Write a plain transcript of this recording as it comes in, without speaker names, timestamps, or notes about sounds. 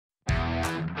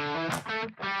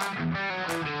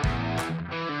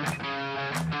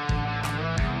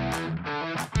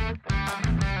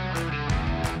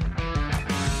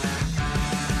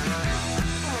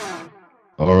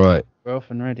All right. We're off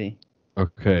and ready.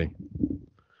 Okay.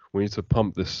 We need to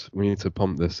pump this. We need to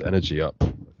pump this energy up. I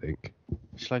think.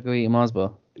 Shall I go eat a Mars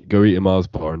bar? Go eat a Mars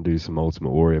bar and do some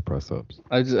Ultimate Warrior press ups.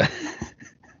 I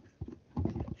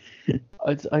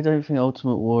don't think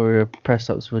Ultimate Warrior press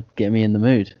ups would get me in the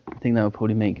mood. I think that would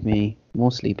probably make me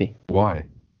more sleepy. Why?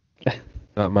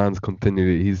 That man's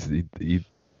continually. He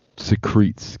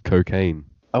secretes cocaine.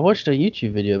 I watched a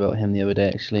YouTube video about him the other day,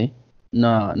 actually.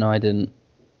 No, I didn't.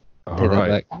 All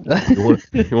right. You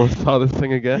want to start this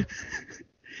thing again?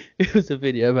 It was a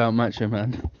video about Macho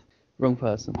Man. Wrong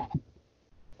person.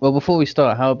 Well, before we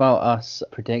start, how about us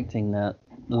predicting that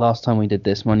the last time we did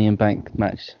this Money in Bank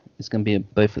match is going to be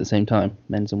both at the same time,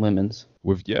 men's and women's?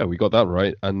 We got that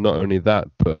right. And not only that,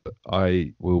 but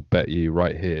I will bet you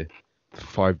right here,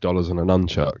 $5 on a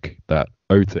nunchuck, that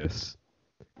Otis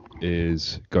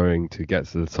is going to get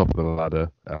to the top of the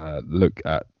ladder, look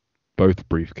at both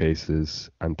briefcases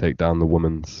and take down the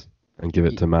women's and give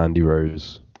it to Mandy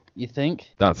Rose. You think?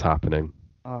 That's happening.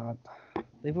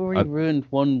 They've already ruined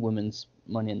one woman's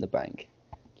Money in the Bank.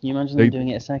 Can you imagine them doing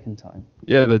it a second time?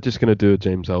 Yeah, they're just going to do a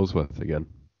James Ellsworth again.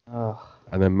 Oh.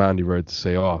 And then Mandy Rose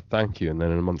say, "Oh, thank you," and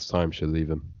then in a month's time she'll leave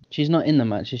him. She's not in the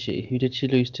match, is she? Who did she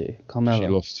lose to? Carmella. She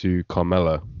lost to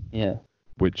Carmella. Yeah.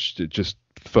 Which just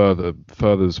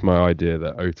furthers my idea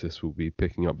that Otis will be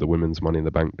picking up the women's Money in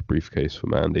the Bank briefcase for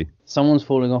Mandy. Someone's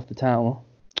falling off the tower.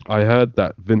 I heard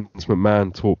that Vince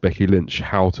McMahon taught Becky Lynch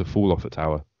how to fall off a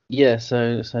tower. Yeah,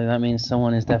 so that means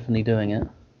someone is definitely doing it.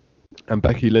 And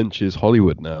Becky Lynch is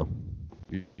Hollywood now.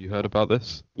 You heard about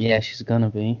this? Yeah, she's gonna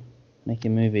be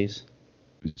making movies.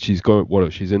 She's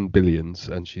in Billions,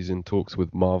 and she's in talks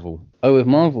with Marvel. Oh, with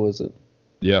Marvel, is it?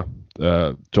 Yeah.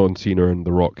 John Cena and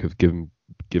The Rock have given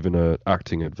her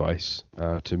acting advice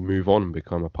to move on and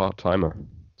become a part-timer.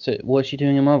 So what's she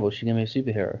doing in Marvel? Is she going to be a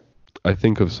superhero? I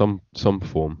think of some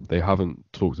form. They haven't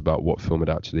talked about what film it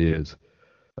actually is.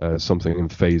 Something in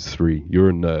Phase 3. You're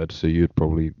a nerd, so you'd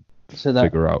probably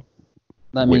figure out.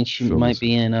 That means she might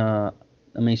be in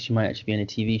That means she might actually be in a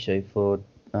TV show for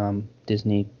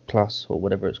Disney Plus or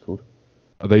whatever it's called.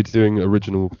 Are they doing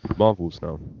original Marvels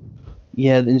now?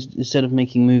 Yeah, instead of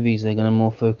making movies, they're going to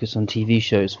more focus on TV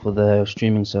shows for their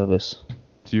streaming service.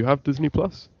 Do you have Disney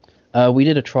Plus? We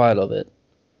did a trial of it.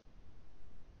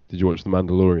 Did you watch The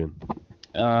Mandalorian?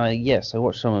 Yes, I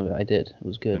watched some of it. I did. It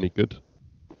was good. Any good?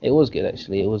 It was good,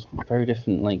 actually. It was very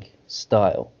different,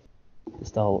 style. The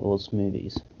Star Wars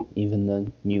movies, even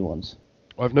the new ones.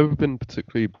 I've never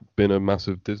particularly been a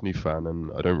massive Disney fan,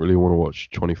 and I don't really want to watch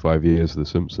 25 years of The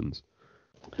Simpsons.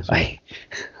 So I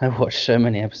watched so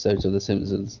many episodes of The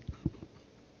Simpsons.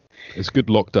 It's good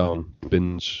lockdown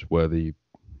binge-worthy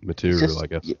material, I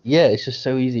guess. Yeah, it's just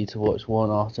so easy to watch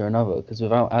one after another, because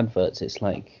without adverts, it's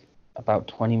about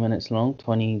 20 minutes long,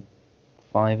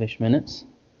 25-ish minutes.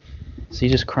 So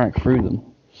you just crack through them.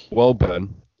 Well,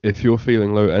 Ben, if you're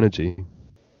feeling low energy,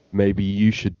 maybe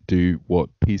you should do what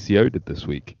PCO did this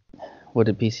week. What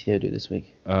did PCO do this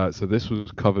week? So this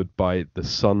was covered by the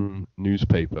Sun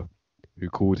newspaper, who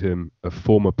called him a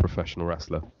former professional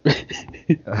wrestler.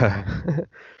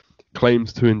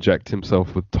 Claims to inject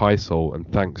himself with Tysol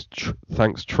and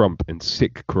thanks Trump in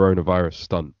sick coronavirus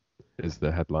stunt is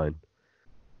the headline.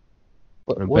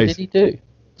 What did he do?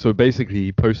 So basically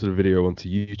he posted a video onto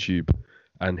YouTube,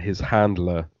 and his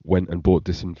handler went and bought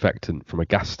disinfectant from a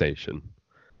gas station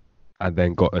and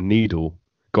then got a needle,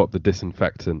 got the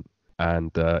disinfectant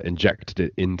and injected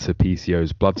it into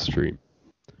PCO's bloodstream,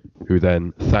 who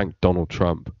then thanked Donald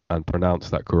Trump and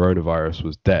pronounced that coronavirus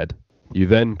was dead. You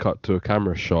then cut to a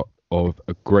camera shot of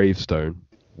a gravestone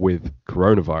with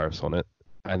coronavirus on it,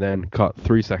 and then cut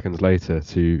 3 seconds later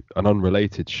to an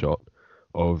unrelated shot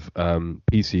of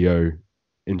PCO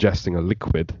ingesting a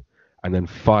liquid and then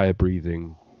fire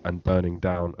breathing and burning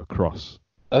down a cross.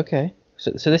 Okay,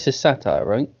 so this is satire,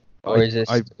 right? Or is this?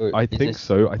 I think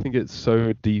so. I think it's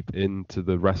so deep into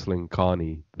the wrestling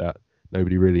carny that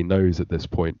nobody really knows at this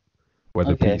point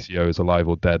whether PCO is alive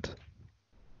or dead.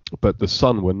 But the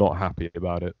Sun were not happy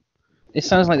about it. It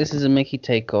sounds like this is a Mickey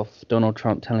takeoff Donald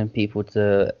Trump telling people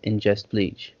to ingest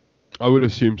bleach. I would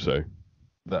assume so.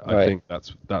 I think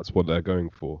that's what they're going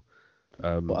for.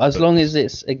 Well, as long as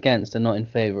it's against and not in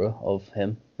favour of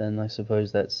him, then I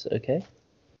suppose that's okay.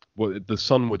 Well, the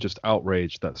Sun were just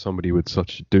outraged that somebody would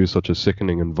do such a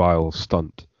sickening and vile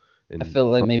stunt. I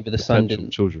feel like maybe the Sun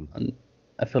didn't. Children.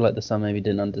 I feel like the Sun maybe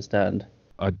didn't understand.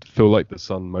 I feel like the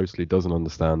Sun mostly doesn't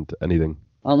understand anything.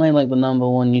 Aren't they like the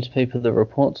 #1 newspaper that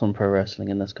reports on pro wrestling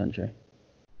in this country?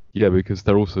 Yeah, because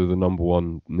they're also the number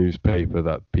one newspaper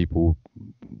that people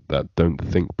that don't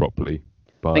think properly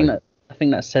I think buy. that I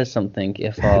think that says something.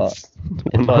 It's If our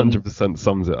 100%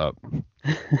 sums it up.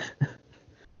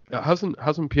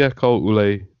 Hasn't Pierre Carl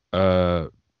Oulet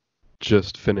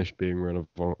just finished being Ring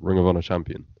of Honor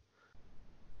champion?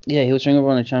 Yeah, he was Ring of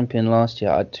Honor champion last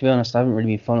year. To be honest, I haven't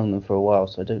really been following them for a while,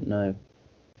 so I don't know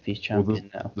if he's Well, champion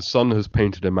now. the Sun has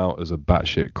painted him out as a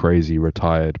batshit crazy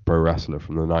retired pro wrestler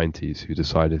from the 90s who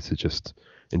decided to just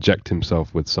inject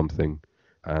himself with something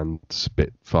and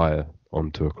spit fire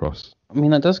onto a cross. I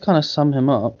mean, that does kind of sum him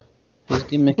up. His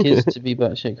gimmick is to be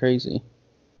batshit crazy.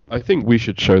 I think we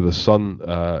should show the Sun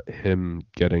him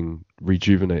getting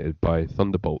rejuvenated by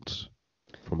thunderbolts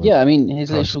from a Yeah, I mean,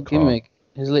 cursed car.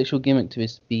 his literal gimmick to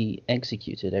is be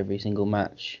executed every single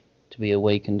match, to be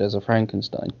awakened as a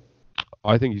Frankenstein.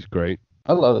 I think he's great.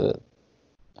 I love it.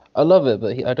 I love it,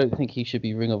 but I don't think he should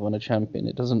be Ring of Honor champion.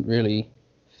 It doesn't really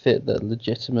fit the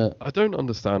legitimate. I don't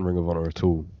understand Ring of Honor at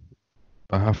all.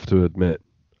 I have to admit,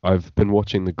 I've been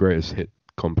watching the greatest hit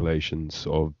compilations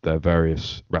of their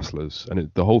various wrestlers,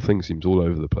 and the whole thing seems all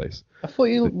over the place. I thought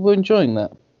you were enjoying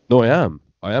that. No, I am.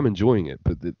 I am enjoying it,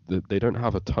 but they don't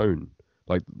have a tone.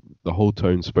 Like the whole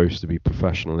tone's supposed to be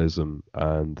professionalism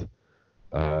and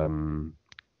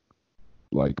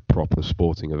like proper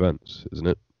sporting events, isn't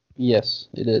it? Yes,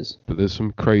 it is. But there's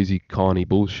some crazy carny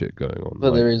bullshit going on.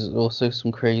 But Like there is also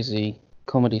some crazy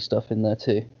comedy stuff in there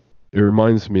too. it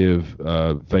reminds me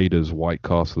of Vader's White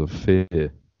Castle of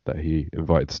Fear that he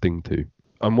invited Sting to.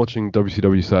 I'm watching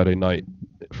WCW Saturday Night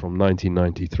from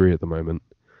 1993 at the moment,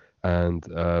 and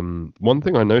one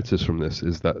thing I noticed from this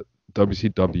is that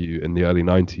WCW in the early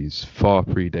 90s far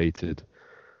predated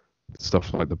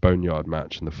stuff like the Boneyard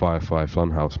match and the Firefly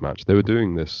Funhouse match. They were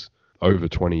doing this over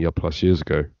 20 plus years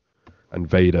ago, and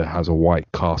Vader has a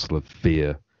White Castle of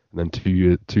Fear. And then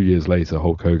 2 years later,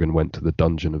 Hulk Hogan went to the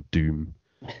Dungeon of Doom.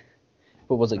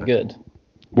 But was it good?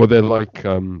 Well, they're like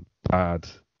bad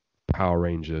Power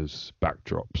Rangers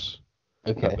backdrops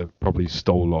that Okay. they've probably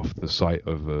stole off the site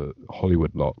of a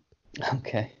Hollywood lot.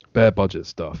 Okay. Bare budget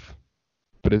stuff,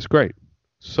 but it's great.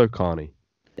 So carny.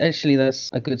 Actually, that's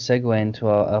a good segue into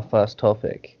our first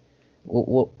topic.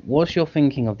 What's your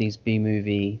thinking of these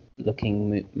B-movie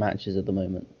looking matches at the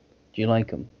moment? Do you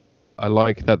like them? I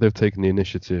like that they've taken the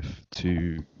initiative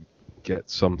to get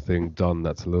something done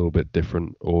that's a little bit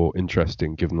different or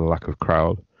interesting given the lack of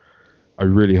crowd. I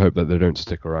really hope that they don't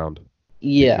stick around.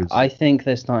 Yeah, Because I think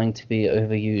they're starting to be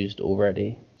overused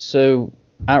already. So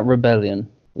at Rebellion,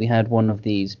 we had one of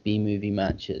these B-movie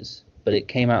matches, but it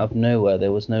came out of nowhere.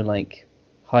 There was no like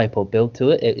hype or build to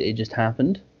it. It just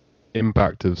happened.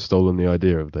 Impact have stolen the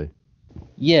idea, have they?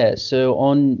 Yeah, so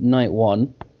on night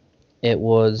one, it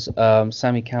was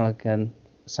Sammy Callahan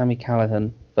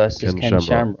versus Ken Ken Shamrock.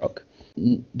 Shamrock.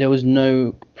 There was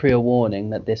no pre-warning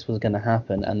that this was going to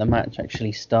happen, and the match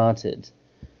actually started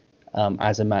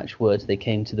as a match would. They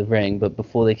came to the ring, but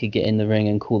before they could get in the ring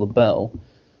and call the bell,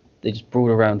 they just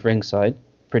brawled around ringside,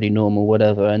 pretty normal,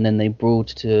 whatever, and then they brawled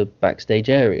to backstage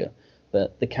area.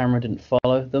 But the camera didn't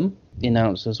follow them. The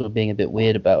announcers were being a bit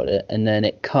weird about it, and then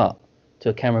it cut to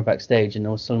a camera backstage, and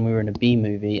all of a sudden we were in a B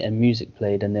movie, and music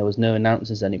played, and there was no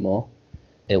announcers anymore.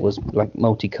 It was like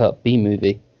multi-cut B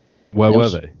movie. Where were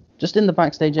they? Just in the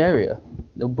backstage area.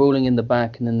 They were brawling in the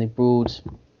back, and then they brawled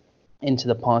into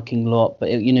the parking lot. But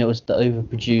it was the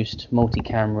overproduced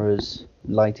multi-cameras,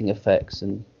 lighting effects,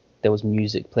 and there was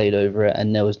music played over it,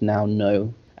 and there was now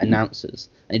no announcers.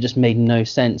 And it just made no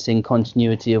sense in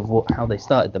continuity of how they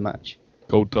started the match.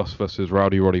 Goldust versus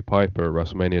Rowdy Roddy Piper at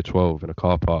WrestleMania 12 in a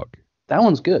car park. That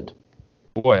one's good.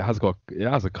 Boy, it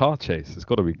has a car chase. It's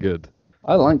got to be good.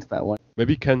 I liked that one.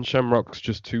 Maybe Ken Shamrock's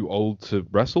just too old to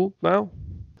wrestle now?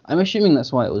 I'm assuming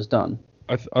that's why it was done.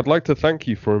 I'd like to thank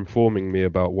you for informing me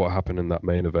about what happened in that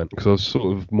main event because I was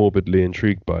sort of morbidly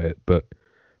intrigued by it. But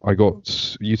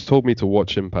you told me to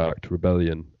watch Impact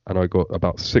Rebellion, and I got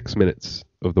about 6 minutes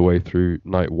of the way through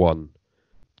night one.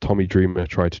 Tommy Dreamer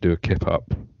tried to do a kip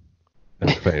up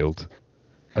and failed,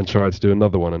 and tried to do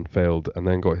another one and failed, and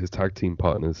then got his tag team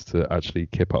partners to actually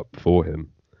kip up for him.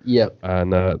 Yep.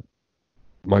 And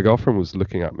my girlfriend was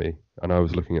looking at me, and I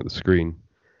was looking at the screen,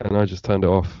 and I just turned it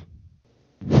off.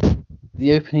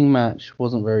 The opening match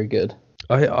wasn't very good.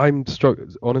 I'm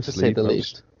struggling, honestly. To say the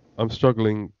least. I'm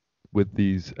struggling with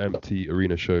these empty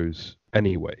arena shows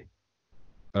anyway.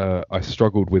 I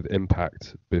struggled with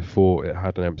Impact before it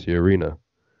had an empty arena.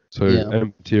 So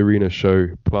empty arena show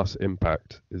plus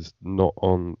Impact is not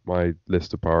on my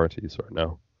list of priorities right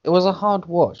now. It was a hard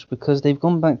watch because they've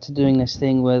gone back to doing this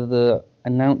thing where the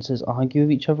announcers argue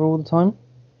with each other all the time.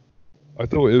 I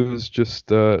thought it was just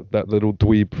that little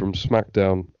dweeb from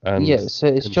SmackDown, and Yeah, so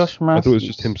it's Josh I thought it was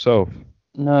just Matthews. himself.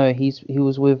 No, he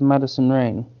was with Madison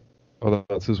Rain. Oh,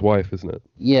 that's his wife, isn't it?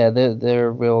 Yeah, they're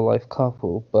a real life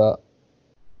couple, but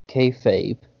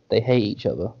kayfabe, they hate each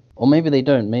other. Or maybe they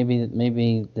don't.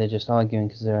 Maybe they're just arguing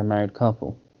because they're a married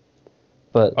couple.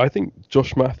 But I think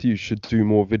Josh Matthews should do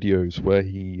more videos where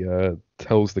he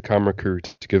tells the camera crew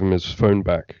to give him his phone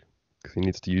back because he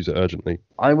needs to use it urgently.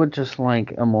 I would just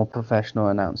like a more professional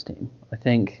announce team. I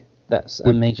think that's a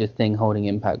Would, major thing holding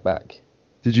Impact back.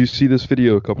 did you see this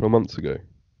video a couple of months ago?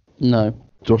 No.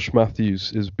 Josh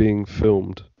Matthews is being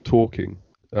filmed talking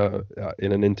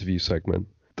in an interview segment,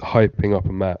 hyping up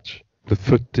a match. The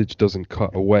footage doesn't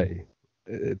cut away.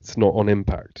 It's not on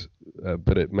Impact,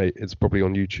 but it's probably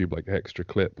on YouTube, like an extra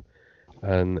clip.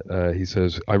 And he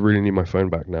says, "I really need my phone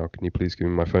back now. Can you please give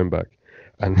me my phone back?"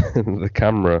 And the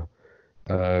camera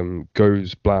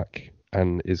goes black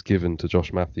and is given to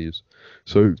Josh Matthews.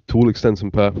 So, to all intents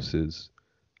and purposes,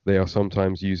 they are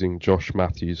sometimes using Josh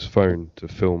Matthews' phone to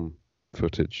film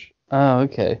footage. Oh,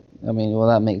 okay. I mean, well,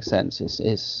 that makes sense.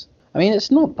 I mean, it's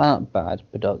not that bad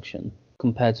production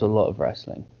compared to a lot of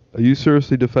wrestling. Are you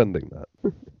seriously defending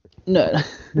that? No.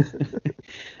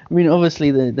 I mean,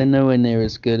 obviously, they're nowhere near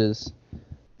as good as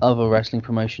other wrestling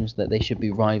promotions that they should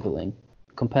be rivaling.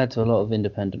 Compared to a lot of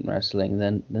independent wrestling,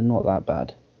 then they're not that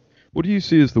bad. What do you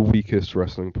see as the weakest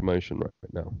wrestling promotion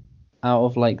right now? Out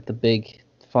of like the big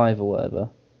five or whatever,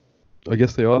 I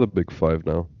guess they are the big five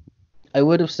now. I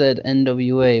would have said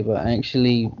NWA, but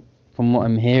actually, from what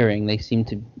I'm hearing, they seem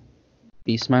to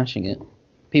be smashing it.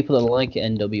 People that like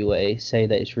NWA say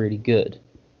that it's really good.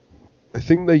 I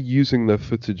think they're using their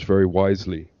footage very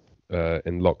wisely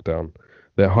in lockdown.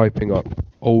 They're hyping up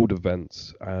old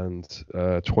events and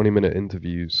 20-minute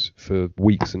interviews for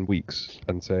weeks and weeks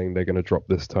and saying they're going to drop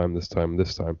this time, this time,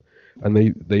 this time. And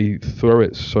they throw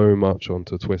it so much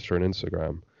onto Twitter and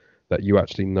Instagram that you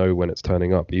actually know when it's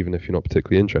turning up, even if you're not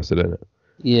particularly interested in it.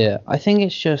 Yeah, I think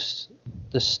it's just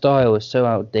the style is so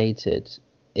outdated,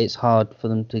 it's hard for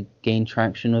them to gain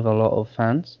traction with a lot of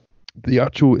fans.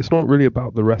 It's not really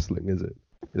about the wrestling, is it?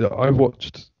 I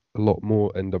watched a lot more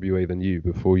NWA than you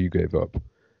before you gave up,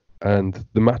 and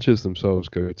the matches themselves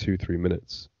go 2-3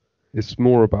 minutes. It's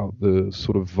more about the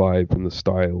sort of vibe and the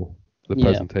style, the Yeah.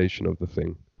 presentation of the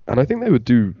thing. And I think they would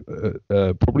do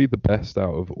probably the best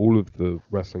out of all of the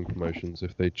wrestling promotions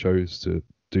if they chose to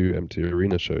do empty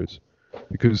arena shows,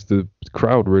 because the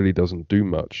crowd really doesn't do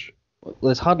much. Well,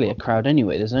 there's hardly a crowd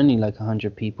anyway. There's only like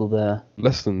 100 people there.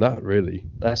 Less than that, really.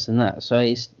 Less than that. So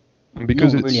it's And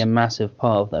because not it's really a massive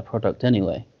part of their product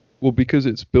anyway. well, because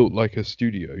it's built like a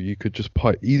studio, you could just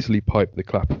easily pipe the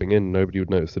clapping in. Nobody would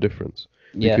notice the difference.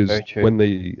 Yeah, Because very true. when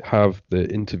they have the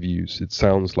interviews, it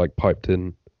sounds like piped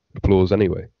in applause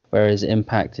anyway. Whereas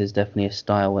Impact is definitely a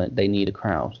style where they need a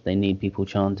crowd. They need people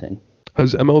chanting.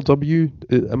 Has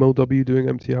MLW doing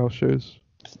empty house shows?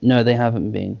 No, they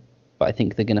haven't been. But I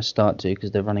think they're going to start to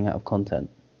because they're running out of content.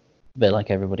 A bit like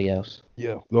everybody else.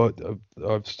 Yeah, well,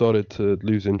 I've started to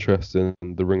lose interest in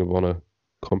the Ring of Honor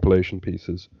compilation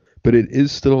pieces. But it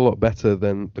is still a lot better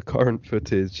than the current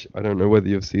footage. I don't know whether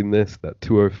you've seen this, that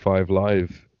 205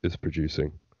 Live is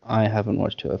producing. I haven't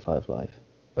watched 205 Live.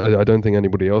 I don't think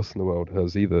anybody else in the world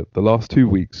has either. The last 2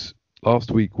 weeks,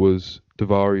 last week was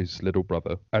Davari's little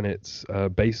brother, and it's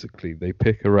basically they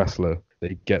pick a wrestler,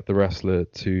 they get the wrestler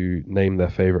to name their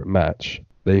favorite match,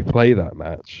 they play that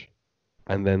match,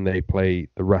 and then they play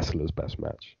the wrestler's best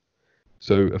match.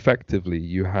 So effectively,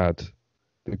 you had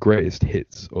the greatest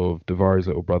hits of Davari's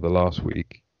little brother last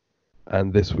week,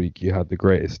 and this week you had the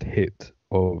greatest hit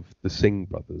of the Singh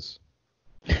brothers.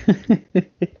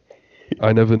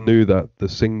 I never knew that the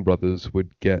Singh brothers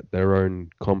would get their own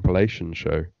compilation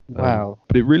show. Wow.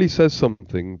 But it really says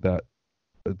something that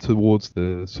towards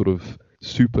the sort of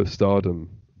superstardom,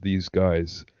 these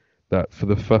guys, that for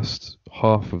the first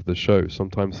half of the show,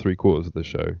 sometimes 3/4 of the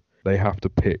show, they have to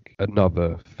pick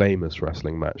another famous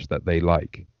wrestling match that they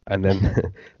like. And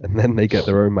then and then they get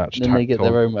their own match. Then they get tacked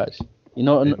on. their own match.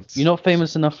 You're not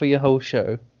famous enough for your whole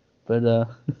show, but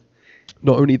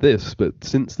Not only this, but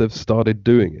since they've started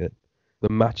doing it, the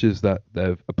matches that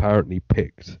they've apparently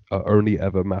picked are only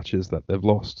ever matches that they've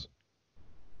lost.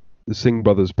 The Singh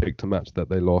brothers picked a match that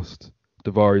they lost.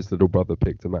 Davari's little brother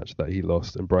picked a match that he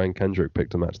lost, and Brian Kendrick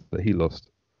picked a match that he lost.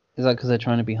 is that because they're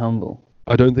trying to be humble?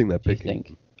 I don't think they're Do you picking.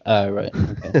 think? Oh, right.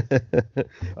 Okay.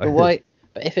 But why?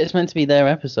 But if it's meant to be their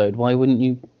episode, why wouldn't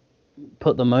you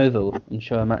put them over and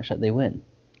show a match that they win?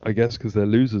 I guess because they're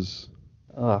losers.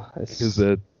 Oh,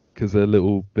 Because they're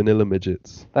little vanilla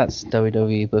midgets. that's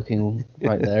WWE booking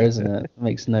right there, isn't it?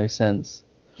 Makes no sense.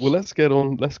 Well, let's get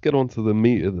on to the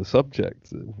meat of the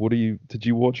subject. Did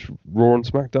you watch Raw and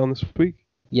SmackDown this week?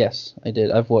 Yes, I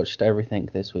did. I've watched everything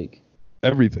this week.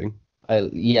 Everything.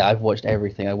 I've watched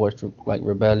everything. I watched like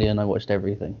Rebellion. I watched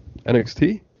everything.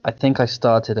 NXT? I think I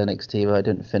started NXT, but I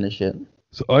didn't finish it.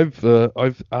 So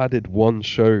I've added one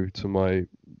show to my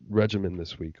regimen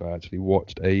this week. I actually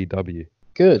watched AEW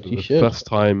Good, for you the should. first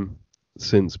time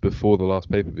since before the last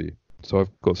pay-per-view. So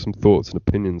I've got some thoughts and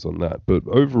opinions on that. But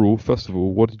overall, first of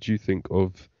all, what did you think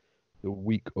of the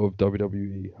week of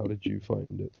WWE? How did you find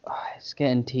it? It's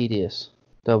getting tedious.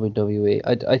 WWE.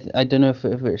 I don't know if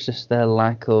it's just their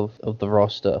lack of the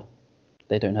roster.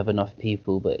 They don't have enough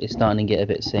people, but it's starting to get a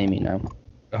bit samey now.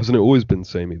 Hasn't it always been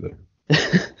samey though?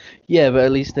 Yeah, but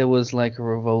at least there was like a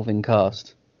revolving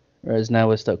cast, whereas now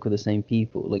we're stuck with the same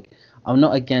people. Like, I'm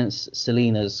not against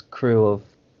Selena's crew of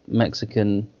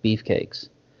Mexican beefcakes,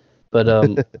 but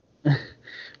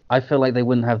I feel like they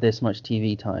wouldn't have this much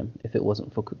TV time if it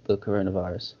wasn't for the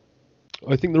coronavirus.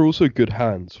 I think they're also good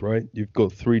hands, right? You've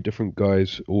got three different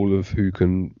guys, all of who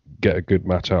can get a good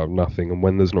match out of nothing, and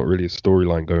when there's not really a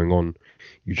storyline going on,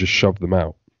 you just shove them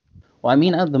out. Well, I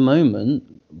mean, at the moment,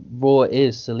 Raw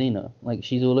is Selena. Like,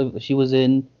 she's all over. She was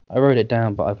in. I wrote it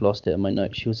down, but I've lost it in my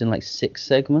notes. She was in like 6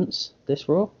 segments this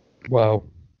Raw. Wow.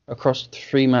 Across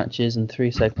 3 matches and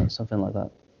 3 segments, something like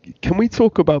that. Can we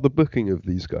talk about the booking of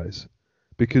these guys?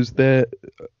 Because they're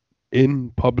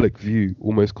in public view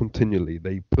almost continually.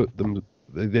 They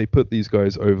put these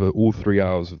guys over all 3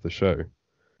 hours of the show.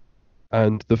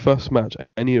 And the first match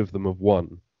any of them have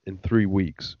won in 3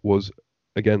 weeks was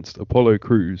against Apollo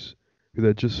Crews, who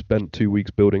they'd just spent 2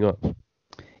 weeks building up.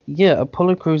 Yeah,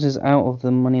 Apollo Crews is out of the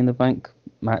Money in the Bank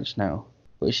match now,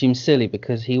 which seems silly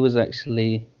because he was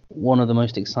actually one of the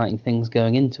most exciting things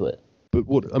going into it. But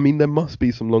there must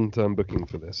be some long-term booking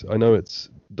for this. I know it's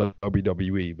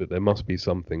WWE, but there must be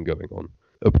something going on.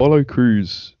 Apollo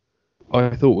Crews,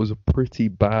 I thought, was a pretty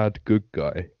bad good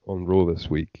guy on Raw this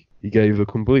week. He gave a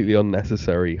completely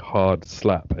unnecessary hard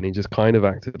slap, and he just kind of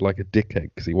acted like a dickhead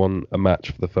because he won a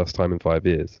match for the first time in 5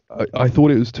 years. I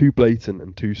thought it was too blatant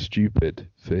and too stupid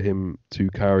for him to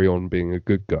carry on being a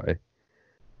good guy.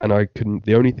 And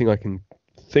the only thing I can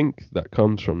think that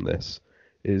comes from this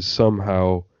is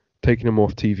somehow taking him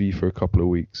off TV for a couple of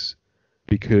weeks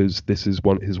because this is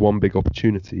his one big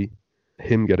opportunity,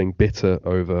 him getting bitter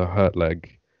over a hurt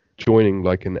leg, joining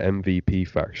like an MVP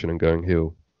faction and going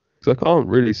heel. Because I can't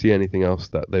really see anything else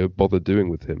that they would bother doing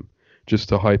with him, just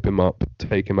to hype him up,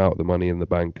 take him out the Money in the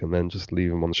Bank, and then just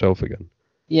leave him on the shelf again.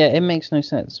 Yeah, it makes no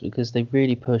sense because they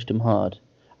really pushed him hard.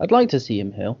 I'd like to see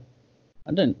him heel.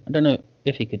 I don't know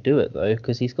if he could do it though,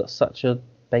 because he's got such a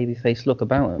babyface look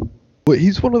about him. Well,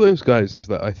 he's one of those guys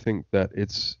that I think that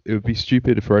it would be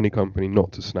stupid for any company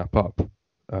not to snap up,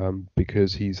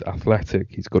 because he's athletic,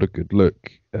 he's got a good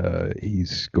look,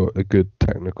 he's got a good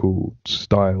technical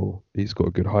style, he's got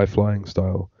a good high-flying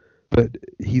style. But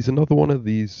he's another one of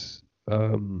these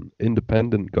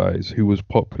independent guys who was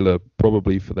popular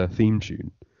probably for their theme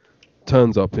tune.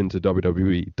 Turns up into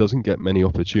WWE, doesn't get many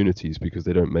opportunities because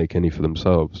they don't make any for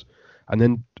themselves. And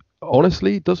then,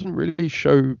 honestly, doesn't really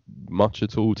show much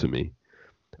at all to me.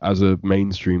 As a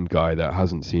mainstream guy that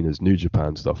hasn't seen his New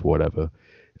Japan stuff or whatever,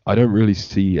 I don't really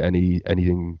see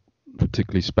anything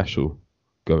particularly special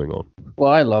going on.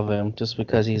 Well, I love him just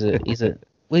because he's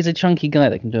a chunky guy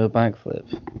that can do a backflip.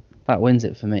 That wins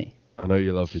it for me. I know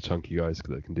you love your chunky guys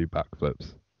that can do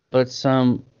backflips. But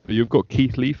But you've got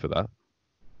Keith Lee for that.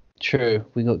 True,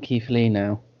 we got Keith Lee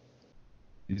now.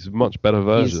 He's a much better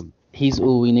version. He's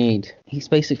all we need. He's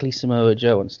basically Samoa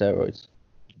Joe on steroids.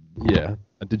 Yeah.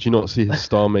 And did you not see his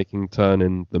star-making turn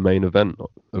in the main event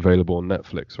available on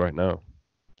Netflix right now?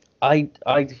 I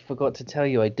forgot to tell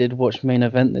you, I did watch Main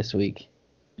Event this week.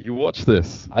 You watched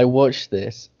this? I watched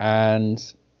this,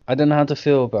 and I don't know how to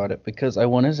feel about it, because I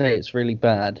want to say it's really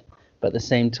bad, but at the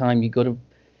same time,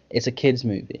 it's a kids'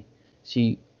 movie. So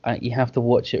you have to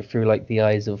watch it through like the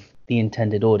eyes of the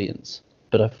intended audience.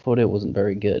 But I thought it wasn't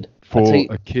very good. For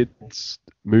a kids'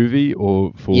 movie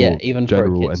or for even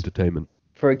general for entertainment?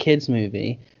 For a kids'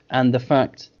 movie, and the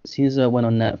fact, as soon as it went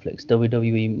on Netflix,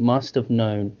 WWE must have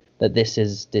known that this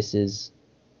is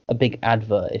a big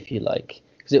advert, if you like,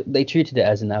 because they treated it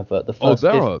as an advert.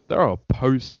 There are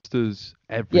posters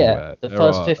everywhere. Yeah, the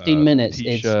first 15 minutes,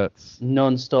 t-shirts. It's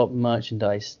non-stop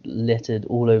merchandise littered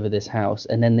all over this house,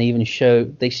 and then they even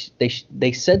showed they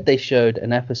said they showed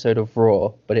an episode of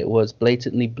Raw, but it was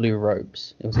blatantly blue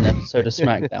robes. It was an episode of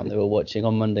SmackDown they were watching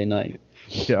on Monday night.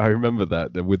 Yeah, I remember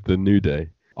that with the New Day.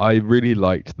 I really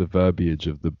liked the verbiage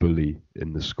of the bully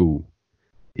in the school.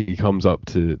 he comes up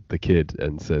to the kid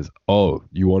and says, "Oh,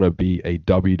 you want to be a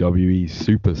WWE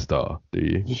superstar, do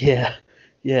you?" Yeah,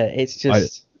 yeah. It's I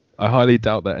just I highly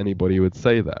doubt that anybody would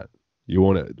say that. You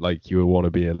want to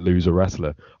be a loser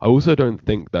wrestler. I also don't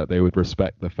think that they would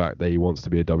respect the fact that he wants to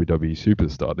be a WWE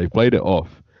superstar. They played it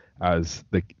off as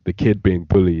the kid being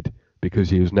bullied because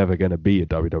he was never going to be a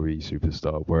WWE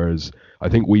superstar. Whereas I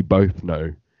think we both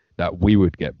know that we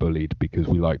would get bullied because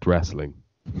we liked wrestling.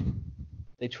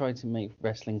 they tried to make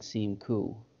wrestling seem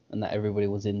cool and that everybody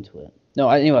was into it. No,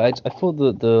 I thought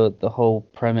the whole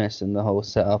premise and the whole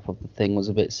setup of the thing was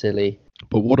a bit silly.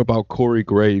 But what about Corey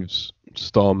Graves'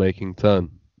 star-making turn?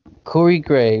 Corey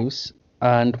Graves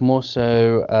and more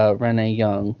so Renee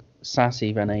Young,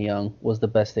 sassy Renee Young, was the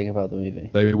best thing about the movie.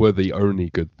 They were the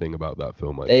only good thing about that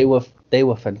film, I They think. were they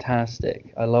were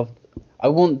fantastic. I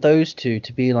want those two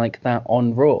to be like that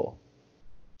on Raw.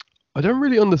 I don't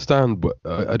really understand, but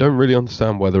I don't really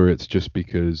understand whether it's just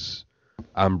because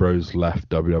Ambrose left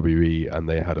WWE and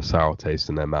they had a sour taste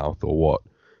in their mouth or what.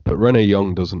 But Renee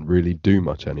Young doesn't really do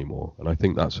much anymore, and I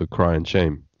think that's a crying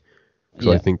shame because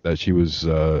I Yeah. think that she was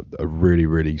a really,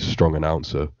 really strong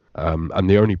announcer. And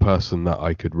the only person that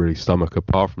I could really stomach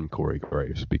apart from Corey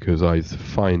Graves, because I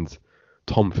find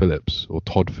Tom Phillips or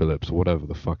Todd Phillips or whatever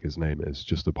the fuck his name is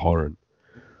just abhorrent.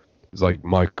 It's like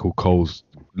Michael Cole's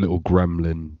little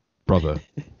gremlin brother.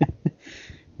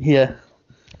 Yeah.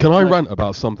 Can I Like, rant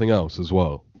about something else as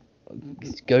well?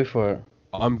 go for it.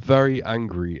 I'm very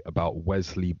angry about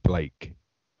Wesley Blake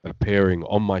appearing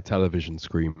on my television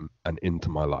screen and into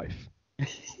my life.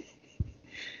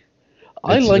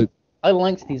 I It's like I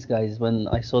liked these guys when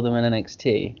I saw them in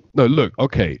NXT, no, look,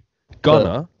 okay, but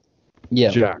Gunner, yeah,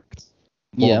 jacked,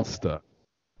 yeah. monster,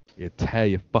 you tear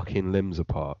your fucking limbs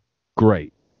apart.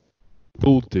 Great.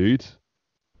 Bald dude,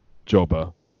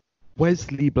 jobber.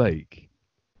 Wesley Blake.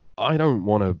 I don't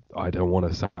want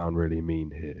to sound really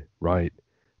mean here, right?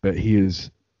 But he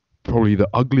is probably the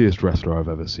ugliest wrestler I've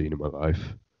ever seen in my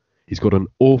life. He's got an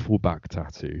awful back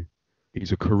tattoo.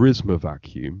 He's a charisma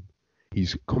vacuum.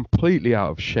 He's completely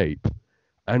out of shape,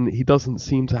 and he doesn't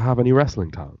seem to have any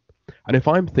wrestling talent. And if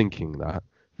I'm thinking that,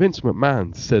 Vince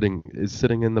McMahon is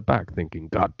sitting in the back thinking,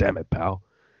 "God damn it, pal!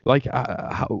 Like,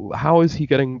 how is he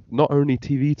getting not only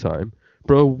TV time,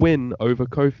 but a win over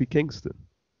Kofi Kingston?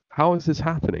 How is this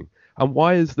happening? And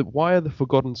why are the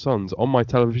Forgotten Sons on my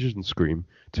television screen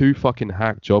two fucking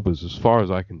hack jobbers, as far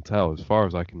as I can tell, as far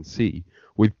as I can see,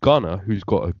 with Gunner, who's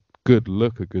got a good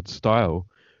look, a good style,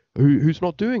 who's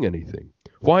not doing anything?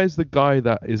 Why is the guy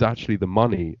that is actually the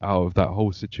money out of that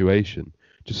whole situation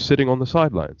just sitting on the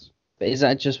sidelines? But is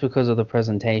that just because of the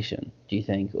presentation, do you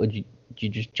think, or do you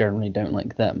just generally don't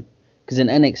like them? Because in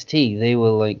NXT they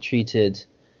were like treated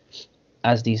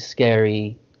as this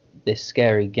scary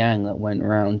gang that went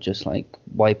around just like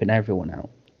wiping everyone out,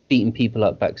 beating people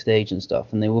up backstage and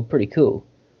stuff, and they were pretty cool.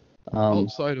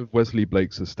 Outside of Wesley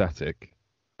Blake's aesthetic,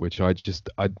 which I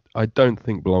don't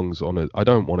think belongs on a. I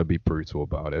don't want to be brutal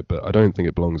about it, but I don't think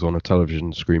it belongs on a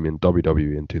television screen in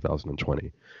WWE in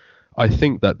 2020. I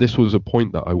think that this was a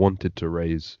point that I wanted to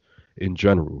raise in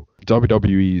general.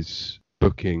 WWE's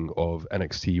booking of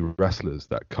NXT wrestlers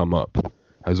that come up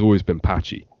has always been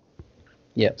patchy.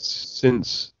 Yep.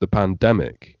 Since the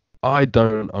pandemic, I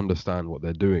don't understand what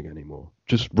they're doing anymore.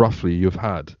 Just roughly, you've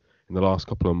had in the last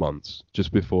couple of months,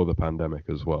 just before the pandemic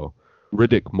as well,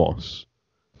 Riddick Moss,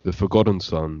 the Forgotten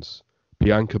Sons,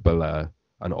 Bianca Belair,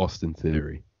 and Austin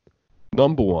Theory.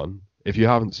 Number one, if you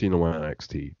haven't seen them on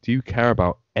NXT, do you care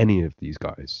about any of these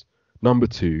guys? Number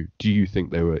two, do you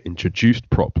think they were introduced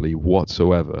properly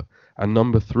whatsoever? And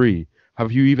number three,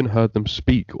 have you even heard them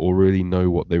speak or really know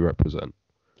what they represent?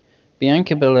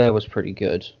 Bianca Belair was pretty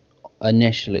good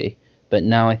initially, but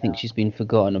now I think she's been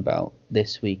forgotten about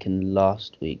this week and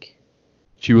last week.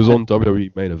 She was on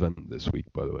WWE main event this week,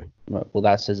 by the way. Right, well,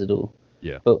 that says it all.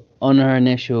 Yeah. But on her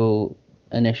initial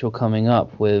coming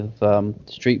up with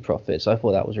Street Profits, I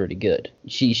thought that was really good.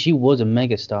 She was a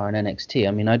megastar in NXT.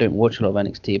 I mean, I don't watch a lot of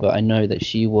NXT, but I know that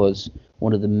she was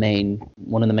one of the main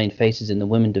faces in the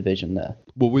women division there.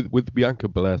 Well, with Bianca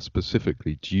Belair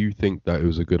specifically, do you think that it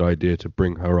was a good idea to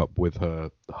bring her up with her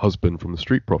husband from the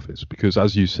Street Profits? Because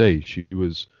as you say, she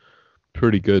was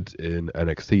pretty good in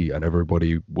NXT and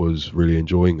everybody was really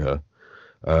enjoying her.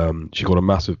 She got a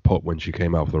massive pop when she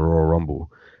came out for the Royal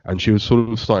Rumble, and she was sort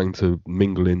of starting to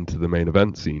mingle into the main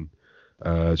event scene.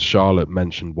 Charlotte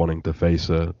mentioned wanting to face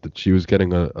her, that she was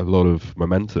getting a lot of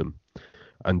momentum.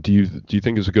 And do you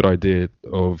think it's a good idea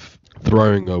of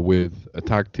throwing her with a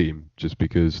tag team just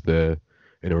because they're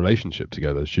in a relationship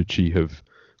together? Should she have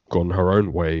gone her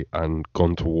own way and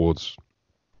gone towards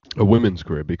a women's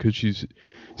career? Because she's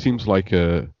seems like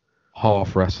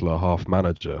half wrestler, half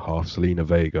manager, half Selena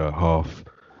Vega, half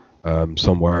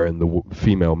somewhere in the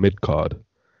female mid card,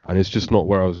 and it's just not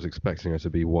where I was expecting her to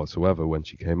be whatsoever when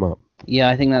she came up. Yeah,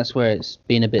 I think that's where it's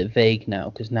been a bit vague now,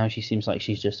 because now she seems like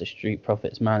she's just a Street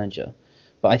Profits manager.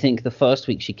 But I think the first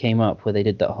week she came up, where they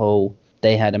did that whole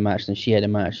they had a match and she had a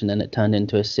match, and then it turned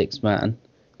into a six-man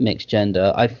mixed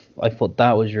gender. I thought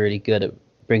that was really good at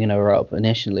bringing her up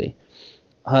initially.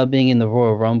 Her being in the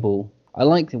Royal Rumble, I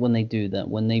like it when they do that,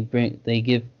 when they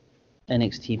give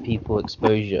NXT people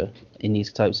exposure in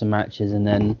these types of matches, and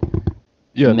then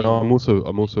Yeah, no, I'm also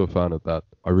a fan of that.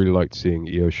 I really liked seeing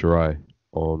Io Shirai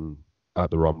at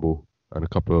the Rumble and a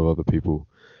couple of other people,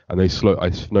 and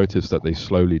I've noticed that they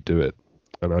slowly do it,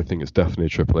 and I think it's definitely a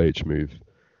Triple H move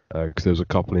because there was a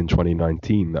couple in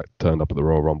 2019 that turned up at the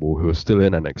Royal Rumble who are still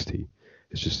in NXT.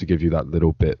 It's just to give you that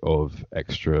little bit of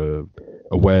extra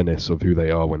awareness of who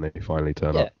they are when they finally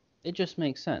turn yeah, up. it just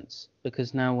makes sense,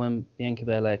 because now when Bianca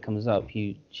Belair comes up,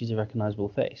 she's a recognizable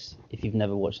face if you've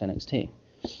never watched NXT.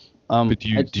 But do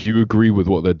you agree with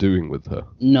what they're doing with her?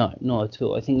 No, not at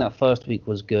all. I think that first week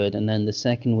was good, and then the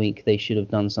second week they should have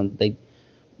done something.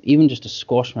 Even just a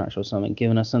squash match or something,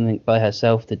 given her something by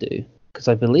herself to do, because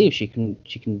I believe she can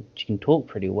talk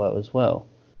pretty well as well.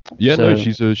 Yeah, So,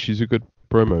 no, she's a good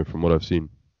promo from what I've seen.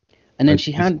 and then And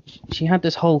she had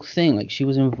this whole thing, like she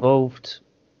was involved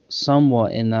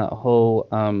somewhat in that whole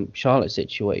Charlotte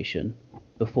situation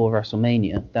before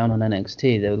WrestleMania down on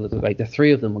NXT. They were like the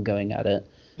three of them were going at it,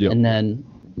 Yep. and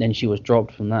then she was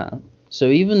dropped from that. So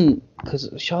even because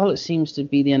Charlotte seems to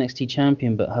be the NXT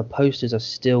champion, but her posters are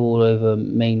still all over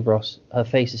main roster. Her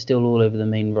face is still all over the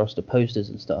main roster posters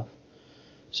and stuff.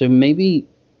 So maybe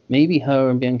her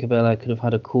and Bianca Belair could have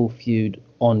had a cool feud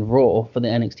on Raw for the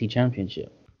NXT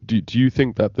championship. Do you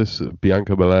think that this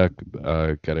Bianca Belair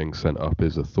getting sent up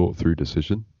is a thought through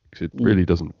decision? Because it really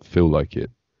doesn't feel like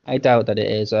it. I doubt that it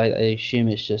is. I assume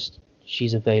it's just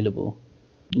she's available.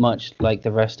 Much like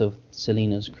the rest of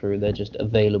Selena's crew, they're just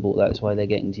available. That's why they're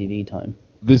getting TV time.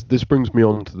 This brings me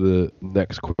on to the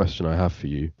next question I have for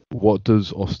you. What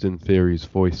does Austin Theory's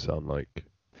voice sound like?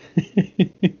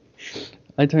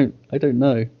 I don't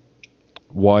know.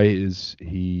 Why is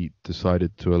he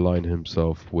decided to align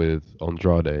himself with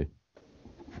Andrade?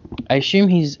 I assume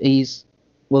he's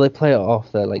well, they play it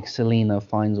off there like Selena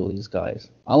finds all these guys.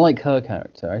 I like her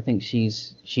character. I think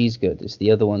she's good. It's the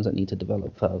other ones that need to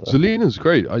develop further. Selena's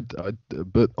great.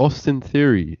 But Austin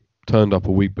Theory turned up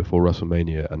a week before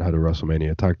WrestleMania and had a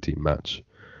WrestleMania tag team match.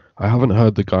 I haven't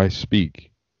heard the guy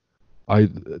speak. I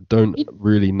don't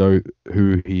really know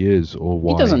who he is or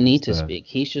why. He doesn't need he's to there. speak.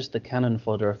 He's just the cannon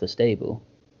fodder of the stable.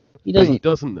 But he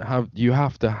doesn't have. You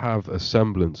have to have a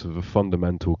semblance of a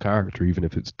fundamental character, even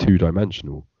if it's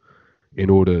two-dimensional, in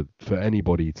order for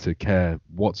anybody to care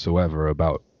whatsoever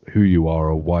about who you are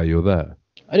or why you're there.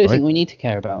 I don't right? think we need to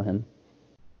care about him.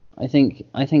 I think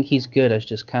he's good as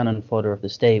just cannon fodder of the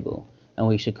stable, and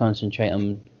we should concentrate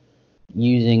on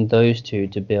using those two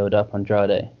to build up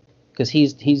Andrade, because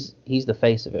he's the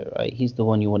face of it, right? He's the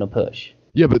one you want to push.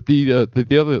 Yeah, but the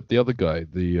other guy,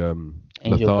 the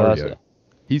Angel Lothario, Garza.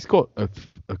 he's got a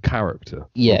character.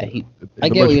 Yeah, in I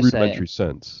the get what most you're rudimentary saying.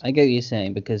 sense. I get what you're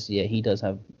saying, because yeah, he does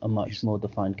have a much more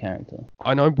defined character.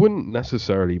 And I wouldn't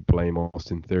necessarily blame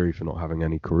Austin Theory for not having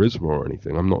any charisma or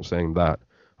anything. I'm not saying that.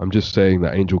 I'm just saying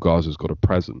that Angel Garza's got a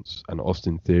presence, and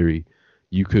Austin Theory,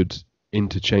 you could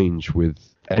interchange with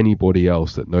anybody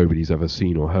else that nobody's ever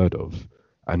seen or heard of,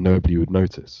 and nobody would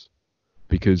notice.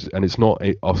 And it's not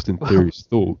Austin Theory's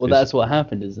thought. Well, that's what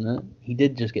happened, isn't it? He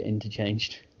did just get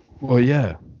interchanged. Well,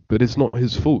 yeah, but it's not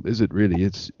his fault, is it really?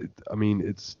 It's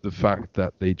the fact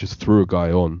that they just threw a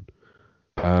guy on,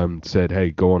 said, hey,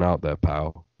 go on out there,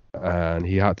 pal. And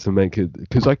he had to make it,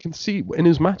 because I can see, in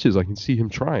his matches, I can see him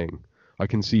trying. I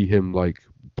can see him, like,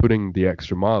 putting the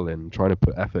extra mile in, trying to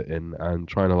put effort in, and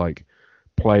trying to, like,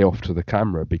 play off to the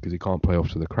camera because he can't play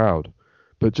off to the crowd.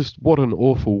 But just what an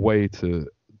awful way to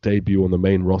debut on the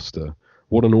main roster.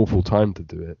 What an awful time to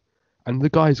do it. And the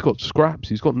guy's got scraps.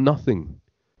 He's got nothing.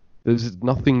 There's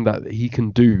nothing that he can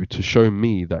do to show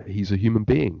me that he's a human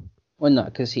being. Well, no,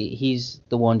 because he's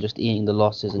the one just eating the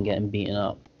losses and getting beaten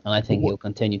up. And I think he'll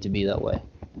continue to be that way.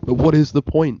 But what is the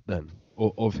point, then,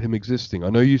 of him existing? I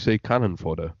know you say cannon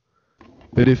fodder,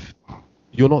 but if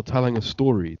you're not telling a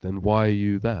story, then why are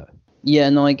you there? Yeah,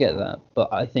 no, I get that.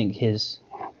 But I think his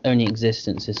only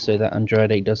existence is so that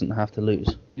Andrade doesn't have to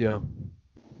lose. Yeah.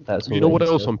 That's all. You know what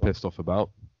else I'm pissed off about?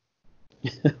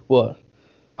 What?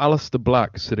 Aleister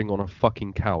Black sitting on a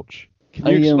fucking couch. Can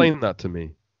you explain that to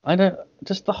me? I don't.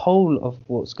 Just the whole of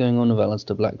what's going on with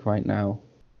Aleister Black right now.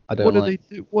 I don't What are like.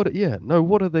 they do?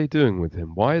 What are they doing with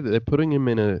him? Why are they putting him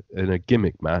in a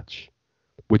gimmick match,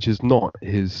 which is not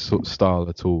his sort of style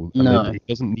at all, and No, he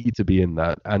doesn't need to be in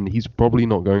that, and he's probably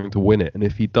not going to win it, and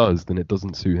if he does, then it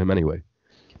doesn't suit him anyway.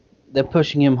 they're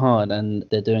pushing him hard and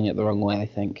they're doing it the wrong way, I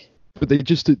think. But they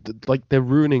just they're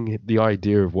ruining the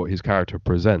idea of what his character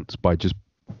presents by just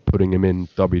putting him in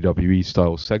WWE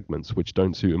style segments which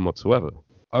don't suit him whatsoever.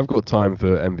 I've got time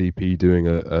for MVP doing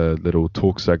a little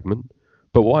talk segment,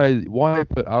 but why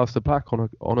put Aleister Black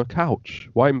on a couch?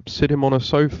 Why sit him on a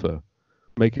sofa,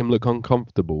 make him look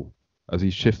uncomfortable as he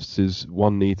shifts his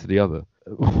one knee to the other?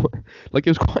 Like,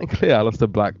 it was quite clear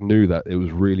Aleister Black knew that it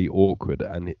was really awkward,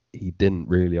 and he didn't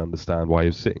really understand why he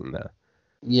was sitting there.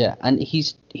 Yeah, and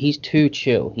he's too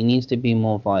chill. He needs to be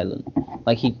more violent.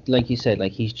 Like you said,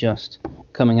 like he's just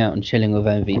coming out and chilling with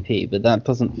MVP, but that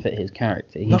doesn't fit his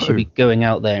character. He should be going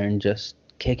out there and just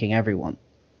kicking everyone,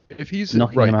 If he's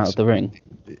knocking them out of the ring.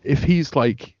 If he's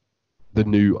like the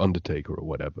new Undertaker or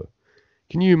whatever,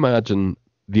 can you imagine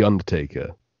the Undertaker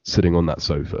sitting on that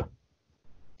sofa?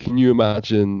 Can you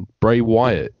imagine Bray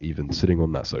Wyatt even sitting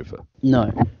on that sofa?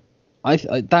 No, I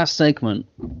that segment.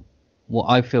 What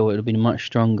I feel it would have been much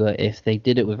stronger if they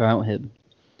did it without him,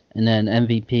 and then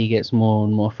MVP gets more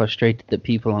and more frustrated that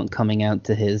people aren't coming out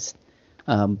to his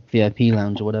VIP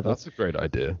lounge or whatever. That's a great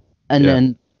idea. And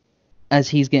then, as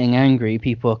he's getting angry,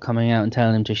 people are coming out and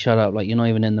telling him to shut up, like, you're not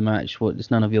even in the match,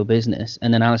 it's none of your business.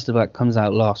 And then Aleister Black comes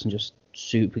out last and just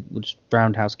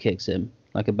roundhouse kicks him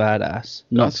like a badass.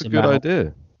 That's a good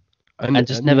idea. And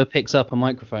just never picks up a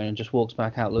microphone and just walks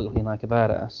back out looking like a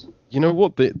badass. You know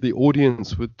what? The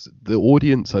audience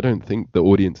I don't think the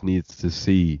audience needs to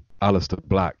see Aleister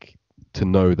Black to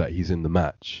know that he's in the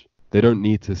match. They don't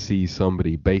need to see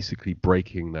somebody basically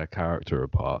breaking their character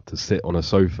apart to sit on a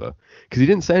sofa, because he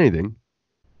didn't say anything.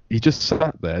 He just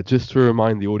sat there just to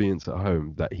remind the audience at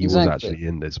home that he was actually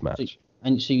in this match.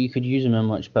 So you could use him in a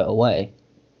much better way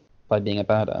by being a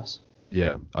badass.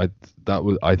 Yeah, I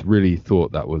really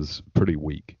thought that was pretty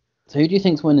weak. So who do you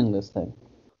think's winning this thing?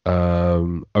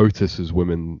 Otis is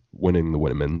winning the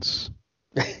women's.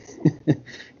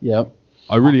 Yep.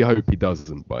 I really hope he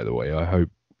doesn't, by the way. I hope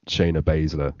Shayna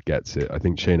Baszler gets it. I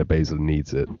think Shayna Baszler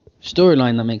needs it.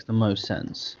 Storyline that makes the most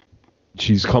sense.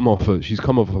 She's come off a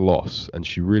loss, and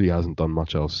she really hasn't done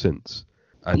much else since.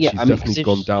 And she's definitely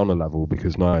gone down a level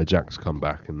because Nia Jax come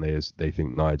back, and they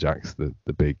think Nia Jax the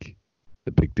big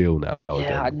deal now.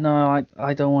 Yeah, no,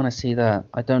 I don't want to see that.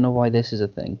 I don't know why this is a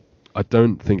thing. I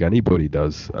don't think anybody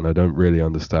does, and I don't really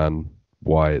understand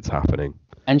why it's happening.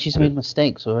 And she's made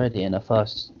mistakes already in her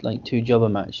first 2 jobber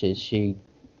matches. She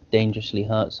dangerously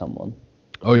hurt someone.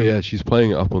 Oh yeah, she's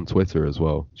playing it up on Twitter as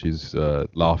well. She's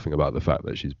laughing about the fact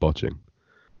that she's botching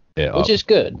it Which is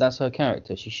good. That's her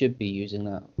character. She should be using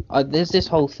that. There's this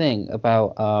whole thing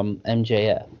about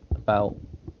MJF, about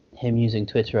him using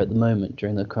Twitter at the moment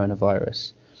during the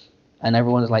coronavirus, and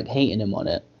everyone's hating him on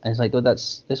it. And it's like, well,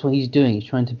 that's what he's doing. He's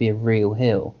trying to be a real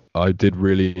heel. I did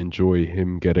really enjoy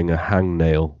him getting a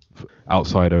hangnail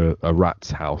outside a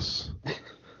rat's house.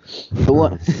 But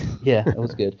what? Yeah, it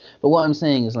was good. But what I'm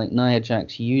saying is, Nia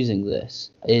Jax using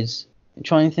this is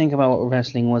try and think about what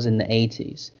wrestling was in the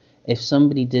 80s. If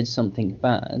somebody did something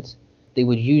bad, they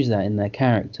would use that in their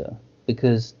character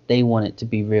because they want it to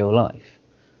be real life,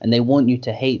 and they want you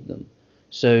to hate them.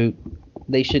 So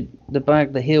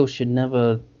the heel should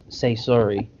never say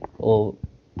sorry or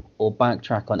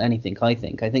backtrack on anything. I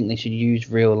think they should use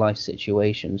real life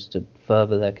situations to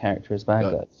further their character as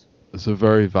bad guys. That's a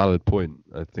very valid point.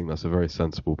 I think that's a very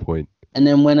sensible point. And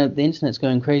then when the internet's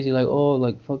going crazy,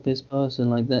 fuck this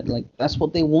person, that's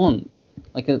what they want.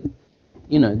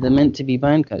 They're meant to be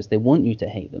bad guys. They want you to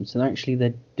hate them. So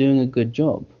they're doing a good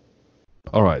job.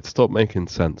 All right, stop making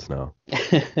sense now.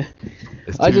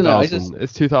 I don't know.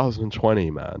 It's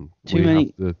 2020, man.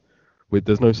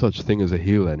 There's no such thing as a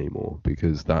heel anymore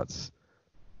because that's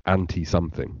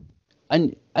anti-something.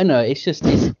 I know,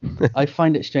 I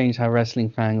find it strange how wrestling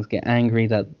fans get angry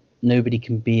that nobody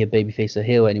can be a babyface or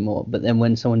heel anymore, but then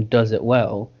when someone does it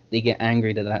well, they get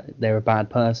angry that they're a bad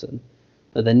person.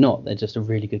 But they're not, they're just a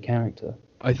really good character.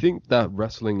 I think that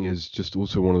wrestling is just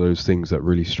also one of those things that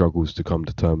really struggles to come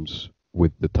to terms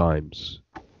with the times.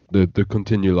 The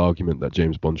continual argument that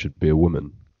James Bond should be a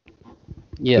woman.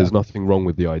 Yeah. There's nothing wrong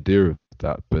with the idea of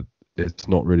that, but it's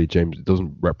not really it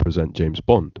doesn't represent James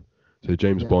Bond. So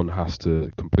James Bond has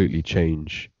to completely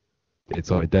change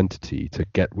its identity to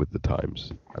get with the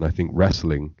times. And I think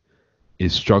wrestling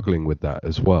is struggling with that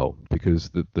as well, because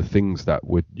the things that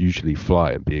would usually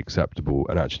fly and be acceptable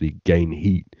and actually gain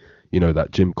heat,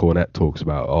 that Jim Cornette talks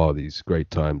about, these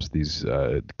great times, these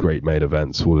great main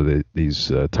events, all of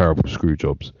these terrible screw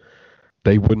jobs.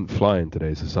 They wouldn't fly in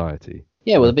today's society.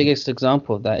 Yeah, well, the biggest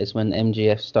example of that is when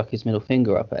MGF stuck his middle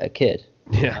finger up at a kid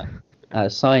Yeah. at a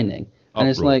signing. And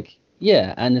it's Uproar. like,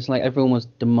 yeah, and it's like everyone was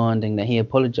demanding that he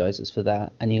apologizes for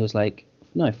that. And he was like,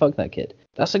 no, fuck that kid.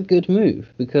 That's a good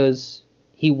move because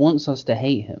he wants us to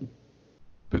hate him.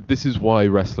 But this is why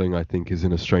wrestling, I think, is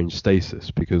in a strange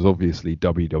stasis, because obviously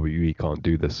WWE can't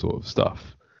do this sort of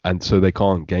stuff. And so they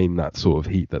can't gain that sort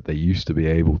of heat that they used to be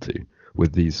able to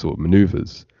with these sort of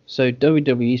maneuvers. So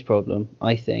WWE's problem,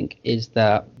 I think, is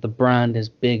that the brand is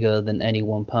bigger than any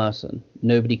one person.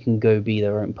 Nobody can go be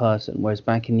their own person. Whereas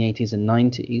back in the 80s and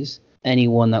 90s,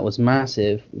 anyone that was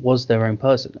massive was their own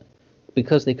person.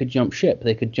 Because they could jump ship,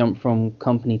 they could jump from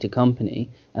company to company,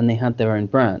 and they had their own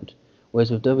brand.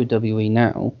 Whereas with WWE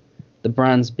now, the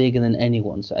brand's bigger than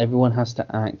anyone, so everyone has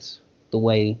to act the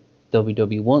way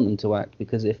WWE want them to act,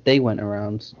 because if they went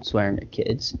around swearing at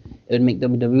kids, it would make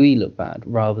WWE look bad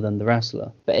rather than the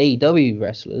wrestler. But AEW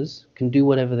wrestlers can do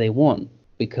whatever they want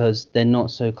because they're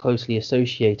not so closely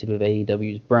associated with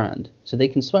AEW's brand. So they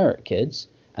can swear at kids,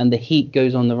 and the heat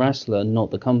goes on the wrestler,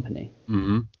 not the company.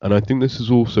 Mm-hmm. And I think this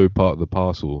is also part of the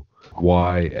parcel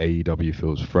why AEW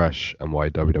feels fresh and why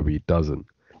WWE doesn't.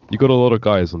 You got a lot of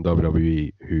guys on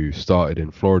WWE who started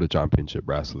in Florida Championship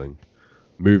Wrestling,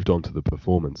 moved on to the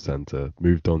Performance Center,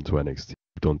 moved on to NXT,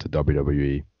 moved on to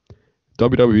WWE.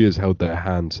 WWE has held their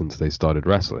hand since they started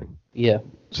wrestling. Yeah.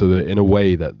 So that in a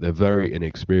way that they're very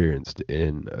inexperienced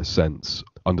in a sense,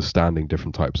 understanding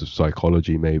different types of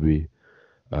psychology maybe,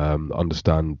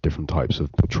 understand different types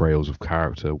of portrayals of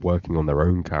character, working on their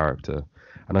own character.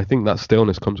 And I think that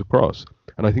staleness comes across.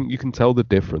 And I think you can tell the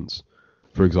difference,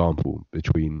 for example,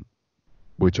 between,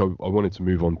 which I wanted to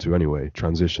move on to anyway,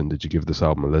 transition. Did you give this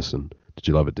album a listen? Did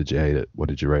you love it? Did you hate it? What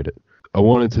did you rate it? I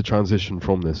wanted to transition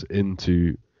from this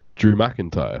into Drew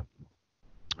McIntyre,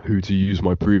 who, to use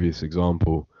my previous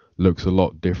example, looks a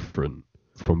lot different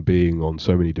from being on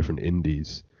so many different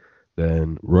indies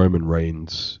than Roman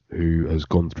Reigns, who has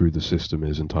gone through the system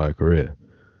his entire career.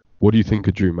 What do you think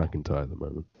of Drew McIntyre at the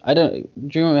moment?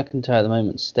 Drew McIntyre at the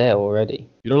moment's stale already.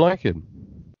 You don't like him?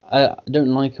 I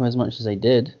don't like him as much as I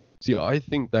did. See, I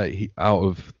think that he, out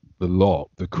of the lot,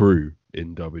 the crew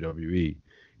in WWE,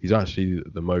 he's actually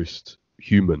the most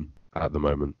human at the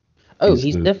moment. Oh,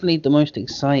 he's definitely the most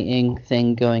exciting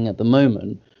thing going at the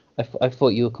moment. I thought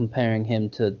you were comparing him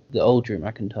to the old Drew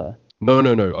McIntyre. No.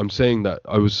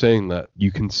 I was saying that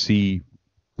you can see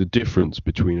the difference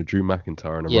between a Drew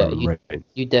McIntyre and a Roman Reigns.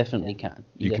 You definitely can.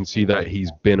 You can see that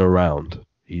he's been around.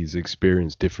 He's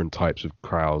experienced different types of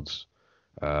crowds,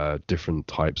 different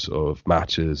types of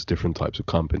matches, different types of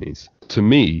companies. To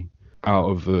me, out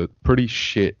of a pretty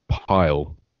shit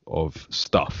pile of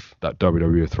stuff that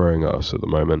WWE are throwing at us at the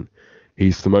moment,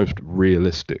 he's the most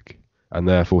realistic, and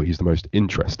therefore he's the most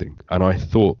interesting. And I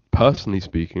thought, personally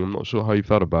speaking, I'm not sure how you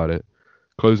felt about it,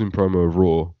 closing promo of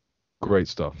Raw, great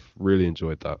stuff. Really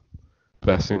enjoyed that.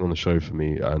 Best thing on the show for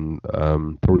me, and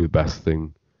probably the best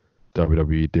thing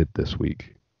WWE did this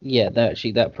week. Yeah, that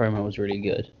promo was really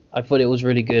good. I thought it was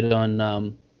really good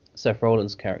on Seth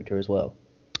Rollins' character as well.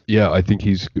 Yeah, I think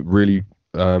he's really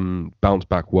bounced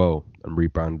back well and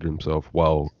rebranded himself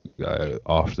well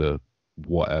after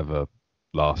whatever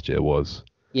last year was.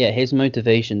 Yeah, his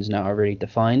motivations now are really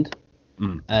defined,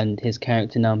 and his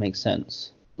character now makes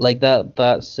sense. Like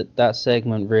that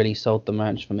segment really sold the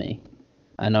match for me,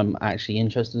 and I'm actually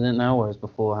interested in it now, whereas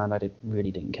beforehand I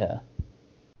really didn't care.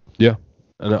 Yeah,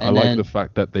 and I like the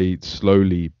fact that they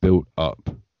slowly built up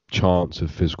chance of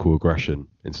physical aggression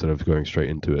instead of going straight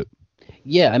into it.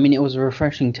 Yeah, I mean, it was a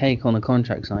refreshing take on a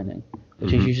contract signing,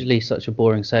 which is usually such a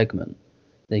boring segment.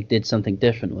 They did something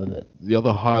different with it. The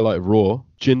other highlight of Raw,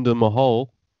 Jinder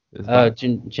Mahal.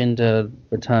 Jinder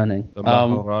returning. The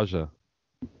Maharaja.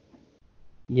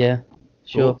 Yeah,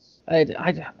 sure.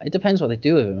 It depends what they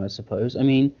do with him, I suppose. I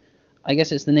mean, I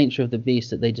guess it's the nature of the beast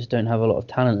that they just don't have a lot of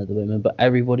talent at the moment, but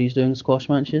everybody's doing squash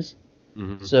matches.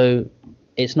 Mm-hmm. So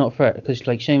it's not fair, because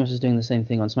like Sheamus is doing the same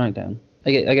thing on SmackDown.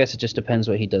 I guess it just depends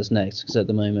what he does next, because at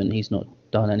the moment he's not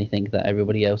done anything that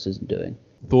everybody else isn't doing.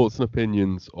 Thoughts and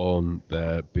opinions on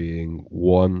there being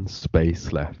one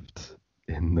space left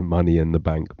in the Money in the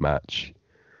Bank match.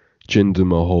 Jinder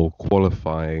Mahal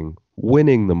qualifying,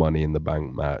 winning the Money in the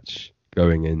Bank match,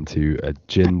 going into a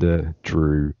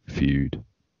Jinder-Drew feud.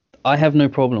 I have no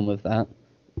problem with that.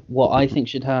 What I think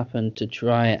should happen to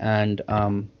try and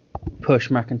push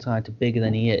McIntyre to bigger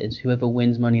than he is, whoever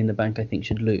wins Money in the Bank I think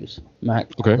should lose.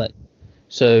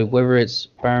 So whether it's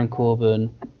Baron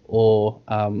Corbin or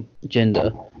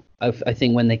Jinder, I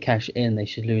think when they cash in, they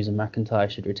should lose and McIntyre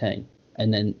should retain,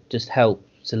 and then just help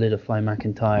solidify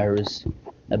McIntyre as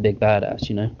a big badass.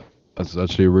 You know. That's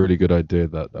actually a really good idea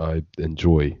that I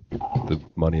enjoy. The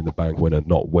Money in the Bank winner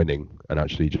not winning and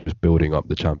actually just building up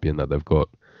the champion that they've got.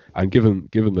 And given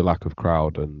the lack of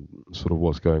crowd and sort of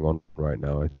what's going on right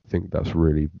now, I think that's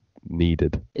really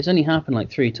needed. It's only happened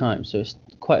like 3 times, so it's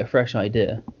quite a fresh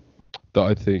idea. That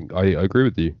I think I agree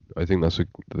with you. I think that's a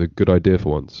good idea for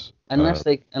once. Unless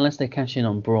they cash in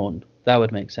on Braun, that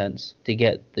would make sense to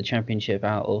get the championship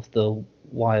out of the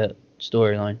Wyatt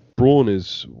storyline. Braun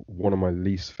is one of my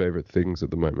least favorite things at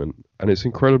the moment, and it's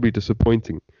incredibly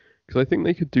disappointing because I think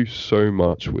they could do so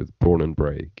much with Braun and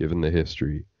Bray, given the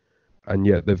history, and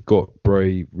yet they've got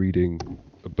Bray reading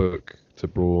a book to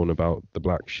Braun about the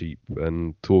Black Sheep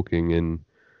and talking in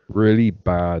really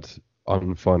bad,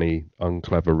 unfunny,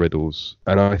 unclever riddles.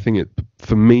 And I think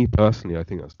for me personally, I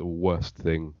think that's the worst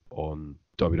thing on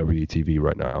WWE TV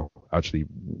right now. Actually,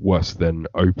 worse than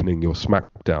opening your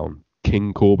SmackDown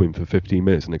King Corbin for 15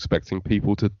 minutes and expecting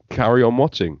people to carry on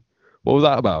watching. What was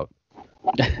that about?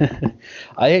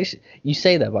 You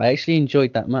say that, but I actually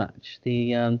enjoyed that match,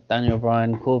 the Daniel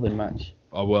Bryan Corbin match.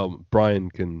 Oh well,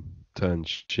 Bryan can turn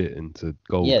shit into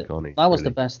gold, can't he? That was the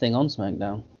best thing on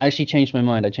SmackDown. I actually changed my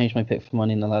mind. I changed my pick for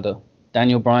Money in the Ladder.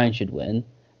 Daniel Bryan should win,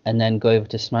 and then go over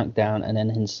to SmackDown and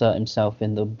then insert himself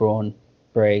in the Braun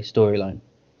Bray storyline,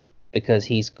 because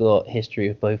he's got history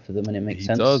with both of them, and it makes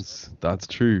sense. He does. That's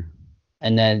true.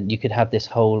 And then you could have this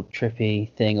whole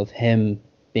trippy thing of him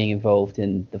being involved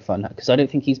in the Funhouse, because I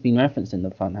don't think he's been referenced in the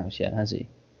Funhouse yet, has he?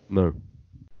 No.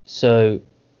 So.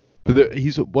 But he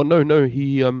had a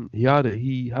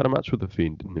match with the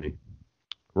Fiend, didn't he?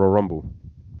 Royal Rumble.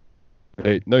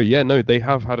 They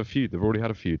have had a feud. They've already had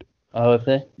a feud. Oh, have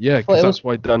they? Yeah, because that's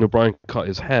why Daniel Bryan cut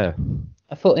his hair.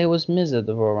 I thought it was Miz at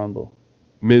the Royal Rumble.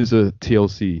 Miz at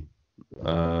TLC,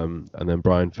 and then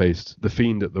Bryan faced the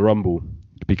Fiend at the Rumble.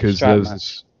 Because there's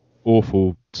this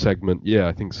awful segment. Yeah,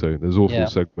 I think so. There's an awful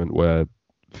segment where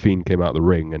Fiend came out of the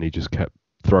ring and he just kept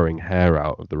throwing hair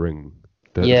out of the ring.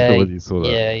 You saw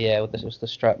that. Yeah. This was the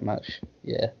strap match.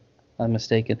 Yeah, I'm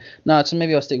mistaken. No, so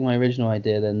maybe I'll stick with my original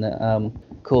idea then, that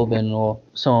Corbin or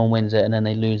someone wins it and then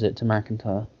they lose it to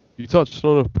McIntyre. You touched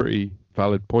on a pretty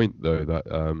valid point though, that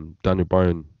Daniel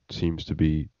Bryan seems to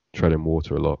be treading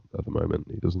water a lot at the moment.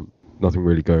 Nothing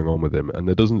really going on with him, and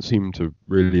there doesn't seem to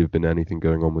really have been anything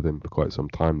going on with him for quite some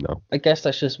time now. I guess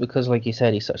that's just because, like you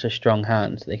said, he's such a strong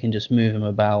hand. They can just move him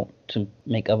about to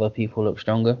make other people look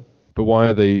stronger. But why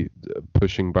are they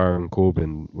pushing Baron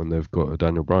Corbin when they've got a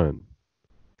Daniel Bryan?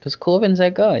 Because Corbin's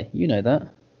their guy. You know that.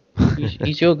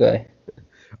 He's your guy.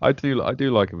 I do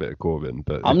like a bit of Corbin,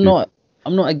 but I'm not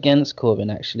against Corbin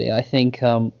actually. I think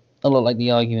a lot like the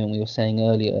argument we were saying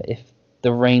earlier. If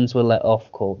the reins were let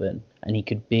off Corbin and he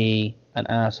could be an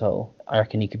asshole, I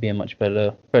reckon he could be a much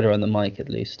better on the mic at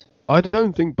least. I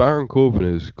don't think Baron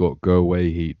Corbin has got go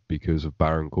away heat because of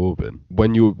Baron Corbin.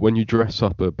 When you dress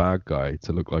up a bad guy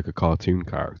to look like a cartoon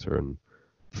character and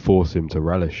force him to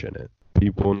relish in it,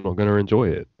 people are not going to enjoy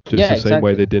it. Just same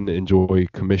way they didn't enjoy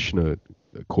Commissioner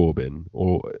Corbin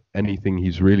or anything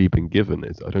he's really been given.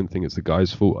 I don't think it's the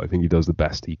guy's fault. I think he does the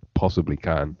best he possibly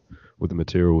can with the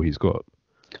material he's got.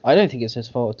 I don't think it's his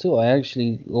fault at all. I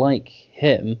actually like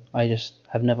him. I just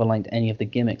have never liked any of the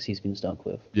gimmicks he's been stuck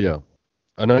with. Yeah.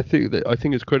 And I think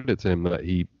it's credit to him that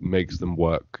he makes them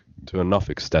work to enough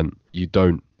extent. You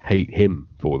don't hate him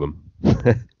for them.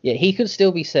 Yeah, he could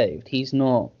still be saved. He's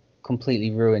not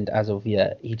completely ruined as of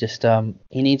yet. He just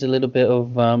he needs a little bit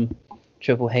of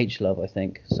Triple H love, I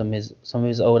think. Some of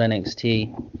his old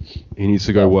NXT. He needs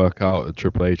to go work out at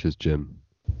Triple H's gym.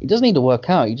 He doesn't need to work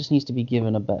out. He just needs to be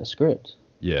given a better script.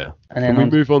 Yeah. And Can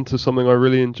we move on to something I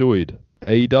really enjoyed?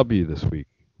 AEW this week.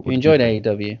 You enjoyed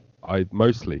AEW?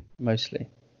 Mostly.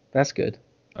 That's good.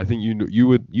 I think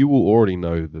you will already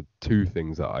know the two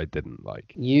things that I didn't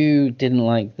like. You didn't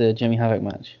like the Jimmy Havoc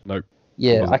match? Nope.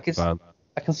 Yeah, I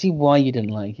can see why you didn't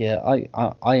like it.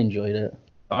 I enjoyed it.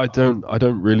 I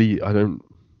don't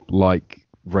like,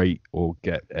 rate or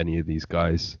get any of these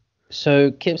guys. So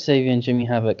Kip Sabian, Jimmy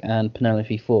Havoc, and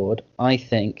Penelope Ford, I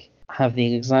think, are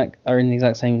in the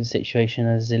exact same situation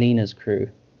as Zelina's crew.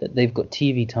 That they've got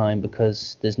TV time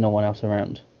because there's no one else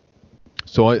around.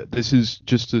 So this is,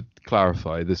 just to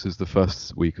clarify, this is the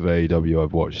first week of AEW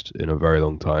I've watched in a very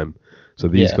long time. So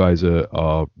these guys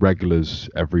are regulars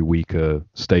every week,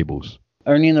 stables.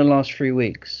 Only in the last 3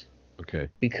 weeks. Okay.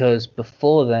 Because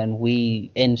before then,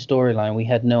 in storyline, we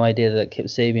had no idea that Kip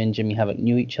Sabian and Jimmy Havoc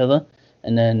knew each other.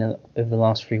 And then over the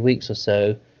last 3 weeks or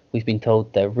so, we've been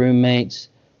told they're roommates,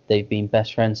 They've been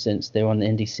best friends since they were on the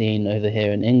indie scene over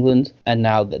here in England, and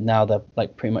now they're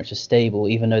like pretty much a stable,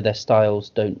 even though their styles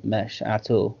don't mesh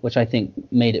at all, which I think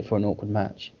made it for an awkward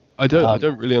match. I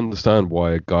don't really understand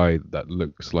why a guy that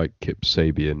looks like Kip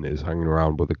Sabian is hanging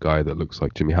around with a guy that looks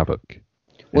like Jimmy Havoc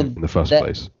in the first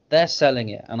place. They're selling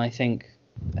it, and I think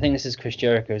this is Chris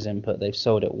Jericho's input. They've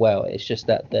sold it well. It's just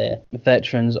that they're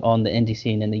veterans on the indie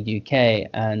scene in the UK,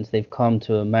 and they've come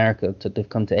to America. They've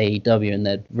come to AEW, and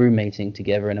they're roommating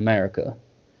together in America.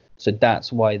 So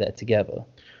that's why they're together.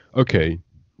 Okay,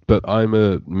 but I'm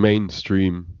a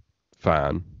mainstream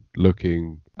fan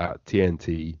looking at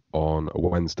TNT on a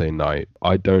Wednesday night.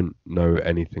 I don't know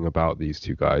anything about these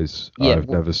two guys. Yeah, I've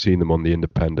never seen them on the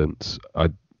independents.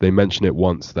 They mention it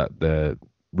once that they're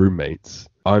roommates.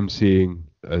 I'm seeing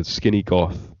a skinny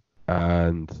goth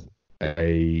and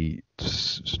a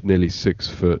nearly 6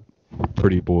 foot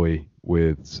pretty boy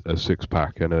with a six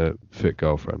pack and a fit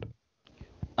girlfriend.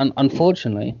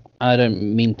 Unfortunately, I don't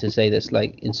mean to say this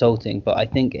like insulting, but I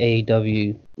think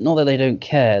AEW, not that they don't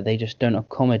care, they just don't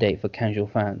accommodate for casual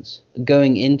fans.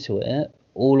 Going into it,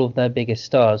 all of their biggest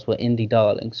stars were indie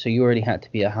darlings, so you already had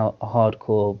to be a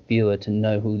hardcore viewer to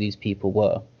know who these people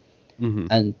were. Mm-hmm.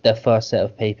 And their first set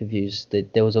of pay-per-views,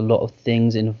 there was a lot of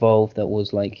things involved that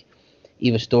was like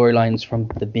either storylines from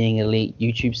the Being Elite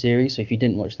YouTube series, so if you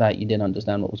didn't watch that, you didn't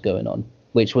understand what was going on,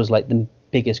 which was like the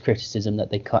biggest criticism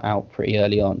that they cut out pretty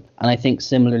early on. And I think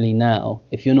similarly now,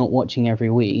 if you're not watching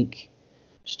every week,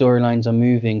 storylines are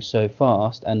moving so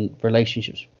fast and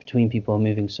relationships between people are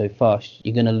moving so fast,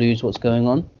 you're going to lose what's going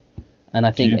on. And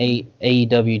I think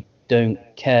AEW don't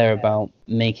care about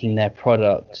making their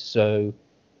product so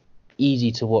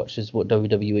easy to watch as what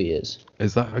WWE is.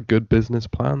 Is that a good business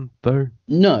plan, though?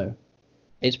 No,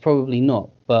 it's probably not.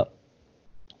 But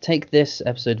take this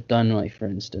episode of Dynamite, for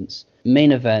instance.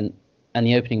 Main event and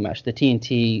the opening match, the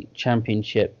TNT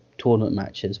Championship tournament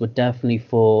matches, were definitely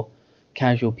for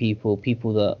casual people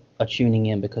that are tuning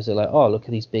in because they're like, oh, look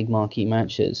at these big marquee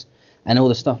matches. And all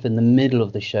the stuff in the middle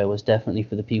of the show was definitely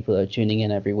for the people that are tuning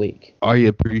in every week. I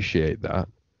appreciate that.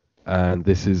 And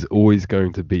this is always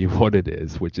going to be what it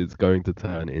is, which is going to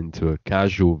turn into a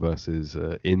casual versus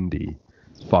indie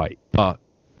fight. But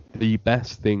the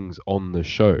best things on the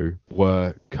show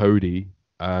were Cody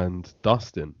and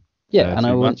Dustin. Yeah, and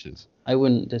I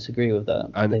wouldn't disagree with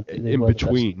that. And in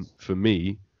between, for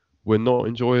me, were not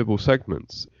enjoyable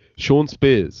segments. Sean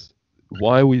Spears,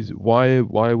 why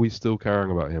are we still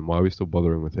caring about him? Why are we still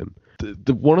bothering with him?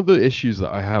 One of the issues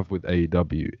that I have with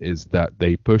AEW is that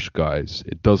they push guys.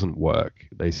 It doesn't work.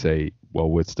 They say,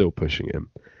 well, we're still pushing him.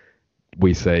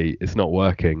 We say, it's not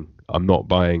working. I'm not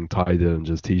buying Ty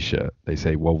Dillinger's t-shirt. They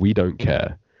say, well, we don't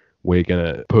care. We're going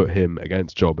to put him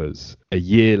against jobbers a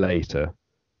year later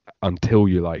until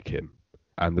you like him.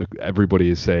 And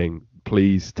everybody is saying,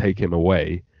 please take him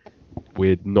away.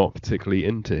 We're not particularly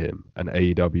into him. And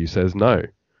AEW says, no,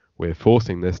 we're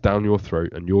forcing this down your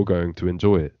throat and you're going to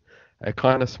enjoy it. It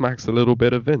kind of smacks a little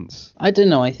bit of Vince. I don't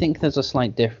know. I think there's a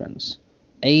slight difference.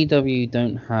 AEW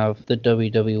don't have the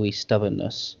WWE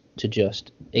stubbornness to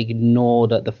just ignore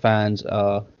that the fans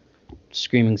are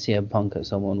screaming CM Punk at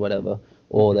someone, whatever,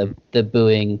 or they're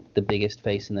booing the biggest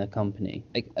face in their company.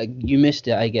 You missed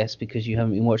it, I guess, because you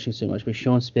haven't been watching so much, but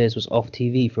Sean Spears was off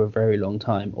TV for a very long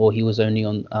time, or he was only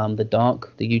on The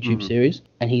Dark, the YouTube series,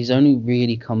 and he's only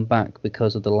really come back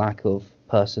because of the lack of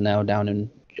personnel down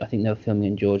in, I think they were filming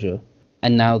in Georgia.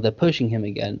 And now they're pushing him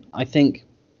again. I think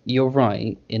you're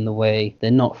right in the way they're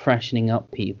not freshening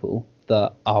up people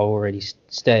that are already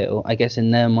stale. I guess in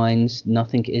their minds,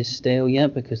 nothing is stale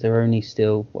yet because they're only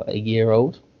still, a year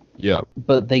old? Yeah.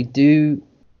 But they do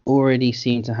already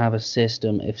seem to have a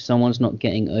system, if someone's not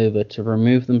getting over, to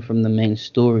remove them from the main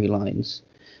storylines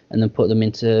and then put them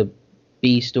into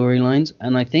B storylines.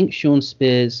 And I think Sean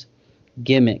Spears'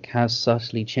 gimmick has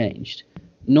subtly changed.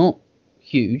 Not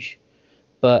huge,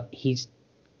 but he's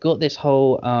got this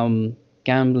whole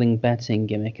gambling betting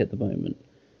gimmick at the moment.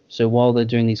 So while they're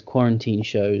doing these quarantine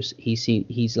shows,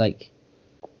 he's like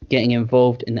getting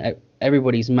involved in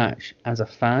everybody's match as a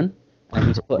fan.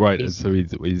 And So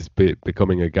he's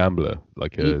becoming a gambler,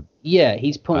 like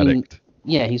he's putting addict.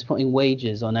 Yeah, he's putting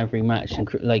wagers on every match. And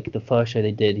like the first show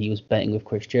they did, he was betting with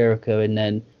Chris Jericho, and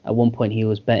then at one point he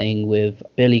was betting with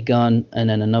Billy Gunn, and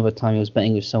then another time he was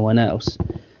betting with someone else.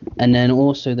 And then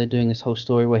also they're doing this whole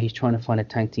story where he's trying to find a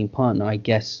tag team partner, I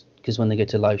guess, because when they go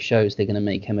to live shows, they're going to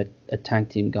make him a tag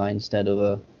team guy instead of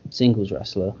a singles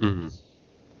wrestler. Mm-hmm.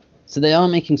 So they are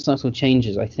making subtle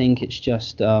changes. I think it's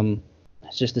just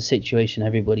the situation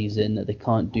everybody's in, that they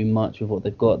can't do much with what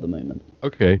they've got at the moment.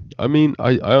 Okay. I mean,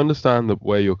 I understand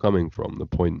where you're coming from, the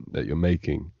point that you're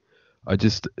making.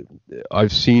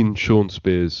 I've seen Sean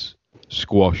Spears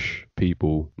squash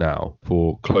people now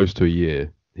for close to a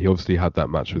year. He obviously had that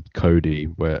match with Cody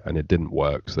and it didn't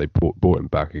work, so they brought him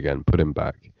back again, put him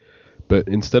back. But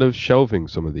instead of shelving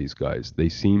some of these guys, they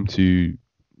seem to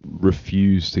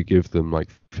refuse to give them like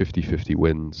 50-50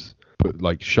 wins, but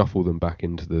like shuffle them back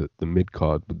into the mid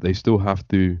card. But they still have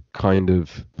to kind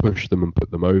of push them and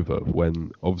put them over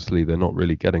when obviously they're not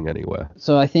really getting anywhere.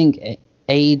 So I think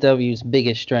AEW's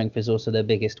biggest strength is also their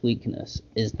biggest weakness,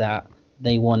 is that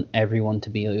they want everyone to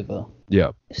be over.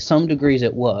 Yeah. Some degrees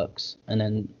it works,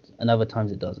 and other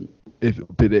times it doesn't.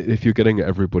 If you're getting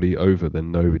everybody over,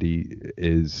 then nobody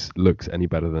looks any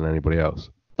better than anybody else.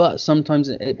 But sometimes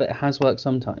it has worked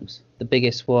sometimes. The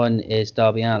biggest one is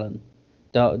Darby Allin.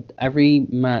 Every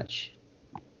match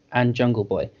and Jungle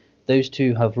Boy, those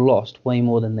two have lost way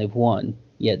more than they've won,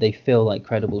 yet they feel like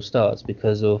credible stars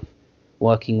because of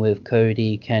working with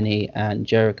Cody, Kenny, and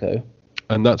Jericho.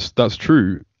 And that's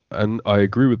true, and I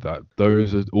agree with that.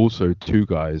 Those are also two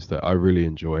guys that I really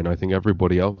enjoy, and I think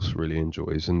everybody else really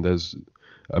enjoys. And there's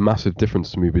a massive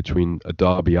difference to me between a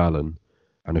Darby Allin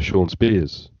and a Sean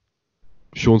Spears.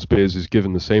 Sean Spears is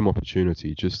given the same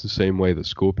opportunity, just the same way that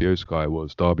Scorpio Sky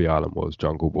was, Darby Allin was,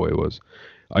 Jungle Boy was.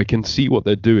 I can see what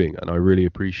they're doing, and I really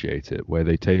appreciate it, where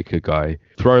they take a guy,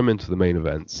 throw him into the main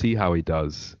event, see how he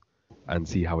does, and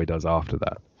see how he does after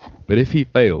that. But if he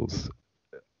fails,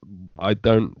 I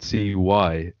don't see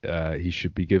why he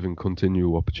should be given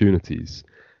continual opportunities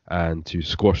and to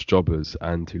squash jobbers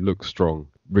and to look strong,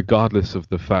 regardless of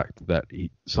the fact that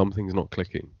something's not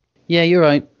clicking. Yeah, you're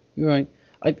right.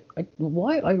 I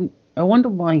wonder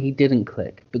why he didn't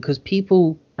click, because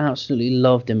people absolutely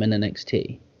loved him in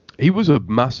NXT. He was a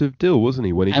massive deal, wasn't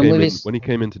he, when he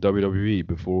came into WWE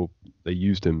before they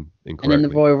used him incorrectly. And in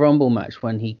the Royal Rumble match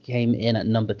when he came in at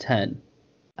number 10,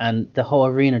 and the whole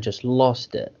arena just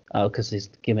lost it because his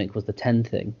gimmick was the 10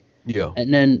 thing. Yeah.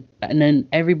 And then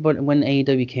everybody, when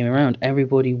AEW came around,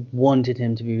 everybody wanted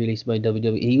him to be released by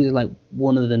WWE. He was like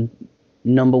one of the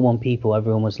number one people.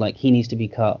 Everyone was like, he needs to be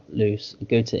cut loose,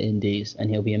 go to Indies, and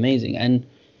he'll be amazing. And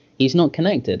he's not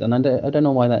connected, and I don't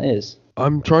know why that is.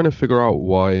 I'm trying to figure out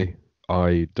why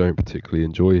I don't particularly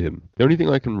enjoy him. The only thing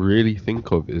I can really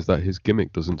think of is that his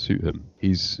gimmick doesn't suit him.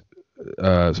 He's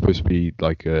supposed to be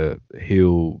like a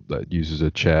heel that uses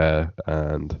a chair,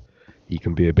 and he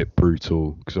can be a bit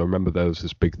brutal. Because I remember there was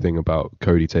this big thing about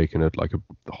Cody taking a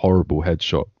horrible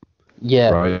headshot. Yeah,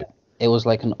 right? It was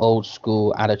like an old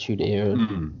school Attitude Era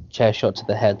chair shot to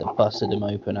the head that busted him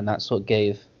open, and that's what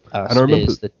gave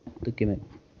Spears the gimmick.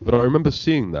 But I remember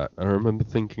seeing that, and I remember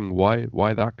thinking, why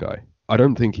that guy? I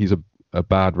don't think he's a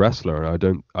bad wrestler,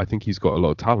 and I think he's got a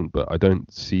lot of talent, but I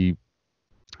don't see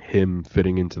him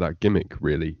fitting into that gimmick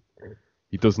really.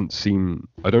 He doesn't seem,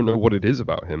 I don't know what it is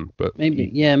about him, but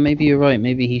maybe you're right.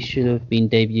 Maybe he should have been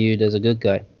debuted as a good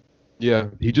guy. Yeah,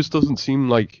 he just doesn't seem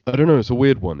like, I don't know, it's a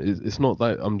weird one. It's not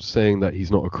that I'm saying that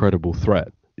he's not a credible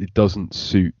threat. It doesn't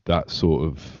suit that sort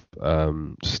of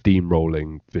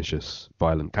steamrolling, vicious,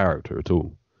 violent character at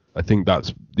all. I think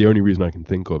that's the only reason I can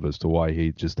think of as to why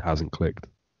he just hasn't clicked.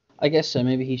 I guess so.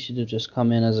 Maybe he should have just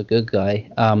come in as a good guy,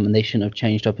 and they shouldn't have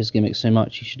changed up his gimmick so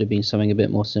much. He should have been something a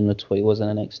bit more similar to what he was in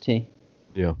NXT.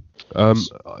 Yeah.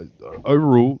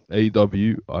 Overall,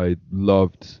 AEW, I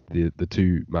loved the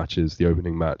two matches, the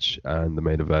opening match and the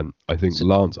main event. I think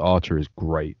Lance Archer is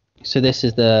great. So this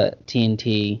is the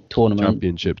TNT tournament.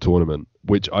 Championship tournament,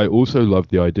 which I also love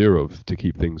the idea of, to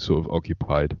keep things sort of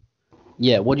occupied.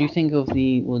 Yeah. What do you think of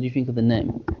the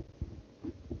name?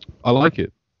 I like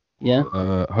it. Yeah.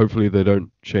 Hopefully they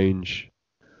don't change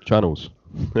channels.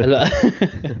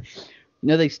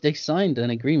 No, they signed an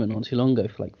agreement not too long ago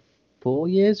for like 4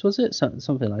 years, was it?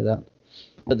 Something like that.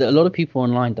 But a lot of people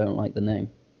online don't like the name.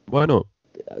 Why not?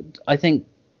 I think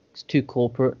it's too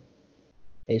corporate.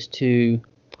 It's too...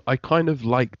 I kind of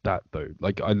like that though.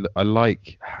 Like I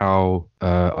like how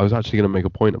I was actually going to make a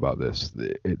point about this.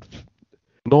 It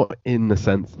not in the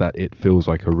sense that it feels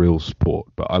like a real sport,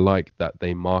 but I like that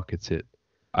they market it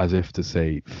as if to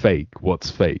say fake. What's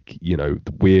fake? You know,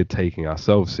 we're taking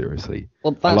ourselves seriously.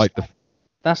 Well,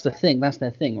 that's the thing. That's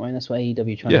their thing, right? That's what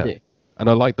AEW trying to do. And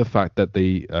I like the fact that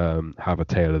they have a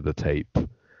tail of the tape, and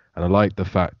I like the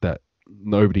fact that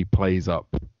nobody plays up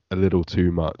a little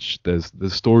too much. The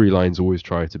storylines always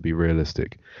try to be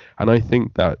realistic, and I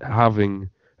think that having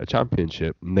a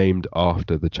championship named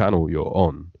after the channel you're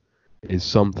on is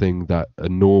something that a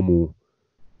normal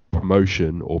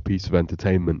promotion or piece of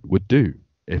entertainment would do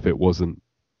if it wasn't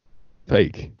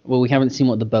fake. Well, we haven't seen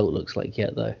what the belt looks like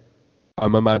yet, though.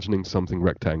 I'm imagining something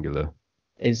rectangular.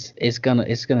 It's gonna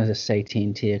just say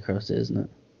TNT across it, isn't it?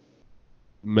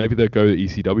 Maybe they'll go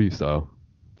ECW style.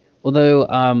 Although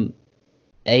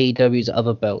AEW's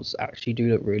other belts actually do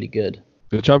look really good,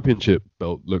 The championship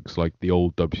belt looks like the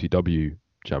old WCW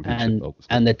championship and belt,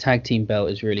 doesn't it? and the tag team belt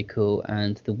is really cool,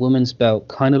 and the women's belt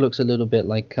kind of looks a little bit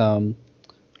like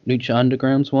Lucha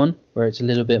Underground's one, where it's a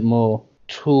little bit more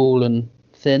tall and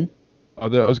thin. I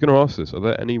was going to ask this. Are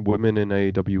there any women in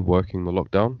AEW working the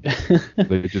lockdown?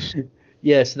 They just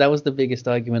Yeah, so that was the biggest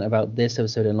argument about this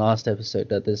episode and last episode,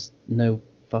 that there's no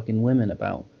fucking women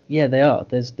about. Yeah, they are.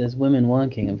 There's women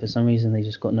working, and for some reason they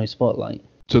just got no spotlight.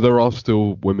 so there are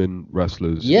still women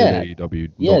wrestlers in Yeah,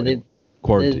 AEW yeah, not in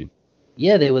quarantine.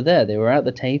 yeah, they were there. They were at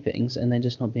the tapings, and they're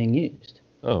just not being used.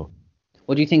 Oh,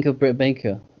 What do you think of Britt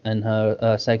Baker and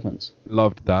her segments?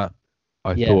 loved that.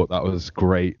 I Yeah. thought that was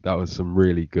great. That was some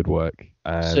really good work,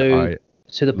 and So,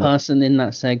 so the lo- person in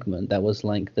that segment that was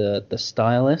like the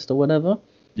stylist or whatever,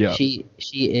 yeah, she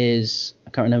is, I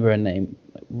can't remember her name,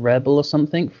 Rebel or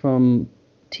something from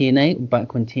TNA,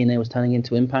 back when TNA was turning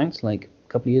into Impact, like a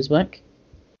couple of years back.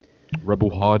 Rebel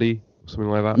Hardy, something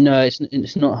like that. No,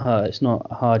 it's not her. It's not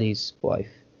Hardy's wife.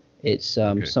 It's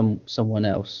Okay. someone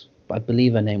else. I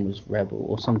believe her name was Rebel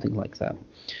or something like that.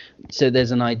 So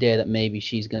there's an idea that maybe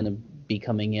she's going to be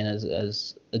coming in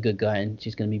as a good guy, and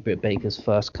she's going to be Britt Baker's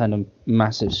first kind of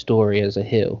massive story as a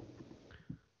heel.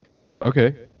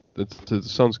 Okay, that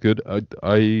sounds good.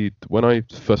 I when I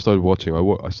first started watching,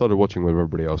 I started watching when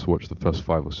everybody else watched the first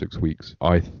 5 or 6 weeks.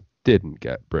 I didn't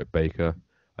get Britt Baker.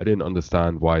 I didn't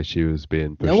understand why she was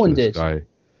being pushed No one to the did. sky.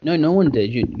 No one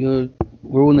did.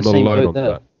 We're all in the I'm not same alone boat on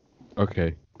there. that.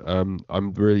 Okay.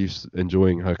 I'm really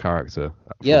enjoying her character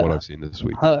from Yeah, what I've seen this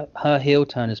week. her heel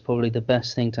turn is probably the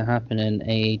best thing to happen in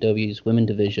AEW's women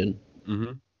division.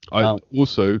 hmm I Um,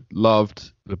 also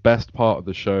loved the best part of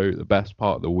the show, the best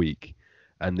part of the week,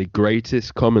 and the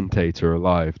greatest commentator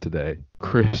alive today,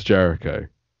 Chris Jericho.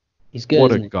 he's good,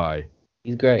 What a isn't he? guy.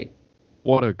 He's great.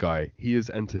 What a guy. He is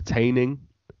entertaining.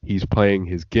 He's playing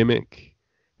his gimmick,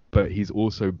 but he's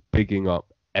also bigging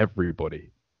up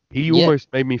everybody. He Yeah,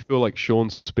 almost made me feel like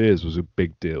Sean Spears was a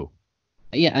big deal.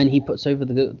 yeah, and he puts over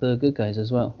the good guys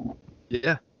as well.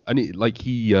 Yeah. And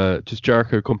just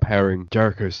Jericho comparing.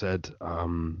 Jericho said,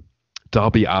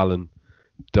 Darby Allin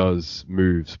does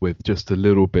moves with just a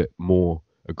little bit more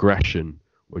aggression,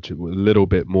 which is a little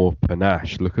bit more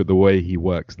panache. Look at the way he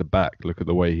works the back. Look at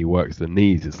the way he works the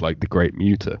knees. It's like the Great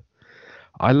Muta.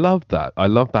 I love that. I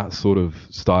love that sort of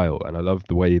style, and I love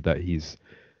the way that he's,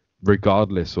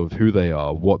 regardless of who they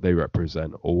are, what they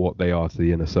represent, or what they are to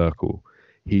the inner circle,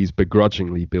 he's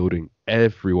begrudgingly building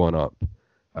everyone up,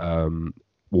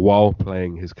 while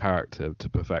playing his character to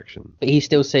perfection. But he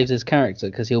still saves his character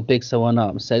because he'll big someone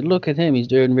up and say, "Look at him, he's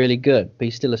doing really good," but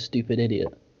he's still a stupid idiot.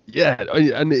 Yeah,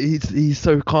 and he's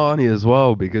so carny as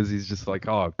well, because he's just like,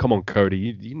 oh, come on, Cody,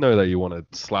 you know that you want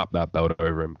to slap that belt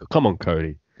over him. Come on,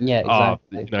 Cody. Yeah, Ah,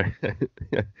 exactly.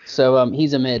 yeah. So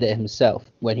he's admitted it himself.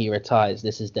 When he retires,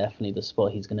 this is definitely the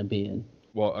spot he's going to be in.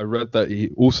 Well, I read that he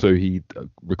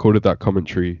recorded that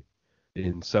commentary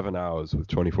in 7 hours with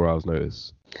 24 hours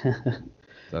notice.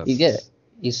 You get it.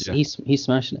 Yeah. He's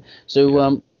smashing it. So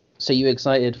Yeah. so you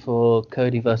excited for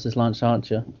Cody versus Lance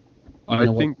Archer? I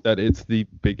think that it's the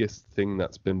biggest thing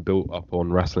that's been built up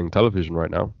on wrestling television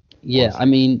right now. Yeah, Honestly. I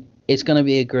mean, it's going to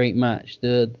be a great match.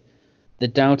 The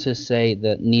doubters say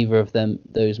that neither of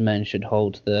those men should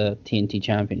hold the TNT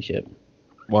Championship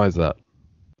Why is that?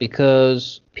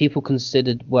 because people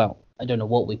considered, well, I don't know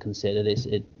what we considered.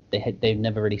 They've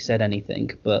never really said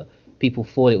anything, but people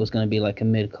thought it was going to be like a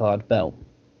mid-card belt,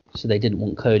 so they didn't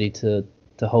want Cody to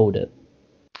hold it.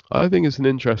 I think it's an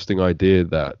interesting idea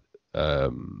that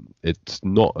it's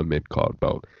not a mid-card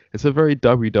belt. It's a very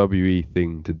WWE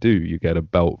thing to do. You get a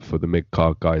belt for the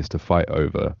mid-card guys to fight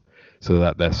over so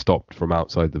that they're stopped from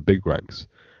outside the big ranks.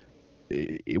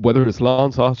 Whether it's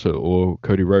Lance Archer or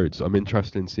Cody Rhodes, I'm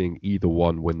interested in seeing either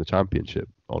one win the championship,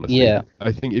 honestly. Yeah.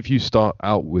 I think if you start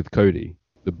out with Cody,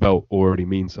 the belt already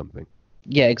means something.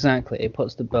 Yeah, exactly. It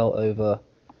puts the belt over,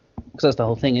 because that's the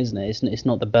whole thing, isn't it? It's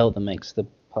not the belt that makes the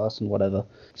person whatever.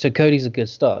 So Cody's a good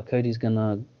start. Cody's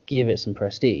gonna give it some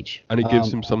prestige, And it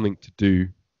gives him something to do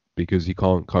because he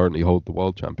can't currently hold the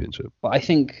world championship. But I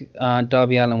think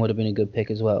Darby Allin would have been a good pick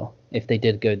as well if they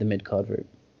did go the mid card route.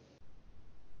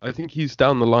 I think he's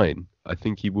down the line. I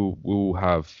think he will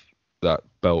have that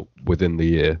belt within the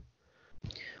year.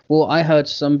 Well, I heard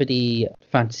somebody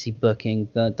fantasy booking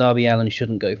that Darby Allin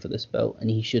shouldn't go for this belt and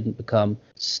he shouldn't become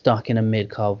stuck in a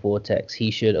mid-card vortex.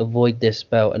 He should avoid this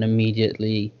belt and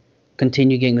immediately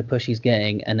continue getting the push he's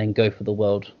getting and then go for the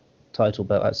world title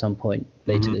belt at some point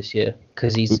later this year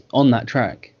because he's on that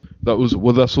track.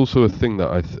 That's also a thing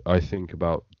that I think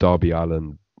about Darby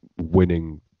Allin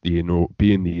being the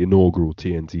inaugural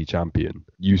TNT champion.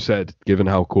 You said, given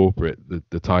how corporate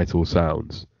the title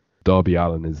sounds, Darby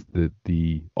Allin is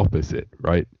the opposite,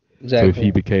 right? So if he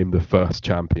Exactly. became the first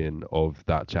champion of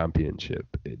that championship,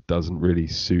 it doesn't really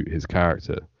suit his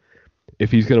character.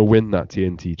 If he's going to win that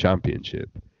TNT championship,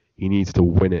 he needs to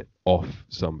win it off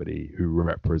somebody who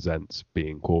represents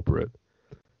being corporate,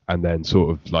 and then sort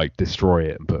of like destroy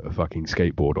it and put a fucking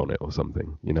skateboard on it or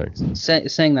something, you know.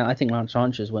 Saying that, I think Lance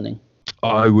Archer's winning.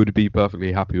 I would be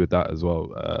perfectly happy with that as well.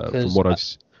 From Because what I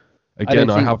don't again,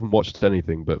 I think. haven't watched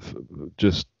anything, but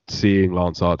just seeing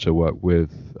Lance Archer work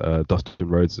with Dustin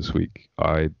Rhodes this week,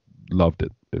 I loved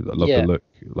it. I loved the Yeah. look,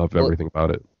 loved Well, everything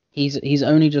about it. he's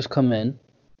only just come in.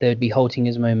 They would be halting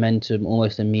his momentum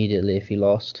almost immediately if he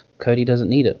lost. Cody doesn't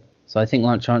need it. So I think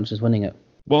Lance Archer's winning it.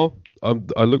 Well,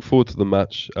 I look forward to the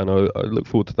match, and I look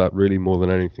forward to that really more than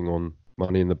anything on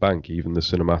Money in the Bank, even the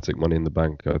cinematic Money in the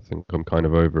Bank. I think I'm kind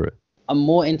of over it. I'm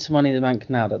more into Money in the Bank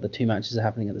now that the two matches are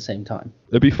happening at the same time.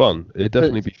 It'd be fun. It'd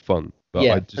definitely be fun. But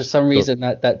Yeah, I for just some reason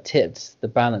that tipped the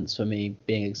balance for me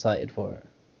being excited for it.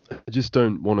 I just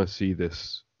don't want to see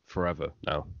this forever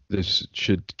now. This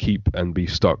should keep and be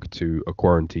stuck to a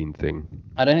quarantine thing.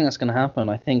 I don't think that's going to happen.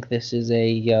 I think this is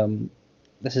an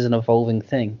evolving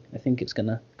thing. I think it's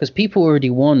gonna, because people already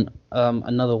want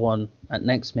another one at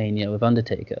next Mania with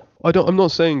Undertaker. I'm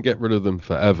not saying get rid of them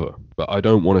forever, but I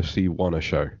don't want to see one a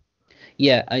show.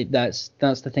 Yeah, that's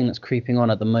the thing that's creeping on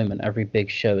at the moment. Every big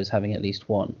show is having at least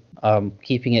one.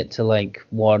 Keeping it to like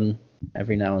one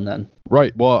every now and then.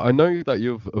 Right. Well, I know that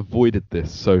you've avoided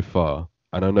this so far,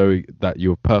 and I know that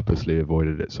you've purposely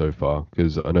avoided it so far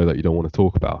because I know that you don't want to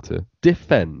talk about it.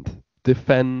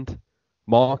 Defend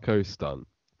Marco Stunt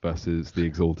versus the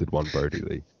Exalted One, Brody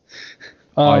Lee.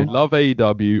 I love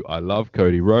AEW. I love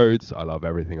Cody Rhodes. I love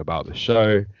everything about the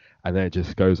show, and then it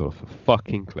just goes off a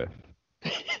fucking cliff.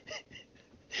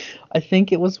 I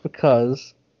think it was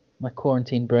because my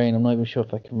quarantine brain. I'm not even sure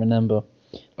if I can remember.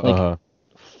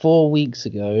 4 weeks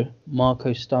ago,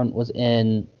 Marco Stunt was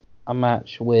in a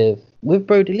match with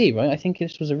Brody Lee, right? I think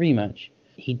this was a rematch.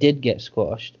 He did get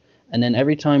squashed, and then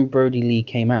every time Brody Lee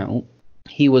came out,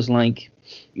 he was like,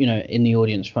 in the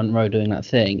audience front row doing that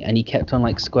thing, and he kept on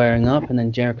like squaring up, and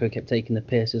then Jericho kept taking the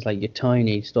piss. It's like, you're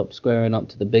tiny, stop squaring up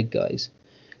to the big guys.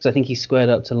 Because I think he squared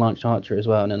up to Lance Archer as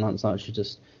well, and then Lance Archer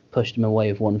just pushed him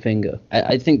away with one finger.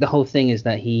 I think the whole thing is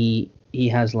that he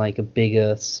has like a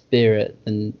bigger spirit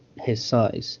than his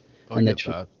size, and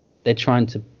they're trying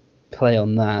to play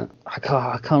on that. I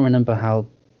can't remember how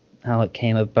it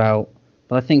came about,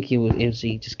 but I think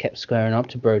he just kept squaring up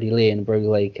to Brody Lee, and Brody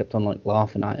Lee kept on like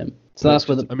laughing at him. So that's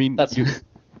where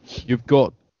you've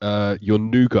got your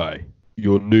new guy,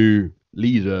 your new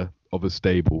leader of a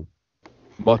stable,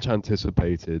 much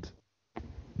anticipated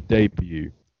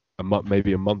debut,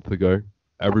 maybe a month ago.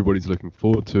 Everybody's looking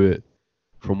forward to it.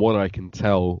 From what I can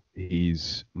tell,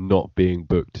 he's not being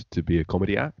booked to be a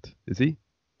comedy act, is he?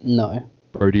 No.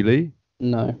 Brody Lee?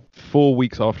 No. 4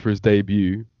 weeks after his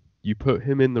debut, you put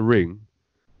him in the ring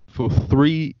for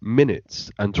 3 minutes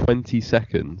and 20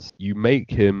 seconds. You make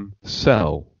him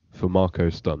sell for Marco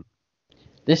Stunt.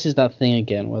 This is that thing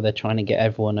again where they're trying to get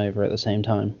everyone over at the same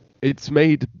time. It's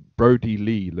made Brody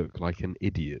Lee look like an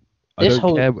idiot. I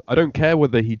don't care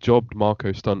whether he jobbed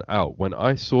Marco Stunt out. When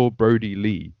I saw Brody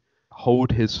Lee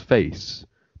hold his face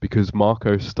because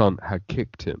Marco Stunt had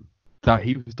kicked him, that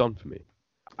he was done for me.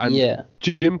 And yeah.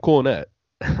 Jim Cornette,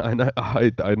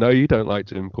 I know you don't like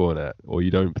Jim Cornette, or you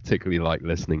don't particularly like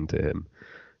listening to him.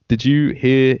 Did you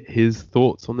hear his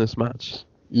thoughts on this match?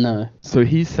 No. So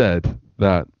he said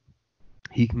that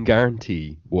he can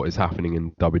guarantee what is happening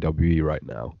in WWE right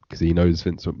now because he knows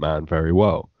Vince McMahon very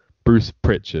well. Bruce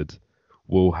Pritchard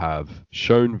will have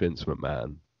shown Vince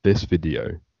McMahon this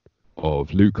video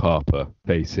of Luke Harper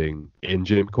facing, in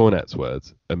Jim Cornette's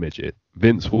words, a midget.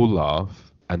 Vince will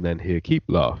laugh, and then he'll keep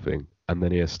laughing, and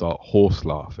then he'll start horse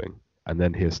laughing, and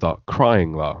then he'll start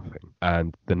crying laughing.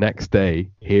 And the next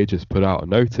day, he'll just put out a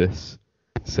notice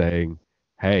saying,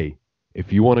 hey,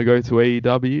 if you want to go to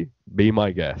AEW, be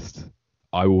my guest.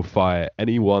 I will fire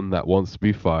anyone that wants to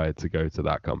be fired to go to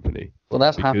that company. Well,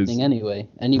 that's happening anyway.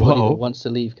 Anybody that wants to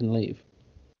leave can leave.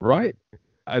 Right?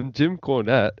 And Jim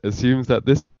Cornette assumes that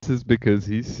this is because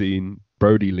he's seen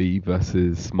Brody Lee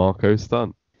versus Marco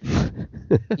Stunt.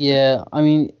 Yeah, I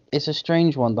mean, it's a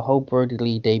strange one. The whole Brody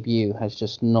Lee debut has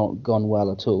just not gone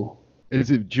well at all.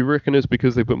 Do you reckon it's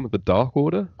because they put him with the Dark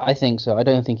Order? I think so. I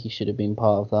don't think he should have been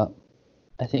part of that.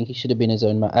 I think he should have been his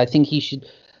own man. I think he should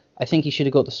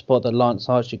have got the spot that Lance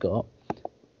Archer got.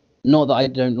 Not that I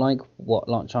don't like what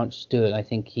Lance Archer's doing. I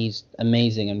think he's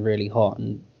amazing and really hot,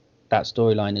 and that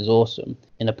storyline is awesome.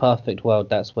 In a perfect world,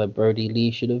 that's where Brody Lee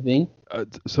should have been.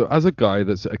 So as a guy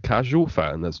that's a casual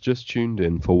fan that's just tuned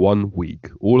in for 1 week,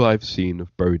 all I've seen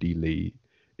of Brody Lee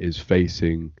is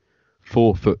facing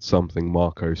 4 foot something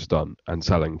Marco Stunt and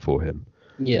selling for him.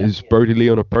 Yeah. Is Brody Lee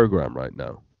on a program right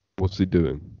now? What's he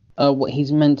doing? What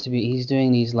he's meant to be, he's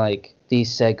doing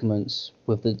these segments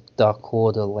with the Dark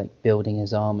Order, like building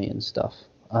his army and stuff,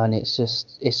 and it's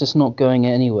just not going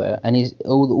anywhere. And he's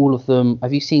all of them.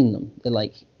 Have you seen them? They're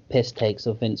like piss takes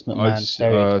of Vince McMahon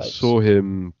stereotypes. I saw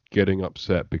him getting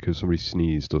upset because somebody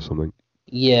sneezed or something.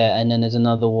 Yeah, and then there's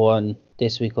another one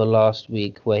this week or last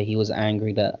week where he was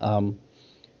angry that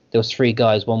there was 3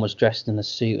 guys. One was dressed in a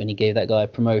suit, and he gave that guy a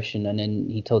promotion, and then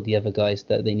he told the other guys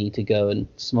that they need to go and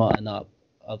smarten up,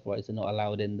 otherwise they're not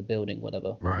allowed in the building,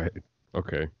 whatever. Right.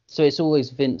 Okay. So it's always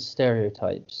Vince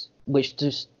stereotypes, which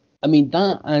just, I mean,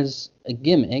 that as a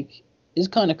gimmick is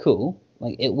kind of cool.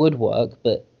 Like, it would work,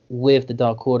 but with the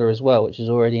Dark Order as well, which is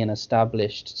already an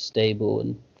established stable,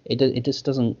 and it just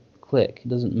doesn't click. It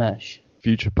doesn't mesh.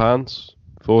 Future plans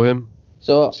for him?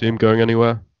 So See him going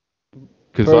anywhere?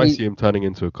 Because I see him turning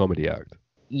into a comedy act.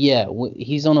 Yeah,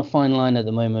 he's on a fine line at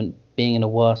the moment, being in a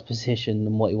worse position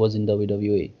than what he was in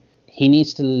WWE. He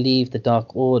needs to leave the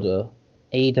Dark Order.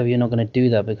 AEW are not going to do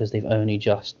that because they've only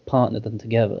just partnered them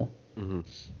together. Mm-hmm.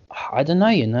 I don't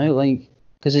know, like,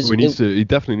 because he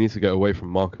definitely needs to get away from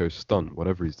Marco Stunt,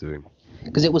 whatever he's doing.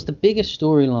 Because it was the biggest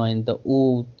storyline that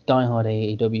all diehard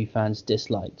AEW fans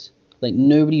disliked. Like,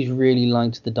 nobody's really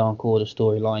liked the Dark Order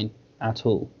storyline at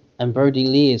all. And Brody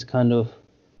Lee is kind of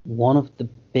one of the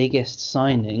biggest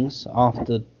signings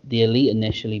after the Elite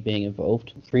initially being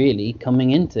involved, really,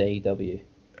 coming into AEW.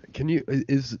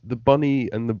 Is the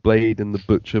Bunny and the Blade and the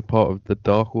Butcher part of the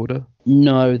Dark Order?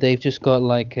 No, they've just got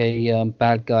like a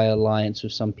bad guy alliance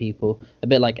with some people, a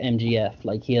bit like MGF.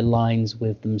 Like, he aligns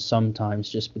with them sometimes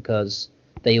just because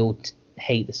they all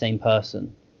hate the same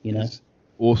person, you know? Is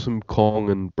Awesome Kong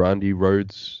and Brandy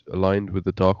Rhodes aligned with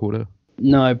the Dark Order?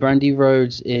 No, Brandy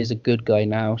Rhodes is a good guy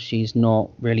now. She's not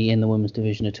really in the women's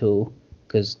division at all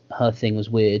because her thing was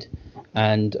weird,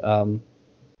 and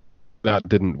that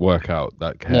didn't work out.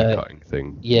 That hair cutting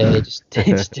thing. Yeah, it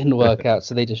just didn't work out,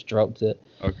 so they just dropped it.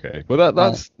 Okay, well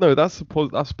that's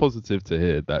positive to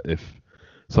hear that if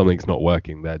something's not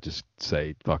working, they just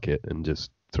say fuck it and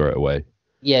just throw it away.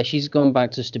 Yeah, she's gone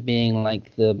back just to being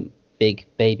like the big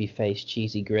baby face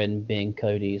cheesy grin, being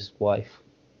Cody's wife.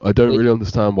 I don't really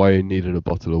understand why he needed a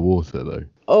bottle of water, though.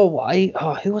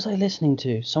 Who was I listening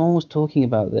to? Someone was talking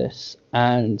about this,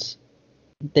 and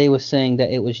they were saying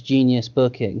that it was genius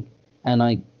booking, and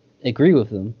I agree with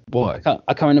them. Why?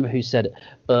 I can't remember who said it,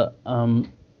 but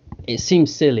it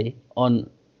seems silly on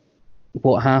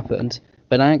what happened,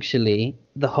 but actually,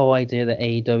 the whole idea that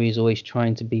AEW is always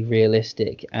trying to be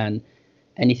realistic, and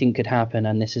anything could happen,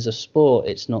 and this is a sport,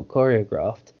 it's not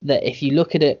choreographed, that if you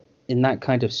look at it in that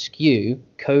kind of skew,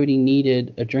 Cody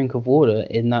needed a drink of water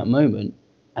in that moment,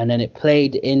 and then it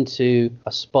played into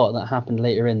a spot that happened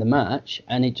later in the match,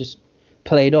 and it just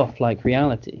played off like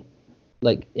reality.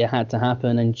 Like, it had to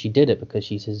happen, and she did it because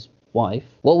she's his wife.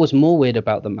 What was more weird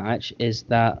about the match is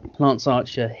that Lance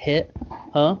Archer hit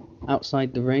her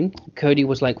outside the ring. Cody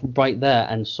was like right there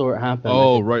and saw it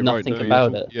happen. Nothing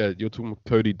about it. Yeah, you're talking about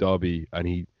Cody Darby,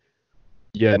 and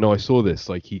I saw this.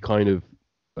 Like, he kind of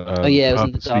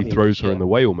purposely throws her in the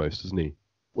way almost, doesn't he?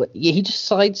 Well, yeah, he just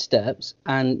sidesteps,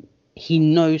 and he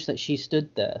knows that she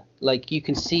stood there. Like, you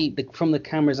can see from the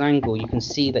camera's angle, you can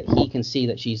see that he can see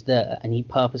that she's there, and he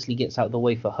purposely gets out of the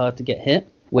way for her to get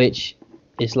hit, which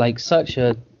is like such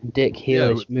a dick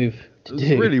heelish move to do.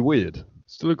 It's really weird.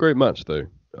 Still a great match though.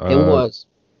 It was.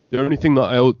 The only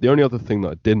other thing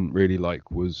that I didn't really like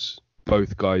was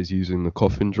both guys using the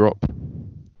coffin drop.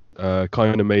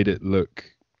 Kind of made it look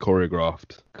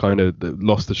choreographed. Kind of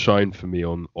lost the shine for me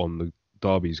on the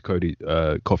Darby's Cody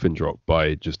coffin drop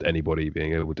by just anybody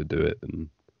being able to do it and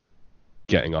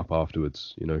getting up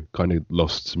afterwards. You know, kind of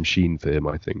lost some sheen for him,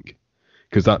 I think,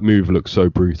 because that move looks so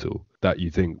brutal that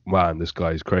you think, man, this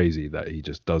guy's crazy that he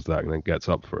just does that and then gets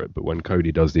up for it. But when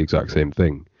Cody does the exact same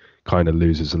thing, kind of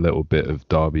loses a little bit of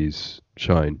Darby's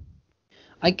shine.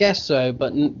 I guess so,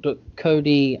 but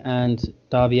Cody and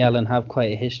Darby Allin have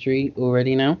quite a history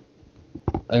already now.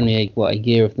 Only a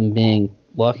year of them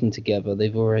working together,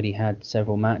 they've already had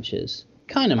several matches.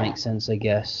 Kind of makes sense, I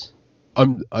guess.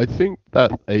 I think that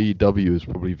AEW is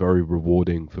probably very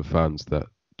rewarding for fans that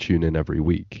tune in every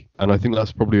week, and I think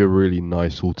that's probably a really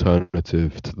nice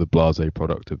alternative to the blasé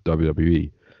product of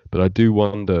WWE. But I do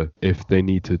wonder if they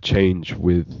need to change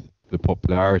with the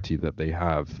popularity that they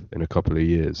have in a couple of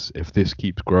years. If this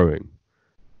keeps growing,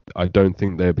 I don't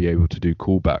think they'll be able to do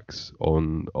callbacks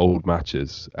on old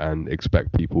matches and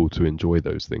expect people to enjoy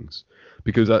those things.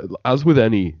 Because as with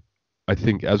any, I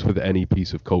think as with any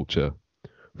piece of culture,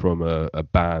 from a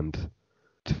band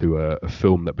to a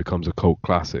film that becomes a cult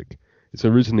classic, it's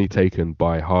originally taken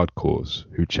by hardcores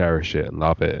who cherish it and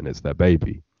love it and it's their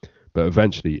baby. But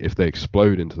eventually, if they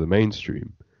explode into the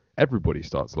mainstream, everybody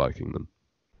starts liking them.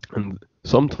 And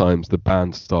sometimes the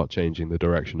bands start changing the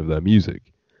direction of their music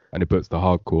and it puts the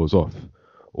hardcores off.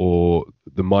 Or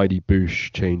the Mighty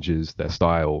Boosh changes their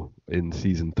style in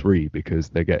season 3 because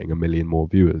they're getting a million more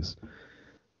viewers.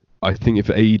 I think if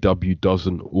AEW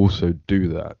doesn't also do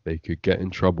that, they could get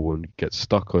in trouble and get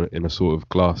stuck in a sort of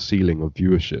glass ceiling of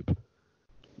viewership.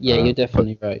 Yeah, you're But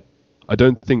definitely right. I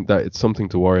don't think that it's something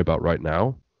to worry about right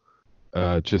now,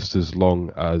 just as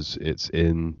long as it's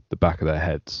in the back of their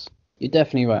heads. You're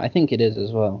definitely right. I think it is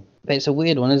as well. But it's a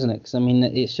weird one, isn't it? Because I mean,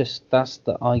 it's just that's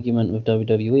the argument with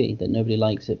WWE, that nobody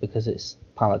likes it because it's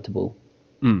palatable.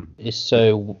 Mm. It's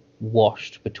so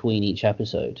washed between each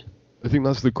episode. I think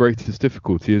that's the greatest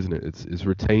difficulty, isn't it? It's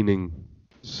retaining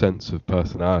sense of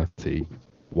personality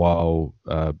while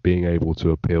being able to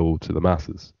appeal to the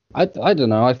masses. I don't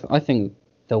know. I think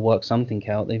they'll work something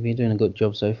out. They've been doing a good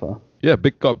job so far. Yeah,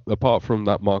 big up, apart from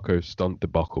that Marco stunt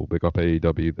debacle, big up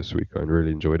AEW this week. I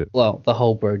really enjoyed it. Well, the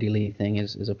whole Brody Lee thing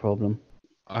is a problem.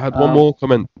 I had one more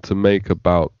comment to make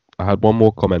about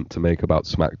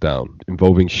SmackDown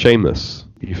involving Sheamus.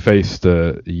 He faced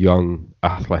a young,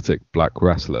 athletic black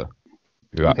wrestler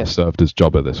who served as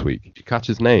jobber this week. Did you catch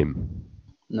his name?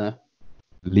 No.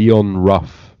 Leon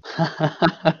Ruff.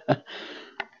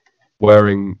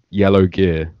 Wearing yellow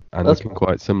gear and looking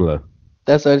quite similar.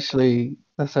 That's actually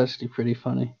pretty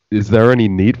funny. Is there any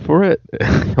need for it?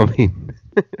 I mean...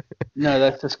 No,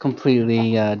 that's just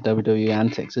completely WWE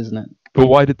antics, isn't it? But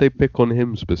why did they pick on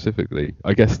him specifically?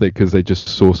 I guess because they just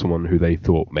saw someone who they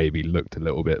thought maybe looked a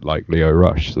little bit like Lio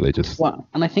Rush, so they just... Well,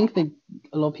 and I think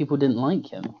a lot of people didn't like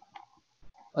him.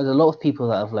 There's a lot of people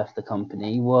that have left the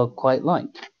company were quite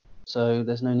liked, so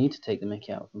there's no need to take the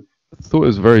mickey out of them. I thought it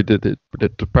was a very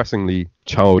depressingly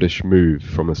childish move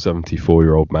from a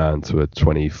 74-year-old man to a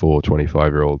 24,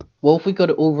 25-year-old. Well, if we got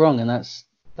it all wrong, and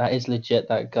that is legit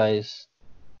that guy's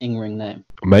in-ring name.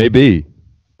 Maybe.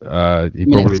 He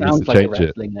probably needs to like change a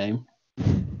wrestling name.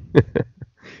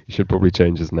 He should probably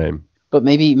change his name. But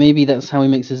maybe that's how he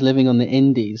makes his living on the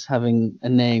indies, having a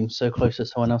name so close to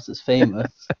someone else that's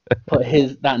famous. Put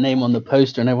that name on the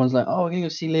poster, and everyone's like, "Oh, we're gonna go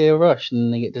see Lio Rush,"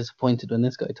 and they get disappointed when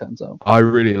this guy turns up. I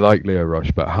really like Lio Rush,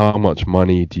 but how much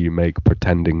money do you make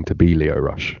pretending to be Lio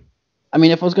Rush? I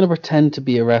mean, if I was gonna pretend to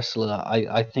be a wrestler,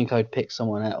 I think I'd pick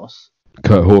someone else.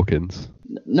 Kurt Hawkins.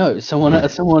 No, someone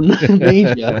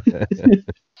major.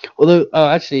 Although,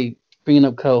 actually, bringing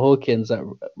up Kurt Hawkins, that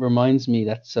reminds me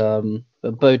that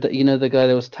the guy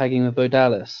that was tagging with Bo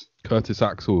Dallas. Curtis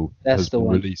Axel That's has the been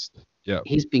one. released. Yeah.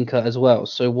 He's been cut as well.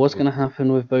 So what's going to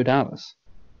happen with Bo Dallas?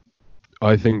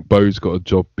 I think Bo's got a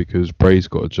job because Bray's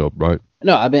got a job, right?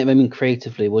 No, I mean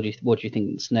creatively, what do you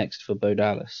think is next for Bo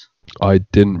Dallas? I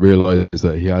didn't realise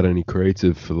that he had any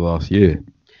creative for the last year.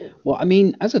 Well, I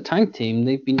mean, as a tag team,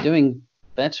 they've been doing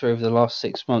better over the last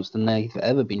 6 months than they've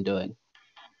ever been doing.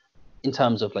 In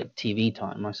terms of like TV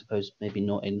time, I suppose maybe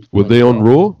not in. Were they on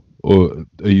Raw? Or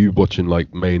are you watching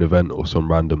like main event or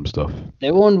some random stuff?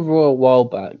 They were on Raw a while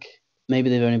back. Maybe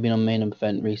they've only been on main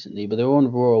event recently, but they were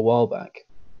on Raw a while back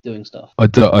doing stuff.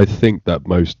 I think that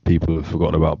most people have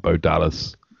forgotten about Bo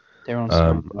Dallas. They're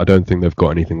on I don't think they've got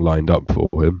anything lined up for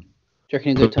him. Do you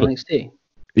reckon he'll go to NXT?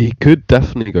 He could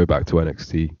definitely go back to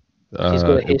NXT. He's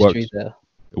got a history there.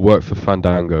 It worked for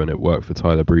Fandango and it worked for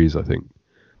Tyler Breeze, I think.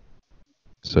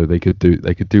 So they could do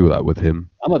that with him.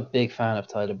 I'm a big fan of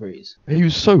Tyler Breeze. He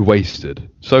was so wasted,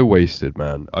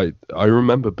 man. I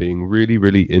remember being really,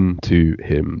 really into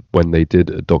him when they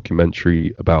did a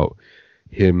documentary about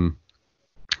him.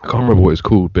 I can't remember what it's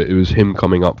called, but it was him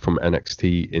coming up from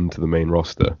NXT into the main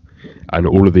roster, and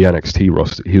all of the NXT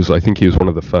roster. I think he was one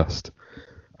of the first,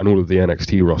 and all of the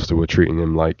NXT roster were treating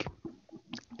him like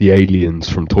the aliens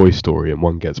from Toy Story, and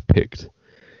one gets picked.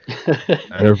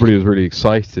 And everybody was really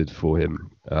excited for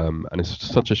him, and it's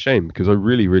such a shame because I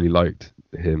really, really liked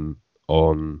him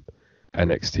on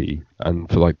NXT, and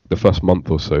for like the first month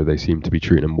or so they seemed to be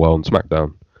treating him well on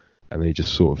SmackDown, and they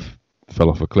just sort of fell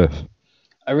off a cliff.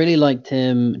 I really liked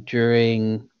him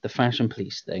during the Fashion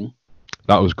Police thing.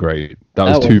 That was great.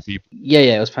 That was two people. Yeah,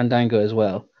 it was Fandango as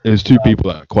well. It was two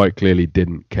people that quite clearly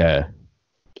didn't care.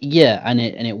 Yeah, and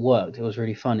it worked. It was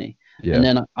really funny. Yeah. And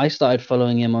then I started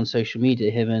following him on social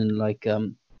media. Him and like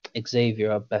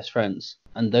Xavier are best friends,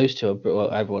 and those two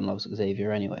are everyone loves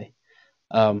Xavier anyway.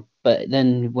 But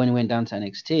then when he went down to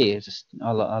NXT, it's just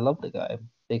I love the guy.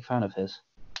 Big fan of his.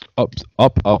 Up,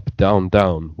 down,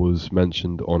 down was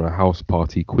mentioned on a house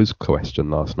party quiz question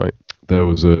last night. There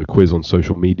was a quiz on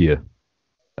social media,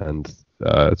 and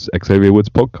Xavier Woods'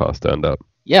 podcast turned up.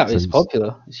 Yeah, So it's he's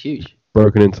popular. It's huge.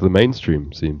 broken into the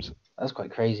mainstream, seems. That's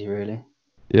quite crazy, really.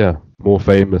 Yeah, more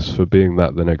famous for being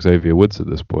that than Xavier Woods at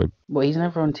this point. Well, he's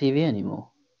never on TV anymore.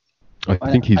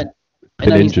 I think he's I been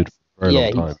know injured for a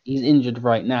very long time. He's injured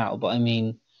right now, but I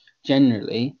mean,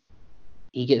 generally,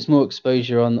 he gets more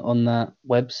exposure on that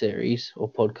web series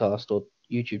or podcast or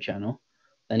YouTube channel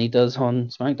than he does on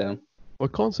SmackDown. I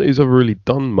can't say he's ever really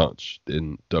done much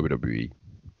in WWE.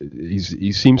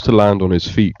 He seems to land on his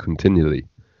feet continually.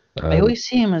 I always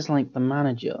see him as like the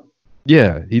manager.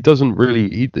 Yeah, he doesn't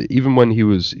really. Even when he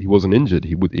wasn't injured,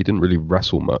 he didn't really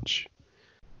wrestle much.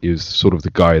 He was sort of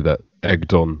the guy that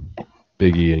egged on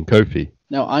Big E and Kofi.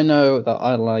 Now I know that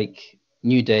I like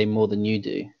New Day more than you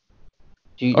do.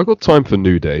 I got time for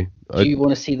New Day. Do you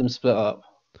want to see them split up?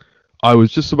 I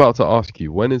was just about to ask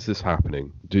you, when is this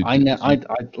happening?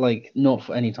 I'd like not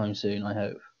for any time soon. I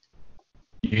hope.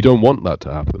 You don't want that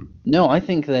to happen. No, I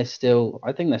think they're still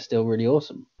really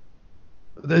awesome.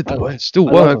 It still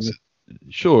works.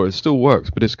 Sure, it still works,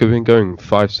 but it's been going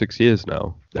 5-6 years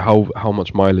now. How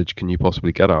much mileage can you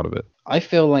possibly get out of it? I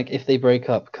feel like if they break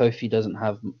up, Kofi doesn't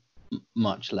have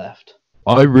much left.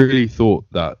 I really thought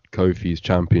that Kofi's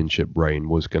championship reign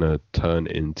was going to turn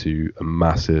into a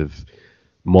massive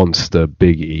monster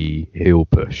Big E heel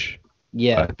push.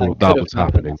 Yeah, I thought that was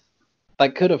happening.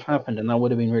 That could have happened, and that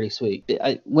would have been really sweet.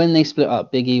 When they split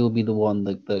up, Big E will be the one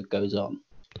that goes on.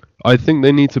 I think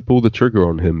they need to pull the trigger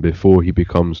on him before he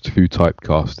becomes too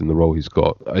typecast in the role he's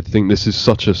got. I think this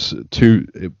is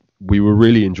we were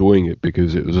really enjoying it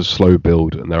because it was a slow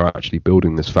build, and they're actually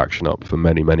building this faction up for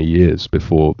many, many years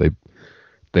before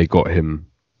they got him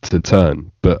to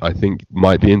turn. But I think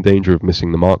might be in danger of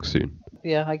missing the mark soon.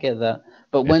 Yeah, I get that.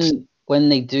 But when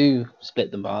they do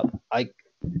split them up,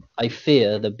 I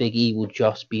fear that Big E will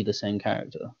just be the same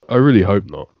character. I really hope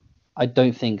not. I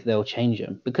don't think they'll change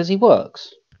him because he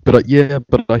works. But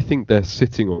I think they're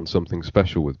sitting on something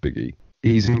special with Big E.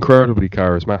 He's incredibly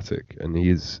charismatic, and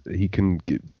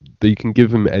they can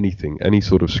give him anything, any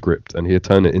sort of script, and he'll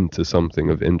turn it into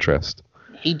something of interest.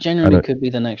 He genuinely could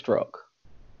be the next Rock.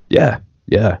 Yeah,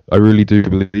 I really do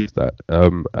believe that.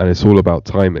 And it's all about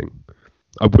timing.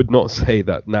 I would not say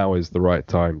that now is the right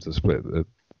time to split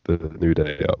the New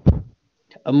Day up.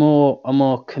 A more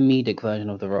comedic version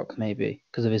of The Rock, maybe,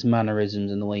 because of his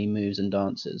mannerisms and the way he moves and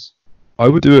dances. I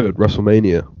would do it at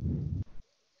WrestleMania.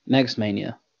 Next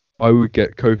Mania. I would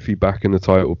get Kofi back in the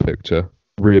title picture.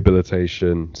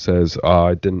 Rehabilitation, says,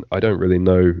 I don't really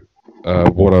know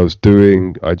what I was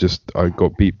doing. I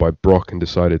got beat by Brock and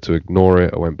decided to ignore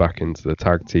it. I went back into the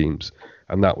tag teams,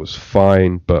 and that was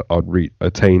fine, but I'd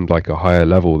attained like a higher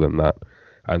level than that.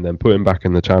 And then put him back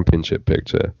in the championship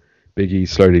picture. Big E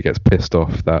slowly gets pissed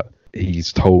off that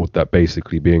he's told that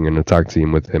basically being in a tag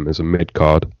team with him is a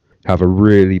mid-card. Have a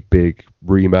really big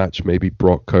rematch, maybe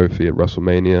Brock Kofi at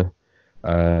WrestleMania,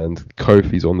 and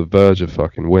Kofi's on the verge of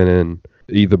fucking winning.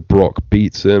 Either Brock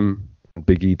beats him,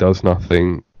 Big E does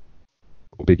nothing,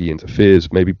 or Big E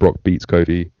interferes. Maybe Brock beats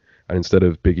Kofi, and instead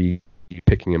of Big E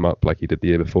picking him up like he did the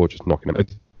year before, just knocking him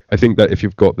out. I think that if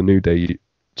you've got the New Day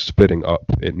splitting up,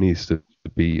 it needs to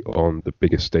be on the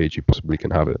biggest stage you possibly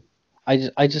can have it.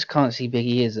 I just can't see Big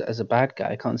E as a bad guy.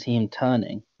 I can't see him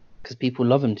turning because people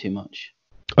love him too much.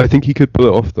 I think he could pull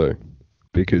it off though,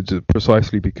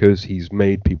 precisely because he's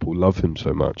made people love him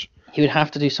so much. He would have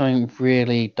to do something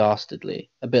really dastardly,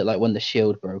 a bit like when the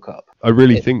Shield broke up. I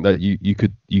really think that you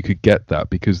could get that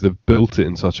because they've built it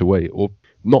in such a way, or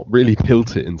not really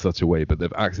built it in such a way, but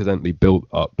they've accidentally built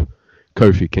up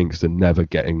Kofi Kingston never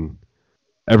getting.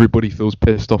 Everybody feels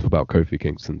pissed off about Kofi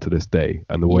Kingston to this day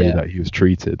and the way that he was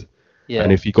treated. Yeah.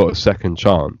 And if he got a second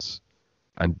chance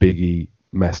and Big E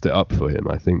messed it up for him,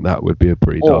 I think that would be a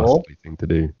pretty dastardly thing to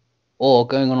do. Or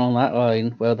going on that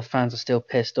line, where the fans are still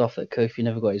pissed off that Kofi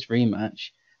never got his rematch,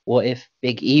 what if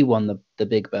Big E won the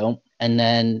big belt and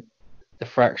then the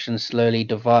fraction slowly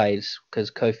divides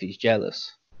because Kofi's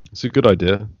jealous? It's a good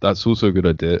idea. That's also a good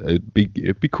idea.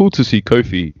 It'd be cool to see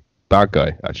Kofi bad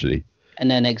guy, actually. And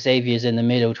then Xavier's in the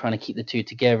middle trying to keep the two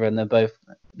together, and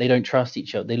they don't trust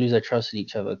each other. They lose their trust in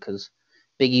each other because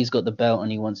Big E's got the belt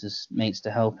and he wants his mates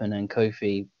to help him, and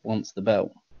Kofi wants the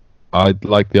belt. I'd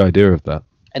like the idea of that.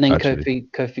 And then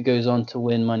Kofi goes on to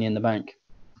win Money in the Bank.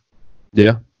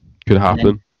 Yeah, could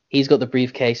happen. He's got the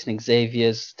briefcase, and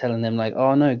Xavier's telling them like,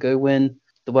 "Oh no, go win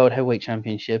the World Heavyweight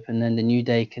Championship, and then the New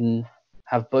Day can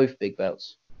have both big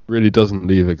belts." Really doesn't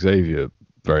leave Xavier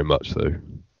very much though.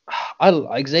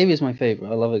 Xavier's my favorite.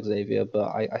 I love Xavier, but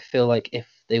I feel like if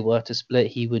they were to split,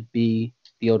 he would be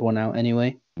the odd one out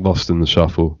anyway. Lost in the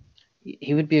shuffle.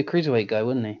 He would be a cruiserweight guy,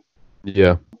 wouldn't he?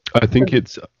 Yeah. I think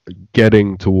it's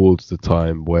getting towards the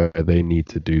time where they need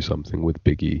to do something with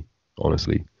Big E,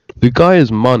 honestly. The guy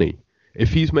is money. If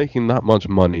he's making that much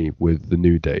money with the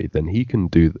New Day, then he can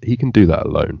do that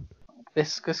alone.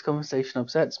 This conversation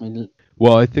upsets me.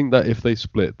 Well, I think that if they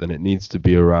split, then it needs to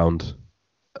be around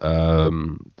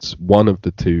one of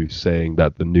the two saying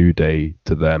that the New Day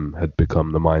to them had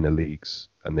become the minor leagues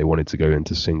and they wanted to go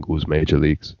into singles major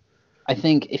leagues. I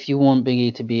think if you want Big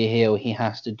E to be a heel, he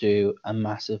has to do a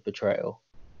massive betrayal.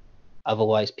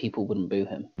 Otherwise, people wouldn't boo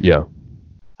him. Yeah.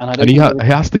 And he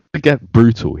has to get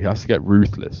brutal. He has to get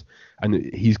ruthless.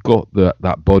 And he's got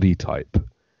that body type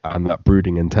and that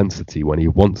brooding intensity when he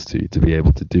wants to be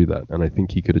able to do that. And I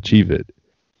think he could achieve it.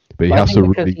 But he has to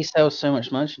because he sells so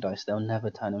much merchandise, they'll never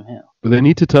turn him heel. But they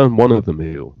need to turn one of them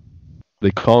heel.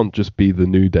 They can't just be the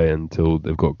New Day until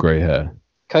they've got grey hair.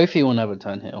 Kofi will never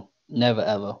turn heel. Never,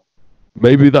 ever.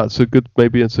 Maybe it's a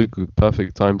good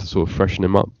perfect time to sort of freshen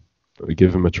him up. We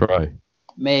give him a try.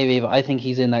 Maybe, but I think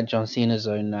he's in that John Cena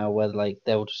zone now where like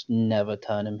they'll just never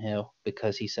turn him heel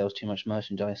because he sells too much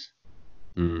merchandise.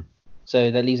 Mm.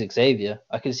 So that leaves Xavier.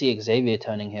 I could see Xavier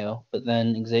turning heel, but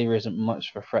then Xavier isn't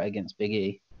much of a threat against Big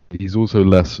E. He's also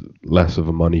less of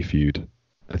a money feud.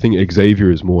 I think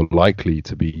Xavier is more likely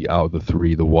to be out of the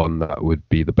three the one that would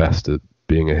be the best at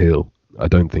being a heel. I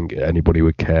don't think anybody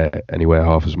would care anywhere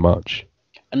half as much.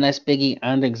 Unless Big E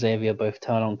and Xavier both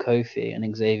turn on Kofi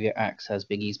and Xavier acts as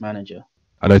Big E's manager.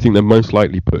 And I think they most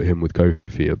likely put him with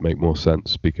Kofi. It'd make more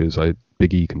sense because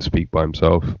Big E can speak by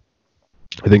himself.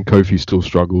 I think Kofi still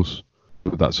struggles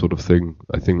with that sort of thing.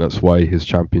 I think that's why his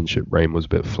championship reign was a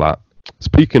bit flat.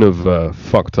 Speaking of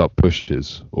fucked up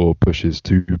pushes, or pushes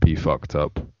to be fucked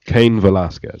up, Cain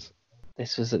Velasquez.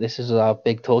 This is our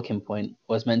big talking point.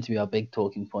 Was meant to be our big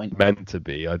talking point. Meant to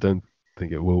be. I don't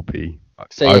think it will be.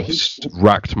 So, I've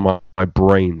racked my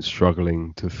brain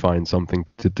struggling to find something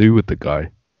to do with the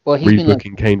guy. Well,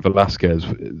 rebooking Cain Velasquez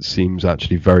seems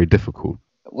actually very difficult.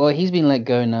 Well, he's been let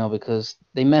go now because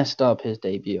they messed up his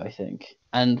debut, I think.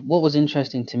 And what was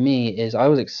interesting to me is I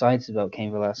was excited about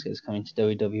Cain Velasquez coming to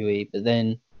WWE, but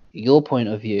then your point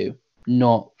of view,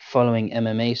 not following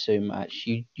MMA so much,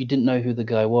 you didn't know who the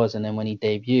guy was, and then when he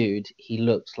debuted, he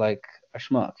looked like a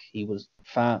schmuck. He was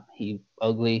fat,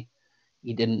 ugly,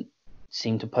 he didn't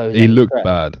seem to pose. He looked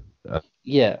bad.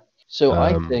 Yeah. So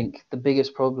I think the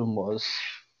biggest problem was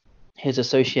his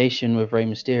association with Rey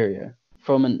Mysterio.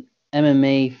 From an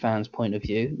MMA fan's point of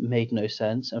view, made no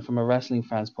sense, and from a wrestling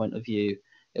fan's point of view,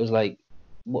 it was like,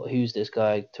 who's this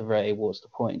guy to Rey? What's the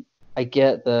point? I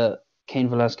get that Cain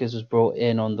Velasquez was brought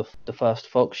in on the first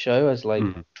Fox show as like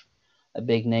a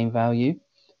big name value,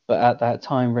 but at that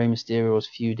time Rey Mysterio was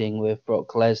feuding with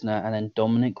Brock Lesnar, and then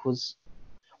Dominic was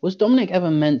Dominic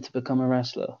ever meant to become a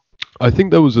wrestler? I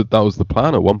think that was the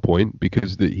plan at one point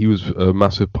because he was a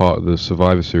massive part of the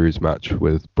Survivor Series match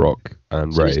with Brock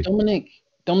and Rey. So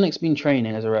Dominic's been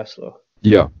training as a wrestler.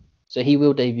 Yeah. So he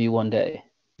will debut one day.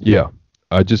 Yeah.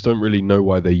 I just don't really know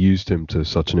why they used him to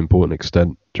such an important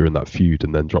extent during that feud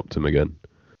and then dropped him again.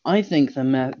 I think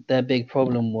their big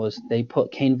problem was they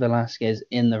put Cain Velasquez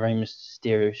in the Rey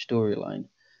Mysterio storyline,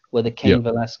 where the Cain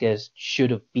Velasquez should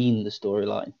have been the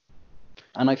storyline.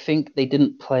 And I think they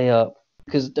didn't play up,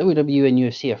 because WWE and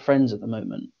UFC are friends at the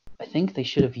moment. I think they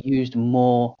should have used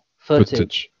more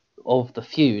footage of the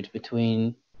feud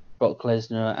between Brock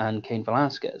Lesnar and Cain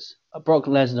Velasquez. Brock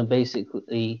Lesnar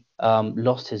basically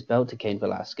lost his belt to Cain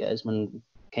Velasquez when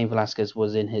Cain Velasquez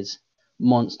was in his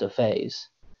monster phase,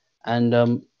 and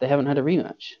they haven't had a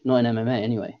rematch, not in MMA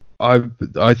anyway. I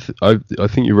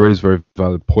think you raise very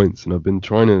valid points, and I've been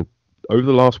trying to, over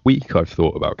the last week, I've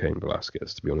thought about Cain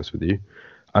Velasquez, to be honest with you,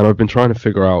 and I've been trying to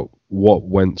figure out what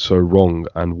went so wrong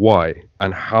and why,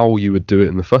 and how you would do it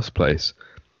in the first place.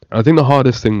 And I think the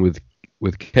hardest thing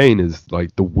with Cain is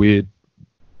like the weird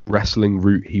wrestling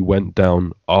route he went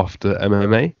down after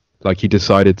MMA. Like he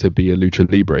decided to be a lucha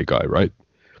libre guy, right?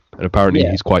 And apparently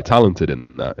he's quite talented in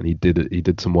that, and he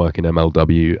did some work in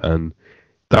MLW, and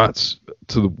that's,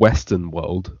 to the Western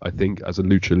world, I think, as a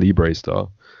lucha libre star,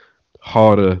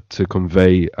 harder to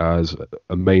convey as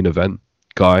a main event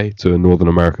guy to a Northern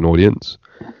American audience.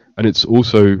 And it's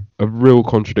also a real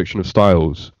contradiction of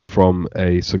styles from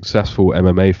a successful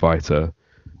MMA fighter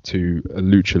to a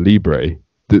lucha libre.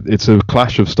 It's a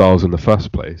clash of styles in the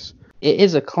first place. It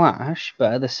is a clash,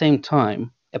 but at the same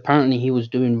time, apparently he was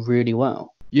doing really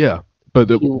well. Yeah, but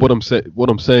what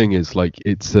I'm saying is, like,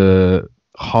 it's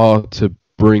hard to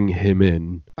bring him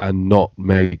in and not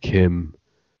make him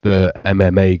the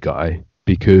MMA guy,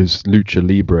 because lucha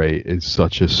libre is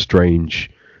such a strange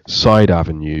side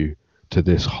avenue to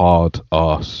this hard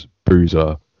ass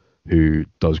bruiser who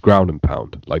does ground and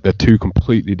pound. Like, they're two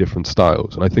completely different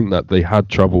styles, and I think that they had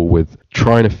trouble with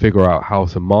trying to figure out how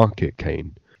to market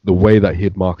Cain. The way that he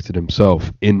had marketed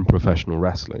himself in professional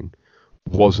wrestling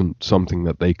wasn't something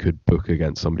that they could book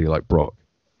against somebody like Brock.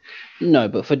 No,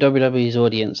 but for WWE's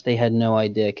audience, they had no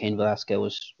idea Cain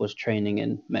Velasquez was training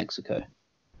in Mexico.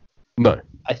 No.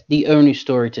 The only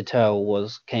story to tell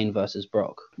was Cain versus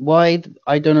Brock. Why?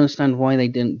 I don't understand why they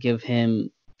didn't give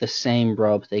him the same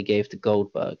rub they gave to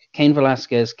Goldberg. Cain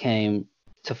Velasquez came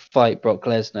to fight Brock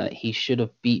Lesnar. He should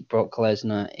have beat Brock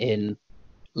Lesnar in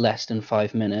less than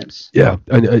 5 minutes. Yeah,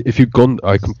 and if you've gone,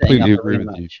 I Setting completely up a agree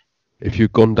with you. rematch. If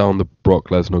you've gone down the Brock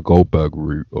Lesnar Goldberg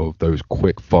route of those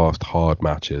quick, fast, hard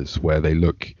matches where they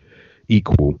look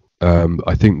equal,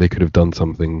 I think they could have done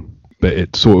something, but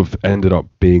it sort of ended up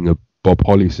being a Bob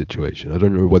Holly situation. I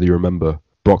don't know whether you remember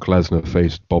Brock Lesnar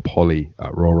faced Bob Holly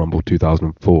at Royal Rumble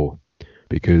 2004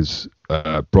 because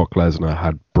Brock Lesnar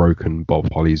had broken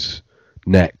Bob Holly's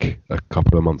neck a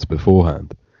couple of months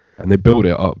beforehand, and they built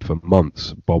it up for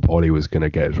months. Bob Holly was going to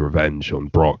get his revenge on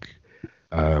Brock.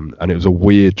 And it was a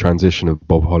weird transition of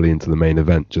Bob Holly into the main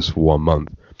event just for 1 month.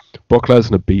 Brock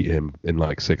Lesnar beat him in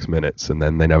like 6 minutes, and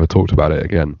then they never talked about it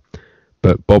again.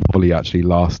 But Bob Holly actually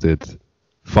lasted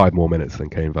 5 more minutes than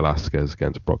Cain Velasquez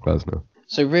against Brock Lesnar.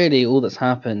 So really, all that's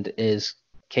happened is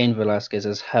Cain Velasquez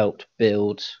has helped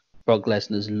build Brock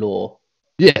Lesnar's lore.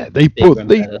 Yeah, they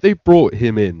brought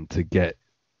him in to get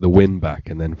the win back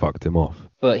and then fucked him off.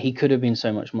 But he could have been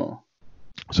so much more.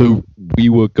 So we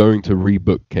were going to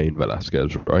rebook Cain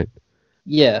Velasquez, right?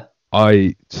 Yeah.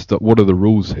 What are the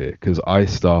rules here? Because I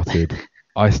started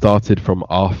from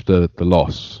after the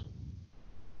loss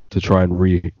to try and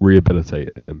rehabilitate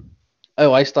him.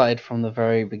 Oh, I started from the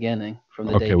very beginning, from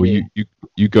the debut. Okay, well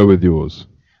you go with yours.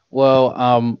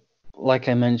 Well, like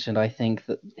I mentioned, I think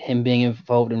that him being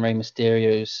involved in Rey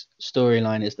Mysterio's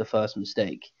storyline is the first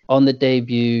mistake. On the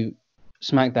debut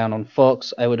SmackDown on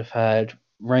Fox, I would have had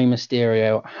Rey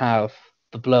Mysterio have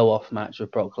the blow-off match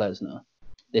with Brock Lesnar.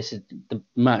 This is the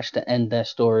match to end their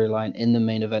storyline in the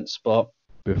main event spot.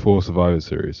 Before Survivor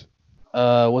Series.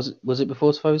 Was it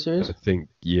before Survivor Series? I think,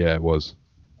 yeah, it was.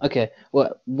 Okay,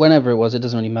 well, whenever it was, it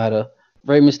doesn't really matter.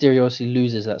 Rey Mysterio obviously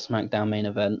loses that SmackDown main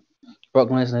event. Brock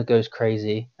Lesnar goes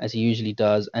crazy, as he usually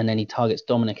does, and then he targets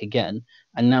Dominic again.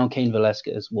 And now Cain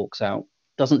Velasquez walks out.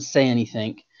 Doesn't say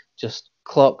anything, just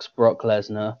clocks Brock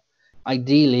Lesnar.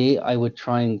 Ideally, I would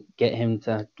try and get him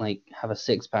to have a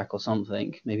six-pack or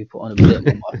something. Maybe put on a bit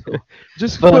more muscle.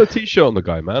 Just put a t-shirt on the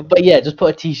guy, man. But yeah, just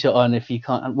put a t-shirt on if you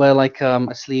can't. Wear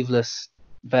a sleeveless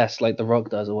vest like The Rock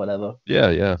does or whatever. Yeah.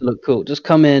 To look cool. Just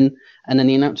come in, and then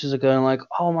the announcers are going like,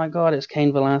 "Oh my God, it's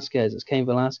Cain Velasquez! It's Cain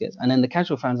Velasquez!" And then the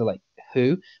casual fans are like,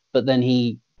 "Who?" But then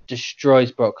he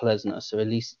destroys Brock Lesnar, so at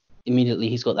least immediately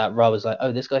he's got that rub. It's like,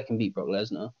 "Oh, this guy can beat Brock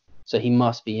Lesnar, so he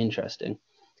must be interesting."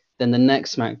 Then the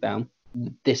next SmackDown,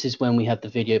 this is when we have the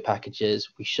video packages.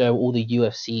 We show all the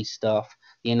UFC stuff.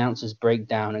 The announcers break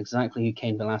down exactly who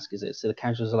Cain Velasquez is. So the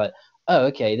casuals are like, oh,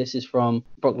 okay, this is from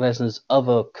Brock Lesnar's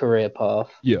other career path.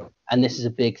 Yeah. And this is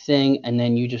a big thing. And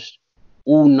then you just,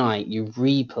 all night, you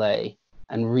replay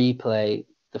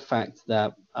the fact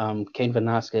that Cain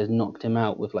Velasquez knocked him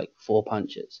out with 4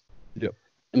 punches. Yep.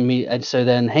 And so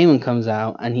then Heyman comes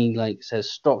out and he says,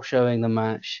 stop showing the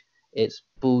match. It's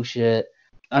bullshit.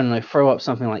 I don't know, throw up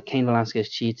something like Cain Velasquez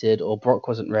cheated or Brock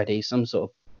wasn't ready, some sort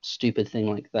of stupid thing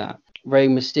like that. Rey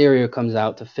Mysterio comes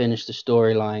out to finish the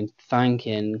storyline,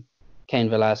 thanking Cain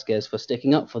Velasquez for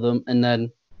sticking up for them, and then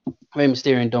Rey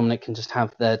Mysterio and Dominic can just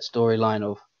have their storyline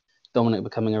of Dominic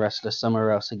becoming a wrestler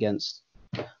somewhere else against,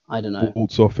 I don't know.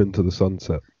 Waltz off into the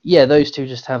sunset. Yeah, those two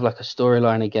just have a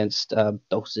storyline against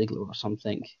Dolph Ziggler or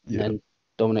something, and then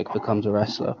Dominic becomes a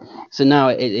wrestler. So now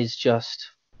it is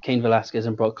just Cain Velasquez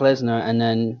and Brock Lesnar, and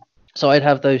then so I'd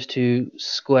have those two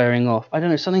squaring off. I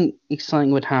don't know, something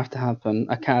exciting would have to happen,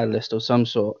 a catalyst or some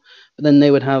sort. But then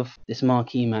they would have this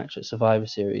marquee match at Survivor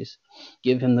Series,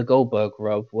 give him the Goldberg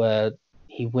rub where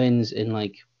he wins in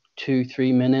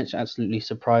 2-3 minutes, absolutely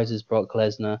surprises Brock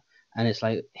Lesnar, and it's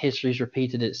history's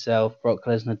repeated itself. Brock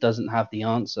Lesnar doesn't have the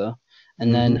answer,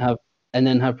 and then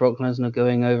have Brock Lesnar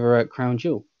going over at Crown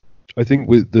Jewel. I think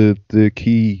with the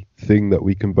key thing that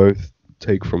we can both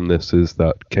take from this is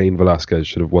that Cain Velasquez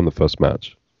should have won the first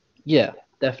match. Yeah,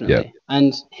 definitely. Yeah.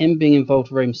 And him being involved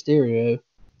with Rey Mysterio,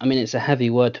 I mean, it's a heavy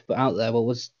word to put out there, but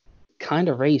was kind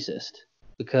of racist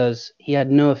because he had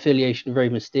no affiliation with Rey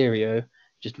Mysterio.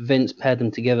 Just Vince paired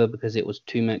them together because it was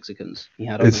two Mexicans he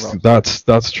had on the It's roster.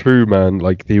 that's true, man.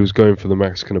 Like he was going for the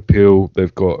Mexican appeal.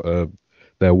 They've got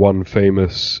their one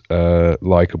famous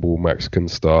likable Mexican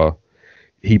star.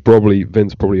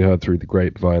 Vince probably heard through the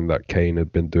grapevine that Cain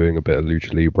had been doing a bit of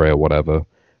lucha libre or whatever,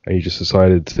 and he just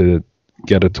decided to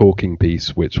get a talking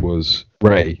piece, which was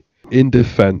Ray. In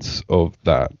defense of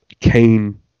that,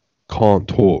 Cain can't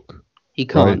talk. He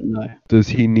can't, Right? no. Does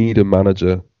he need a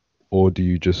manager, or do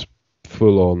you just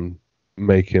full on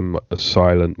make him a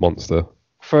silent monster?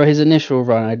 For his initial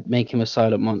run, I'd make him a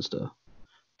silent monster.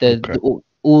 Okay.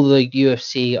 All the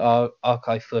UFC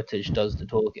archive footage does the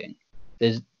talking.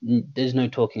 There's no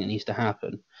talking that needs to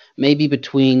happen. Maybe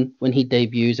between when he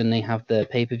debuts and they have the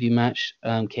pay-per-view match,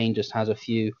 Cain just has a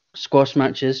few squash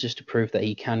matches just to prove that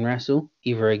he can wrestle,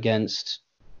 either against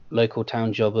local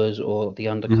town jobbers or the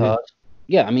undercard.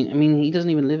 Yeah, I mean, he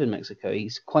doesn't even live in Mexico.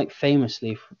 He's quite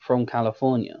famously from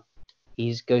California.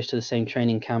 He goes to the same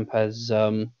training camp as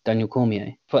Daniel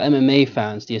Cormier. For MMA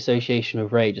fans, the association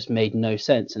of Ray just made no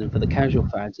sense. And for the casual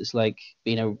fans, it's like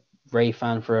being a Ray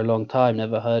fan for a long time,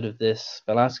 never heard of this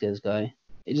Velasquez guy.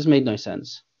 It just made no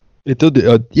sense. It did,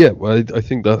 yeah. Well, I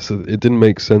think it didn't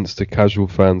make sense to casual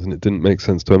fans, and it didn't make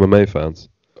sense to MMA fans.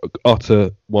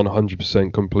 Utter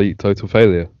 100% complete total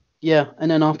failure. Yeah,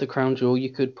 and then after Crown Jewel, you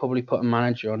could probably put a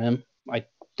manager on him. I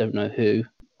don't know who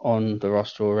on the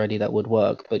roster already that would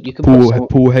work, but you could put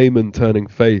Paul Heyman turning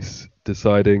face,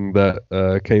 deciding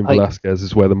that Cain Velasquez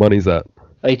is where the money's at.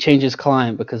 He changed his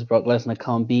client because Brock Lesnar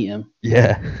can't beat him.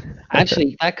 Yeah.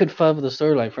 Actually, that could further the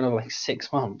storyline for another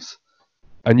 6 months.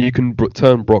 And you can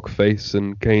turn Brock face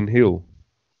and Cain heel.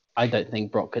 I don't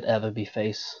think Brock could ever be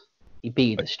face. He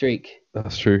beat the streak.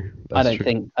 That's true. I don't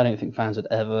think fans would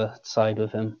ever side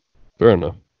with him. Fair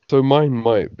enough. So mine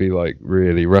might be like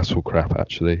really wrestle crap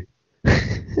actually.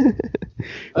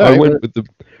 I went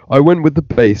with the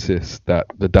basis that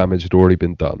the damage had already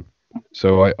been done.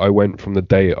 So I went from the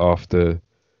day after.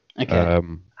 Okay.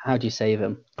 How'd you save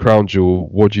him? Crown Jewel.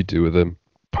 What'd you do with him?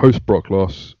 Post Brock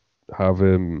loss, have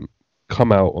him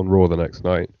come out on Raw the next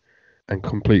night and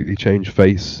completely change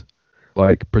face,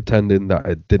 like pretending that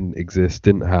it didn't exist,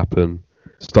 didn't happen.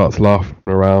 Starts laughing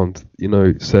around,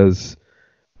 says,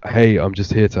 "Hey, I'm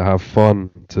just here to have fun,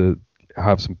 to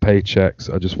have some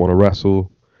paychecks. I just want to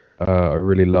wrestle. I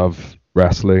really love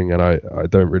wrestling, and I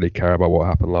don't really care about what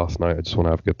happened last night. I just want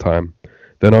to have a good time."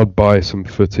 Then I'd buy some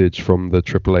footage from the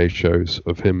AAA shows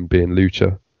of him being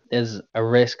lucha. There's a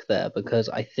risk there because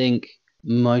I think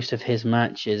most of his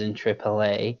matches in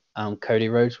AAA, Cody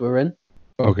Rhodes were in.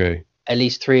 Okay. At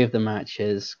least 3 of the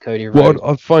matches, Cody Rhodes.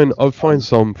 Well, I'd find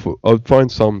some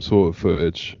sort of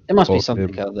footage. There must be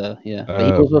something out there, yeah. But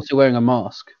he was also wearing a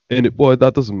mask.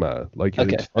 That doesn't matter. Like,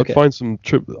 I'd find some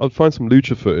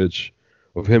lucha footage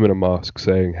of him in a mask,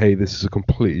 saying, "Hey, this is a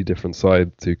completely different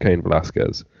side to Cain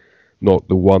Velasquez, not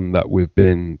the one that we've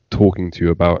been talking to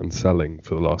you about and selling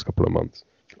for the last couple of months."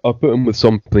 I'll put him with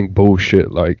something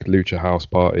bullshit like Lucha House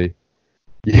Party.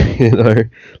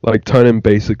 Like turn him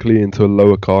basically into a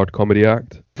lower card comedy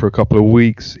act. For a couple of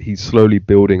weeks, he's slowly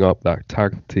building up that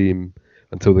tag team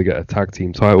until they get a tag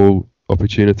team title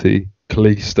opportunity.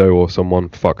 Kalisto or someone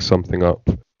fucks something up.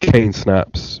 Cain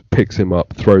snaps, picks him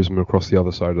up, throws him across the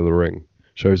other side of the ring.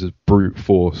 Shows his brute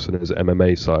force and his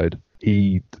MMA side.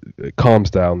 He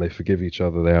calms down, they forgive each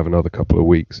other, they have another couple of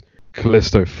weeks.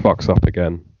 Kalisto fucks up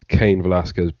again. Cain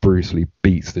Velasquez brutally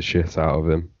beats the shit out of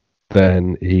him.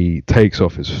 Then he takes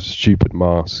off his stupid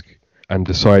mask and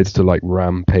decides to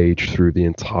rampage through the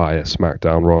entire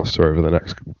SmackDown roster over the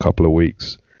next couple of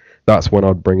weeks. That's when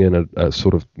I'd bring in a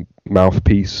sort of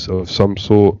mouthpiece of some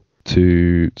sort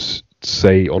to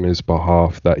say on his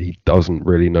behalf that he doesn't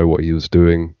really know what he was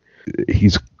doing.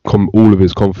 All of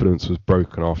his confidence was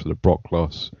broken after the Brock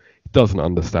loss. He doesn't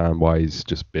understand why he's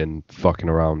just been fucking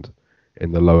around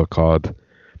in the lower card.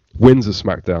 Wins the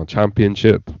SmackDown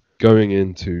Championship. Going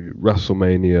into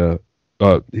WrestleMania,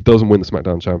 he doesn't win the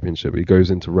SmackDown Championship. He goes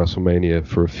into WrestleMania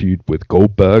for a feud with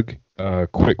Goldberg.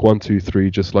 Quick 1, 2, 3,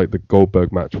 just like the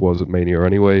Goldberg match was at Mania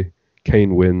anyway.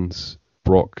 Cain wins.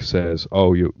 Brock says,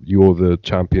 "Oh, you're the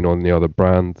champion on the other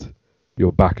brand.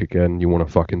 You're back again. You want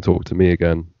to fucking talk to me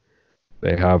again."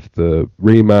 They have the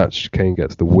rematch. Cain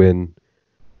gets the win,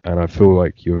 and I feel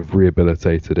like you've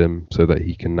rehabilitated him so that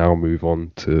he can now move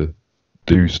on to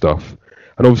do stuff.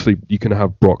 And obviously, you can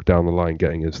have Brock down the line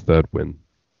getting his 3rd win.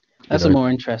 That's a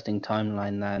more interesting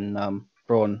timeline than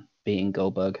Braun beating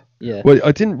Goldberg. Yeah. Well,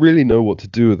 I didn't really know what to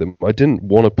do with him. I didn't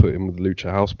want to put him with the Lucha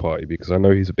House Party because I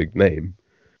know he's a big name.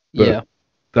 But yeah.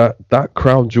 That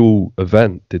Crown Jewel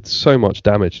event did so much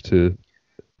damage to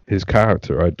his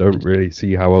character. I don't really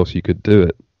see how else you could do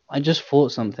it. I just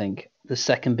thought something. the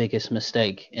second biggest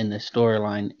mistake in this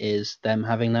storyline is them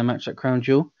having their match at Crown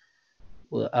Jewel.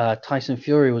 Well, Tyson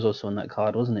Fury was also on that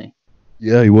card, wasn't he?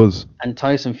 Yeah, he was. And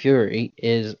Tyson Fury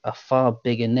is a far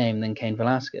bigger name than Cain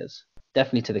Velasquez.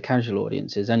 Definitely to the casual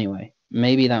audiences anyway.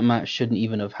 Maybe that match shouldn't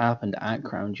even have happened at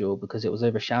Crown Jewel because it was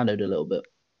overshadowed a little bit.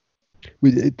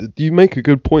 You make a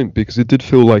good point, because it did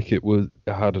feel like it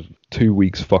had a 2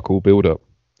 weeks fuck all build up.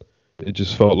 It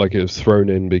just felt like it was thrown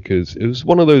in because it was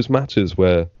one of those matches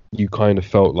where you kind of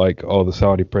felt like, oh, the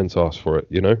Saudi Prince asked for it,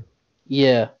 you know?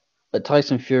 Yeah, but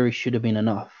Tyson Fury should have been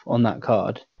enough on that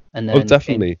card. And then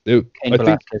Definitely. Cain I think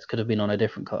Velasquez could have been on a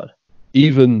different card.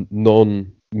 even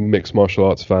non-mixed martial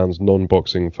arts fans,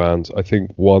 non-boxing fans, I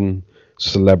think one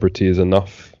celebrity is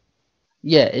enough.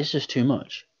 Yeah, it's just too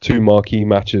much. 2 marquee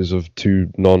matches of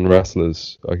 2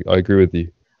 non-wrestlers. I agree with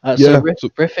you. So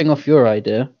riffing off your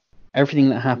idea, everything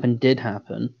that happened did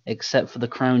happen, except for the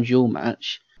Crown Jewel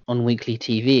match on weekly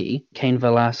TV. Cain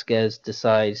Velasquez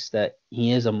decides that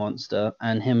he is a monster,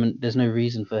 and there's no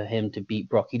reason for him to beat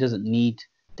Brock. He doesn't need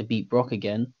to beat Brock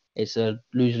again. It's a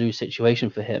lose-lose situation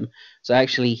for him. So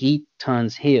actually, he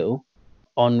turns heel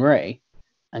on Ray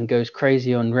and goes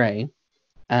crazy on Ray.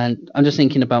 And I'm just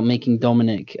thinking about making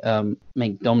Dominic's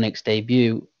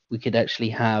debut. We could actually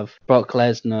have Brock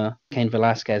Lesnar, Cain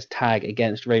Velasquez tag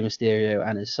against Rey Mysterio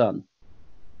and his son.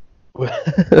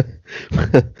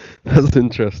 That's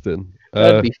interesting.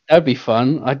 That'd be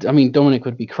fun. I mean, Dominic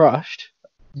would be crushed.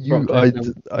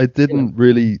 I didn't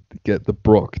really get the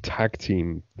Brock tag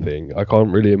team thing. I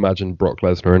can't really imagine Brock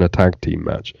Lesnar in a tag team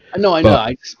match. I know.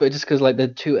 But just because like the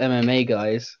 2 MMA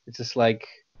guys, it's just like.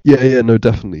 Yeah, no,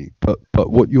 definitely. But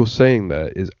what you're saying there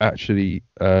is actually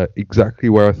exactly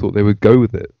where I thought they would go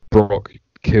with it. Brock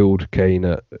killed Cain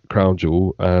at Crown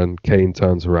Jewel, and Cain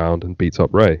turns around and beats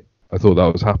up Ray. I thought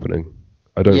that was happening.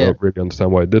 I don't really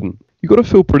understand why it didn't. You got to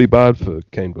feel pretty bad for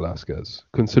Cain Velasquez,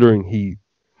 considering he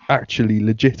actually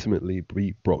legitimately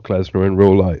beat Brock Lesnar in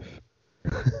real life.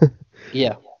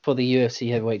 Yeah, for the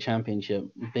UFC Heavyweight Championship.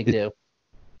 Big deal.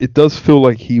 It does feel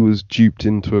like he was duped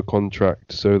into a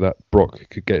contract so that Brock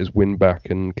could get his win back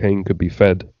and Cain could be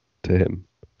fed to him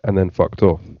and then fucked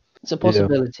off. It's a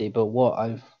possibility, but what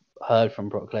I've heard from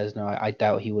Brock Lesnar, I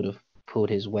doubt he would have pulled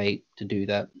his weight to do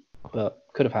that. But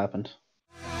could have happened.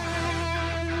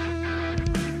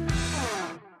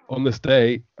 On this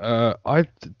day, I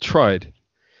tried.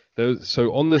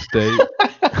 So on this day...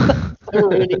 A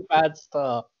really bad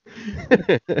start.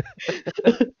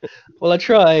 Well, I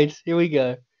tried. Here we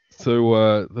go.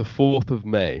 So the 4th of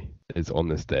May is on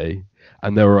this day,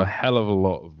 and there were a hell of a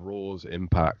lot of Raws,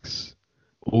 Impacts,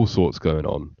 all sorts going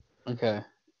on. Okay.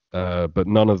 But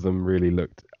none of them really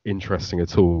looked interesting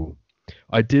at all.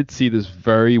 I did see this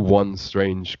very one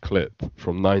strange clip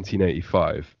from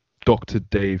 1985. Dr.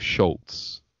 Dave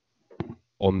Schultz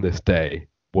on this day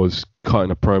was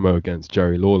cutting a promo against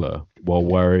Jerry Lawler while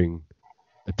wearing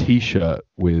a t-shirt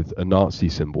with a Nazi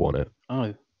symbol on it.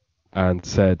 Oh. And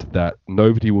said that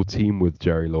nobody will team with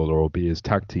Jerry Lawler or be his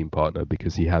tag team partner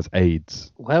because he has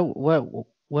AIDS. Where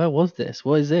was this?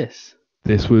 What is this?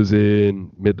 This was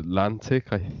in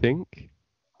Mid-Atlantic, I think.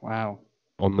 Wow.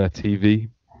 On their TV.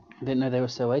 I didn't know they were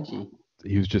so edgy.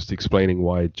 He was just explaining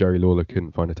why Jerry Lawler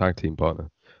couldn't find a tag team partner.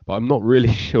 But I'm not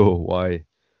really sure why,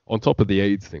 on top of the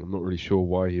AIDS thing, I'm not really sure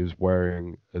why he was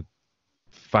wearing a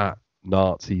fat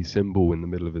Nazi symbol in the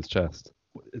middle of his chest.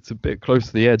 It's a bit close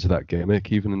to the edge of that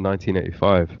gimmick, even in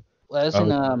 1985. Well,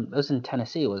 it was in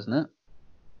Tennessee, wasn't it?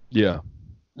 Yeah.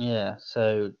 Yeah,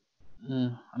 so,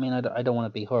 I mean, I don't want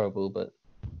to be horrible, but...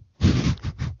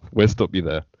 We'll stop you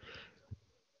there.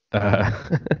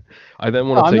 I then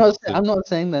want to I'm not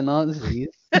saying they're Nazis.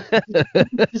 I'm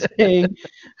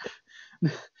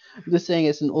just saying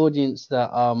it's an audience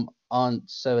that aren't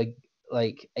so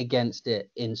against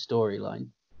it in storyline.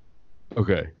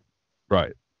 Okay,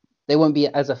 right. They won't be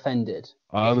as offended.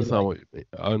 I understand what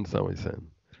you're saying.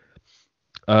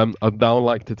 I'd now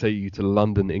like to take you to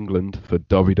London, England for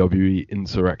WWE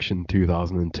Insurrection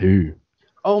 2002.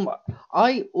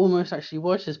 I almost actually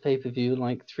watched this pay-per-view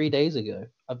like 3 days ago.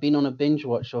 I've been on a binge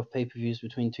watch of pay-per-views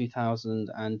between 2000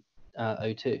 and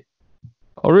 02.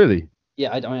 Oh, really?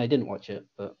 Yeah, I mean, I didn't watch it,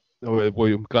 but... Oh,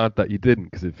 well, I'm glad that you didn't,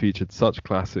 because it featured such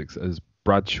classics as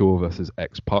Bradshaw versus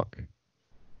X-Pac.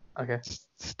 Okay.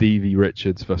 Stevie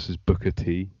Richards versus Booker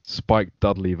T. Spike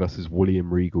Dudley versus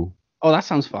William Regal. Oh, that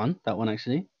sounds fun, that one,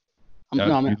 actually.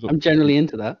 I'm generally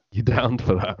into that. You're down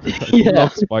for that? Yeah. I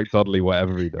love Spike Dudley,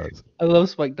 whatever he does. I love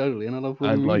Spike Dudley, and I love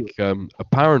William Regal.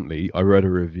 Apparently, I read a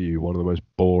review, one of the most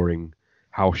boring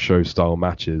house show style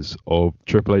matches of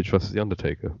Triple H versus The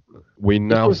Undertaker. We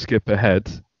now skip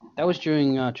ahead. That was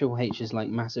during Triple H's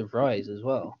massive rise as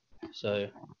well. So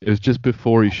It was just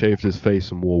before he shaved his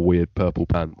face and wore weird purple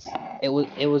pants. it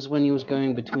was when he was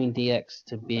going between DX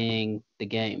to being the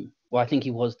game. Well, I think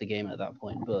he was the game at that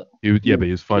point, but But he was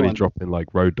you finally know, dropping like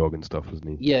Road Dogg and stuff,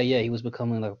 wasn't he? yeah, he was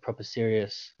becoming like a proper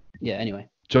serious. Yeah. Anyway,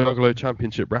 Juggalo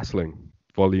Championship Wrestling,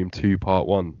 Volume 2, Part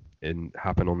 1,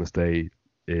 happened on this day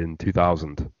in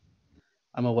 2000.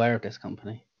 I'm aware of this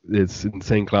company. It's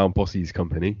Insane Clown Posse's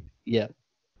company. Yeah.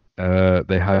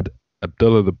 They had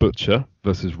Abdullah the Butcher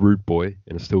versus Rude Boy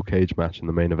in a steel cage match in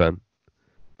the main event.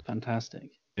 Fantastic.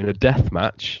 In a death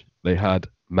match, they had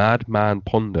Madman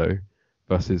Pondo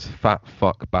versus Fat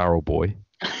Fuck Barrel Boy.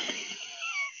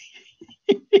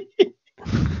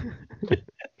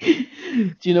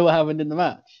 Do you know what happened in the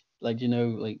match? Like, do you know,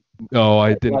 like? No,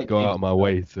 I didn't go Like, out of my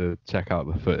way to check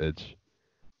out the footage.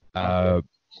 Okay.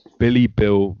 Billy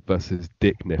Bill versus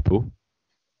Dick Nipple.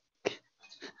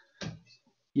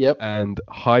 Yep. And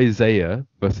Isaiah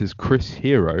versus Chris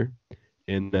Hero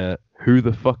in Who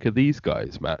the Fuck Are These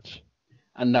Guys match.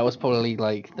 And that was probably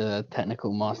like the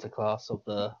technical masterclass of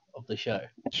the show.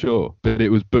 Sure, but it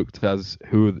was booked as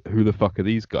Who the Fuck Are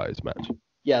These Guys match.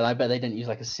 Yeah, I bet they didn't use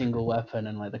like a single weapon,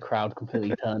 and like the crowd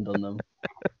completely turned on them.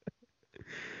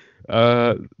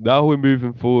 Now we're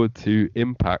moving forward to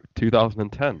Impact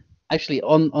 2010. Actually,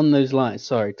 on those lines,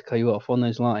 sorry to cut you off. On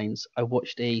those lines, I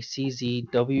watched a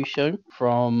CZW show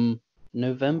from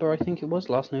November, I think it was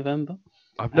last November.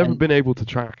 I've never And- been able to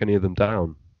track any of them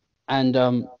down. And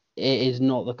it is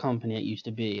not the company it used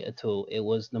to be at all. It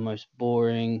was the most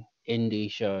boring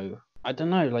indie show. I don't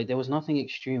know, like there was nothing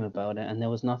extreme about it, and there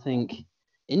was nothing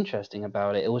interesting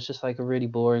about it. It was just like a really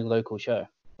boring local show.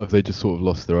 Have they just sort of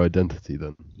lost their identity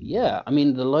then? Yeah, I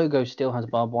mean the logo still has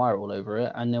barbed wire all over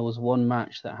it, and there was one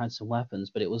match that had some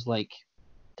weapons, but it was like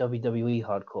WWE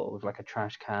hardcore with like a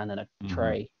trash can and a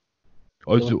tray.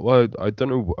 I don't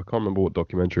know. I can't remember what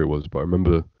documentary it was, but I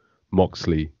remember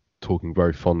Moxley talking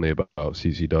very fondly about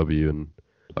CCW and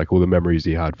like all the memories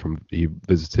he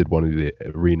visited one of the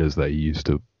arenas that he used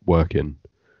to work in.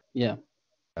 Yeah.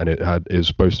 And it was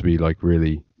supposed to be like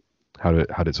really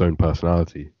had its own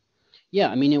personality. Yeah,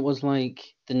 I mean it was like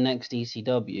the next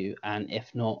ECW, and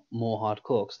if not more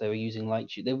hardcore, because they were using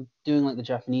they were doing like the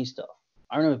Japanese stuff.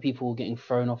 I remember people getting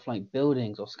thrown off like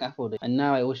buildings or scaffolding, and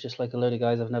now it was just like a load of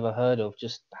guys I've never heard of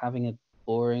just having a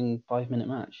boring 5-minute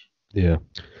match. Yeah.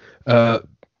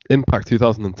 Impact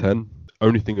 2010.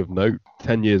 Only thing of note,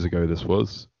 10 years ago this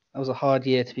was. That was a hard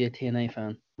year to be a TNA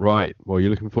fan. Right. Well, you're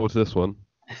looking forward to this one.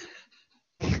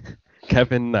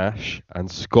 Kevin Nash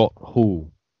and Scott Hall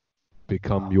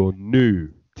become your new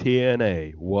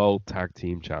TNA World Tag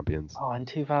Team Champions. Oh, in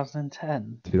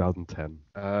 2010. 2010.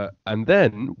 And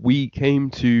then we came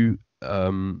to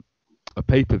a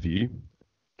pay-per-view,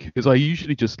 because I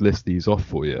usually just list these off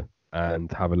for you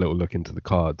and have a little look into the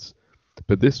cards.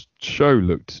 But this show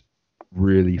looked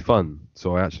really fun,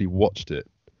 so I actually watched it.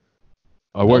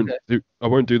 I won't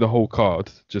do the whole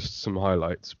card, just some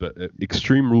highlights. But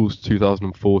Extreme Rules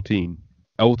 2014,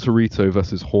 El Torito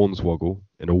versus Hornswoggle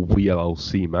in a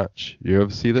WLC match. You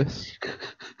ever see this?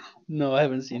 No, I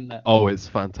haven't seen that. Oh, it's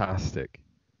fantastic.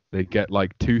 They get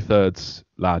like 2/3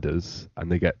 ladders, and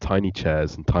they get tiny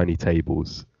chairs and tiny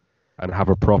tables, and have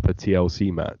a proper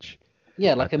TLC match.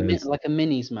 Yeah, like a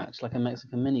minis match, like a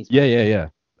Mexican minis. Yeah.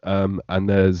 And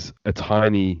there's a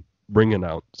tiny ring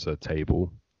announcer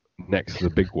table next to the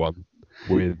big one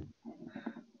with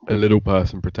a little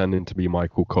person pretending to be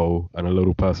Michael Cole and a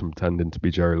little person pretending to be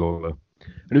Jerry Lawler.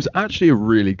 And it was actually a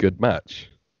really good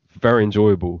match. Very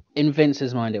enjoyable. In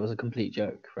Vince's mind, it was a complete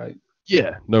joke, right?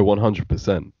 Yeah, no,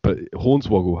 100%. But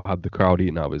Hornswoggle had the crowd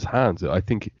eating out of his hands. I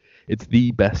think it's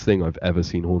the best thing I've ever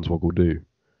seen Hornswoggle do.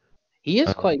 He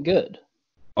is quite good.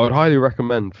 I would highly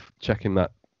recommend checking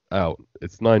that out.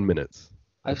 It's 9 minutes.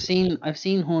 I've seen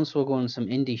Hornswoggle on some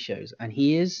indie shows, and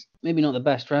he is maybe not the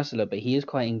best wrestler, but he is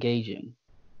quite engaging.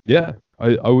 Yeah,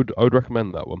 I would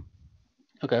recommend that one.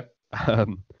 Okay.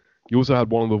 You also had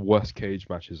one of the worst cage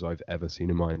matches I've ever seen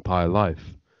in my entire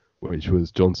life, which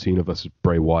was John Cena versus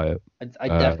Bray Wyatt. I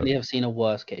definitely have seen a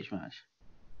worse cage match.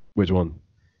 Which one?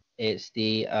 It's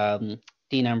the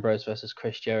Dean Ambrose versus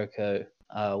Chris Jericho.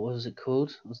 What was it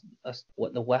called?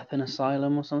 The Weapon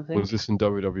Asylum or something? Was this in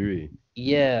WWE?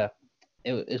 Yeah,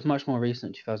 it's much more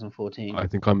recent, 2014. I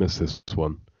think I missed this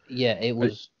one. Yeah, it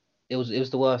was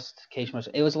the worst cage match.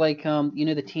 It was like the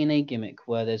TNA gimmick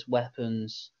where there's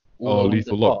weapons.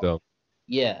 Lethal Lockdown.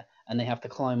 Yeah, and they have to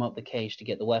climb up the cage to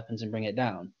get the weapons and bring it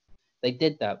down. They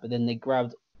did that, but then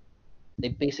they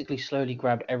basically slowly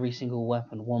grabbed every single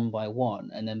weapon one by one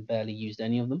and then barely used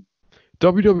any of them.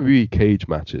 WWE cage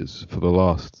matches for the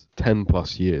last 10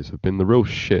 plus years have been the real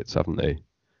shits, haven't they?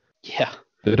 Yeah.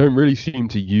 They don't really seem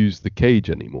to use the cage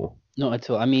anymore. Not at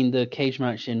all. I mean, the cage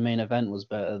match in main event was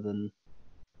better than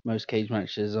most cage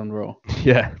matches on Raw.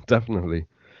 Yeah, definitely.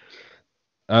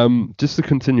 Just to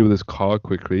continue with this card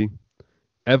quickly,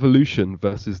 Evolution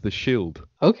versus the Shield.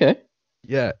 Okay.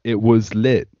 Yeah, it was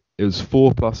lit. It was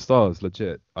 4+ stars,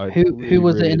 legit. I Who really,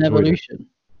 was it really in enjoyed it.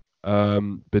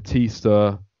 Evolution?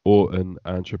 Batista, Orton,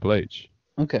 and Triple H.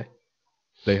 Okay.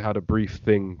 They had a brief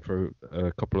thing for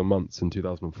a couple of months in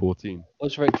 2014.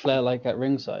 Was Ric Flair like at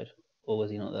ringside, or was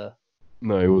he not there?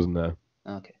 No, it wasn't there.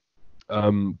 Okay.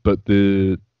 But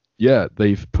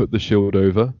they've put the Shield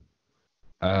over,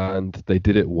 and they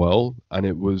did it well, and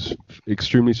it was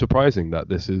extremely surprising that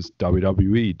this is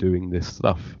WWE doing this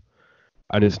stuff.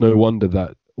 And it's no wonder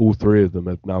that all three of them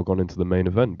have now gone into the main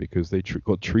event, because they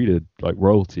got treated like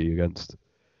royalty against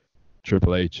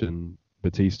Triple H and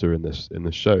Batista in this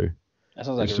show. That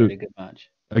sounds like a really good match.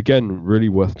 Again, really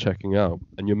worth checking out.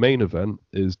 And your main event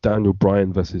is Daniel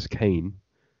Bryan versus Cain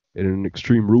in an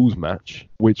Extreme Rules match,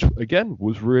 which again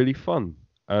was really fun.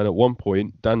 And at one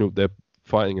point, they're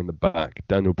fighting in the back.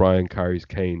 Daniel Bryan carries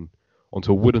Cain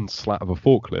onto a wooden slat of a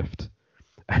forklift,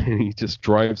 and he just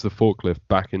drives the forklift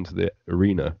back into the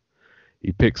arena.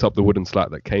 He picks up the wooden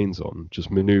slat that Cain's on,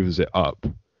 just maneuvers it up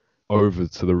over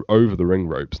the ring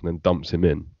ropes, and then dumps him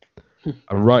in.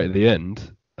 And right at the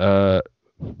end,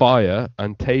 Fire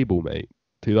and Table Mate,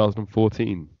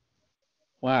 2014.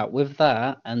 Wow, with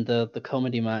that and the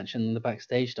comedy match and the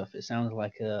backstage stuff, it sounds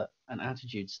like an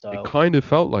Attitude style. It kind of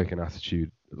felt like an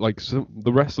Attitude. Like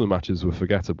the rest of the matches were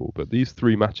forgettable, but these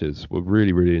 3 matches were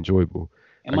really, really enjoyable.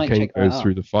 And Cain goes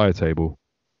through the fire table.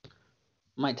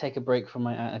 Might take a break from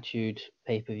my Attitude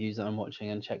pay-per-views that I'm watching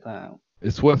and check that out.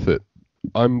 It's worth it.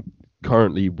 I'm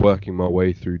currently working my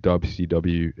way through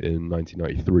WCW in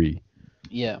 1993.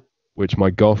 Yeah. Which my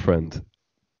girlfriend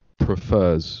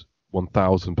prefers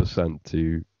 1000%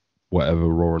 to whatever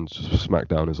Raw and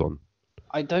SmackDown is on.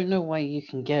 I don't know where you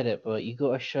can get it, but you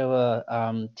got to show her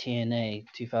TNA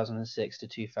 2006 to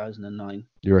 2009.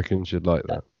 You reckon she'd like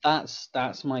that?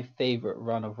 That's my favorite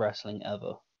run of wrestling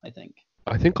ever, I think.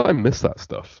 I think I missed that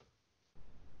stuff.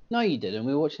 No, you didn't.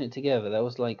 We were watching it together. That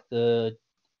was like the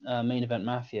main event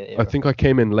Mafia era. I think I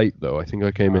came in late, though. I think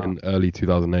I came in early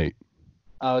 2008.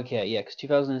 Oh, okay, yeah, because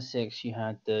 2006 you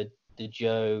had the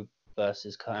Joe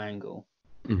versus Kurt Angle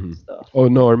stuff. Oh,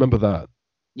 no, I remember that.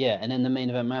 Yeah, and then the main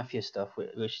event Mafia stuff,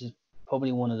 which is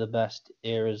probably one of the best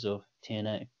eras of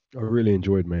TNA. I really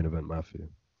enjoyed main event Mafia.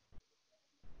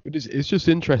 It's just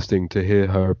interesting to hear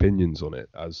her opinions on it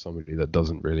as somebody that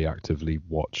doesn't really actively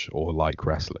watch or like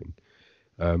wrestling.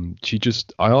 I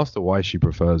asked her why she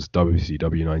prefers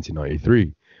WCW 1993,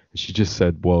 and she just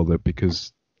said, well, that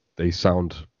because they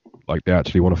sound like they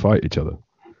actually want to fight each other.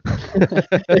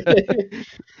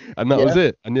 And that was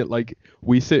it. And yet, like,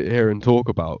 we sit here and talk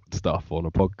about stuff on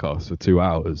a podcast for 2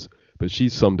 hours, but she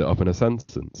summed it up in a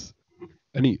sentence.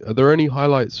 Are there any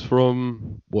highlights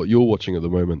from what you're watching at the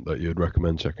moment that you'd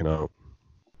recommend checking out?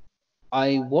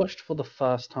 I watched for the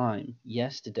first time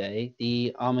yesterday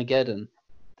the Armageddon,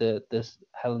 this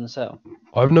Hell in a Cell.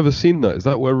 I've never seen that. Is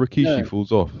that where Rikishi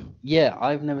falls off? Yeah,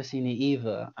 I've never seen it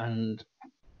either. And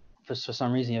for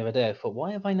some reason the other day I thought,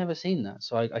 why have I never seen that?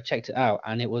 So I checked it out,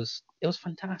 and it was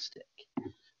fantastic.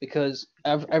 Because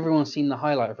everyone's seen the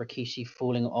highlight of Rikishi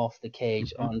falling off the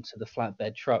cage onto the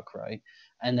flatbed truck, right?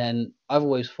 And then I've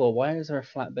always thought, why is there a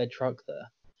flatbed truck there?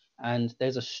 And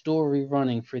there's a story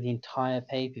running through the entire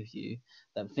pay-per-view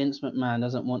that Vince McMahon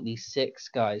doesn't want these 6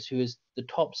 guys, who is the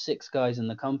top 6 guys in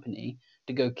the company,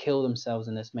 to go kill themselves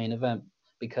in this main event.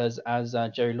 Because as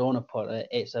Jerry Lawler put it,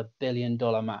 it's $1 billion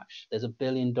match. There's $1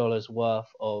 billion worth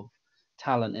of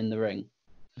talent in the ring.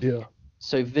 Yeah.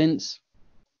 So Vince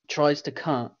tries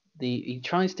to he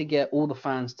tries to get all the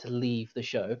fans to leave the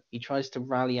show. He tries to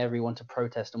rally everyone to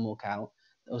protest and walk out.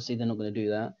 Obviously, they're not going to do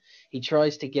that. He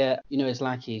tries to get, his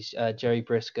lackeys, Jerry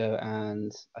Briscoe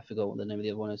and I forgot what the name of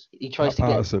the other one is. He tries to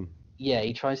Patterson.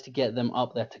 he tries to get them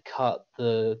up there to cut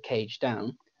the cage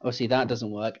down. Obviously, that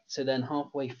doesn't work. So then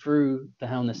halfway through the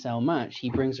Hell in a Cell match, he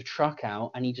brings a truck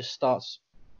out and he just starts,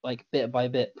 like, bit by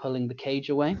bit pulling the cage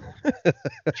away,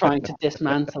 trying to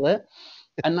dismantle it.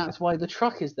 And that's why the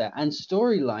truck is there. And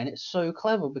storyline, it's so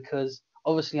clever because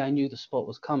obviously I knew the spot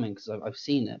was coming because I've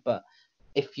seen it. But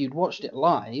if you'd watched it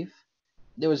live,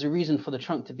 there was a reason for the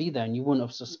trunk to be there and you wouldn't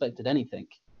have suspected anything.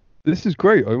 This is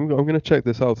great. I'm going to check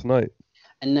this out tonight.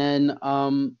 And then,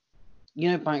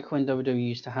 back when WWE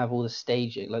used to have all the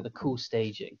staging, like the cool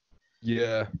staging.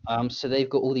 Yeah. So they've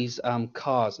got all these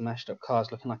cars, mashed up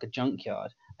cars looking like a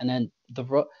junkyard. And then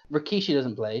Rikishi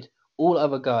doesn't blade. All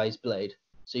other guys blade.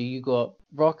 So you got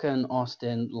Rock and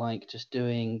Austin like just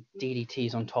doing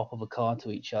DDTs on top of a car to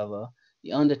each other.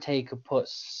 The Undertaker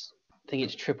puts, I think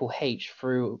it's Triple H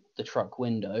through the truck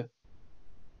window.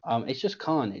 It's just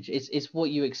carnage. It's what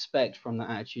you expect from the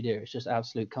Attitude Era. It's just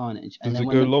absolute carnage. And Does then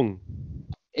it go when long?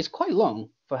 it's quite long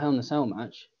for Hell in a Cell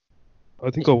match.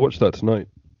 I think I'll watch that tonight.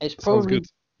 It's Sounds probably good.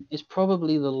 it's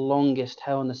probably the longest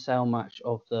Hell in a Cell match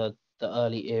of the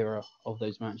early era of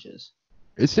those matches.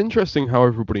 It's interesting how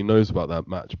everybody knows about that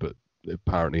match, but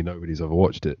apparently nobody's ever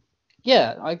watched it.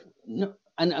 Yeah,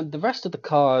 and the rest of the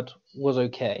card was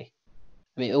okay.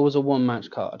 I mean, it was a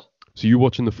one-match card. So you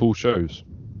watching the full shows?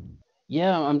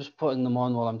 Yeah, I'm just putting them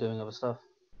on while I'm doing other stuff.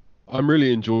 I'm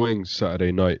really enjoying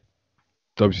Saturday night,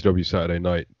 WCW Saturday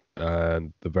night,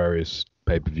 and the various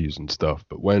pay-per-views and stuff.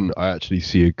 But when I actually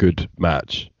see a good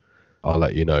match, I'll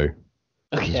let you know.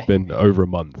 Okay. It's been over a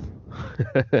month.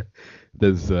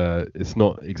 It's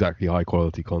not exactly high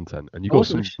quality content, and you got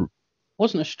some.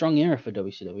 Wasn't a strong era for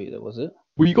WCW, though, was it?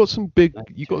 Well, you got some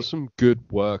good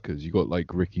workers. You got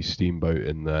like Ricky Steamboat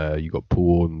in there. You got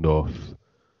Paul Orndorff.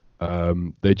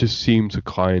 They just seem to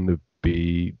kind of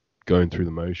be going through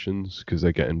the motions because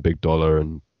they're getting big dollar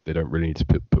and they don't really need to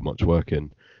put much work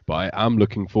in. But I am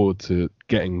looking forward to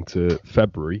getting to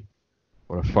February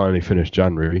when I finally finish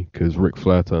January because Ric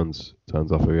Flair turns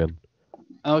up again.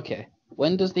 Okay.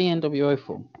 When does the NWO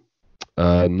form?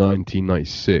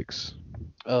 1996.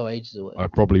 Oh, ages away. I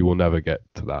probably will never get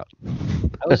to that.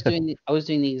 I was doing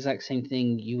the exact same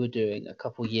thing you were doing a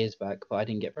couple years back, but I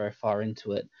didn't get very far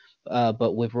into it.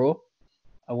 But with Raw,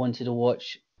 I wanted to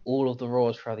watch all of the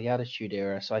Raws throughout the Attitude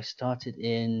Era, so I started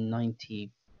in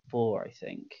 '94, I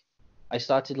think. I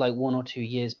started like 1 or 2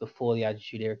 years before the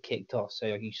Attitude Era kicked off, so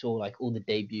you saw like all the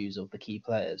debuts of the key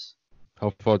players. How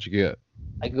far did you get?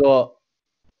 I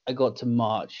got to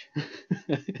March.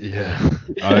 Yeah,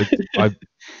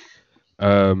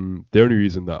 the only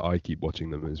reason that I keep watching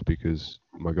them is because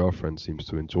my girlfriend seems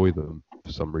to enjoy them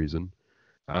for some reason.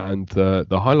 And the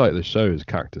highlight of the show is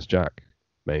Cactus Jack,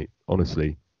 mate.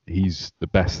 Honestly, he's the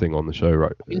best thing on the show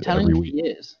Been telling every you week. for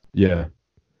years. Yeah.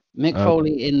 Mick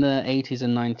Foley in the 80s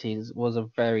and 90s was a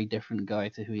very different guy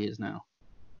to who he is now.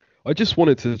 I just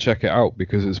wanted to check it out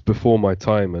because it's before my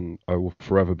time and I will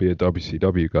forever be a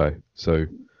WCW guy. So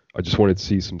I just wanted to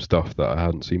see some stuff that I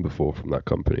hadn't seen before from that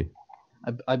company.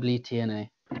 I believe TNA.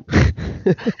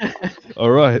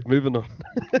 All right, moving on.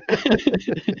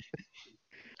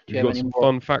 Do you got some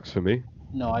fun facts for me?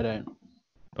 No, I don't.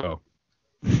 Oh.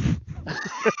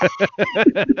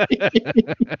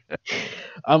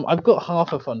 I've got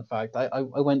half a fun fact. I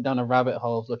went down a rabbit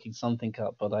hole of looking something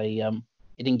up, but it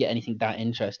didn't get anything that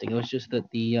interesting. It was just that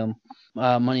the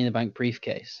Money in the Bank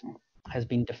briefcase has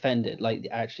been defended. Like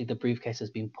actually, the briefcase has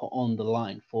been put on the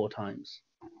line 4 times.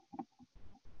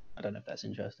 I don't know if that's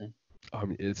interesting. I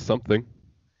mean, it's something.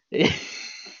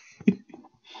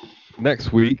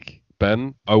 Next week,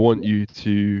 Ben, I want you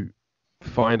to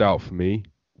find out for me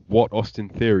what Austin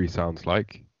Theory sounds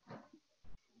like.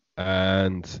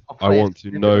 And I want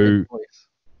to know...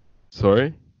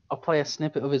 Sorry? I'll play a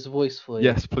snippet of his voice for you.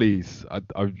 Yes, please. I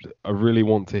really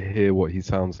want to hear what he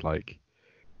sounds like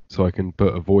so I can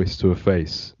put a voice to a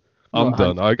face. I'm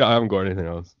done. I haven't got anything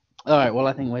else. All right, well,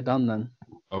 I think we're done then.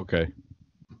 Okay.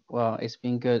 Well, it's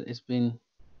been good. It's been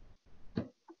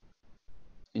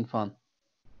fun.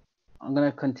 I'm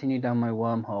going to continue down my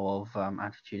wormhole of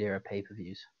Attitude Era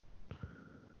pay-per-views.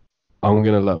 I'm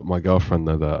going to let my girlfriend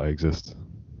know that I exist.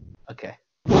 Okay.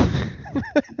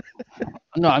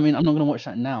 No, I mean, I'm not going to watch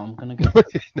that now. I'm going to go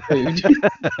food.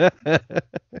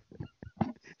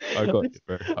 I got you,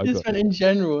 bro. Just went in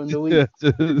general in the week.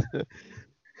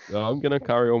 No, I'm going to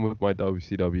carry on with my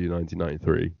WCW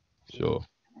 1993. Sure.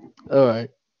 All right.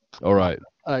 All right.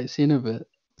 See you in a bit.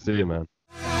 See you, man.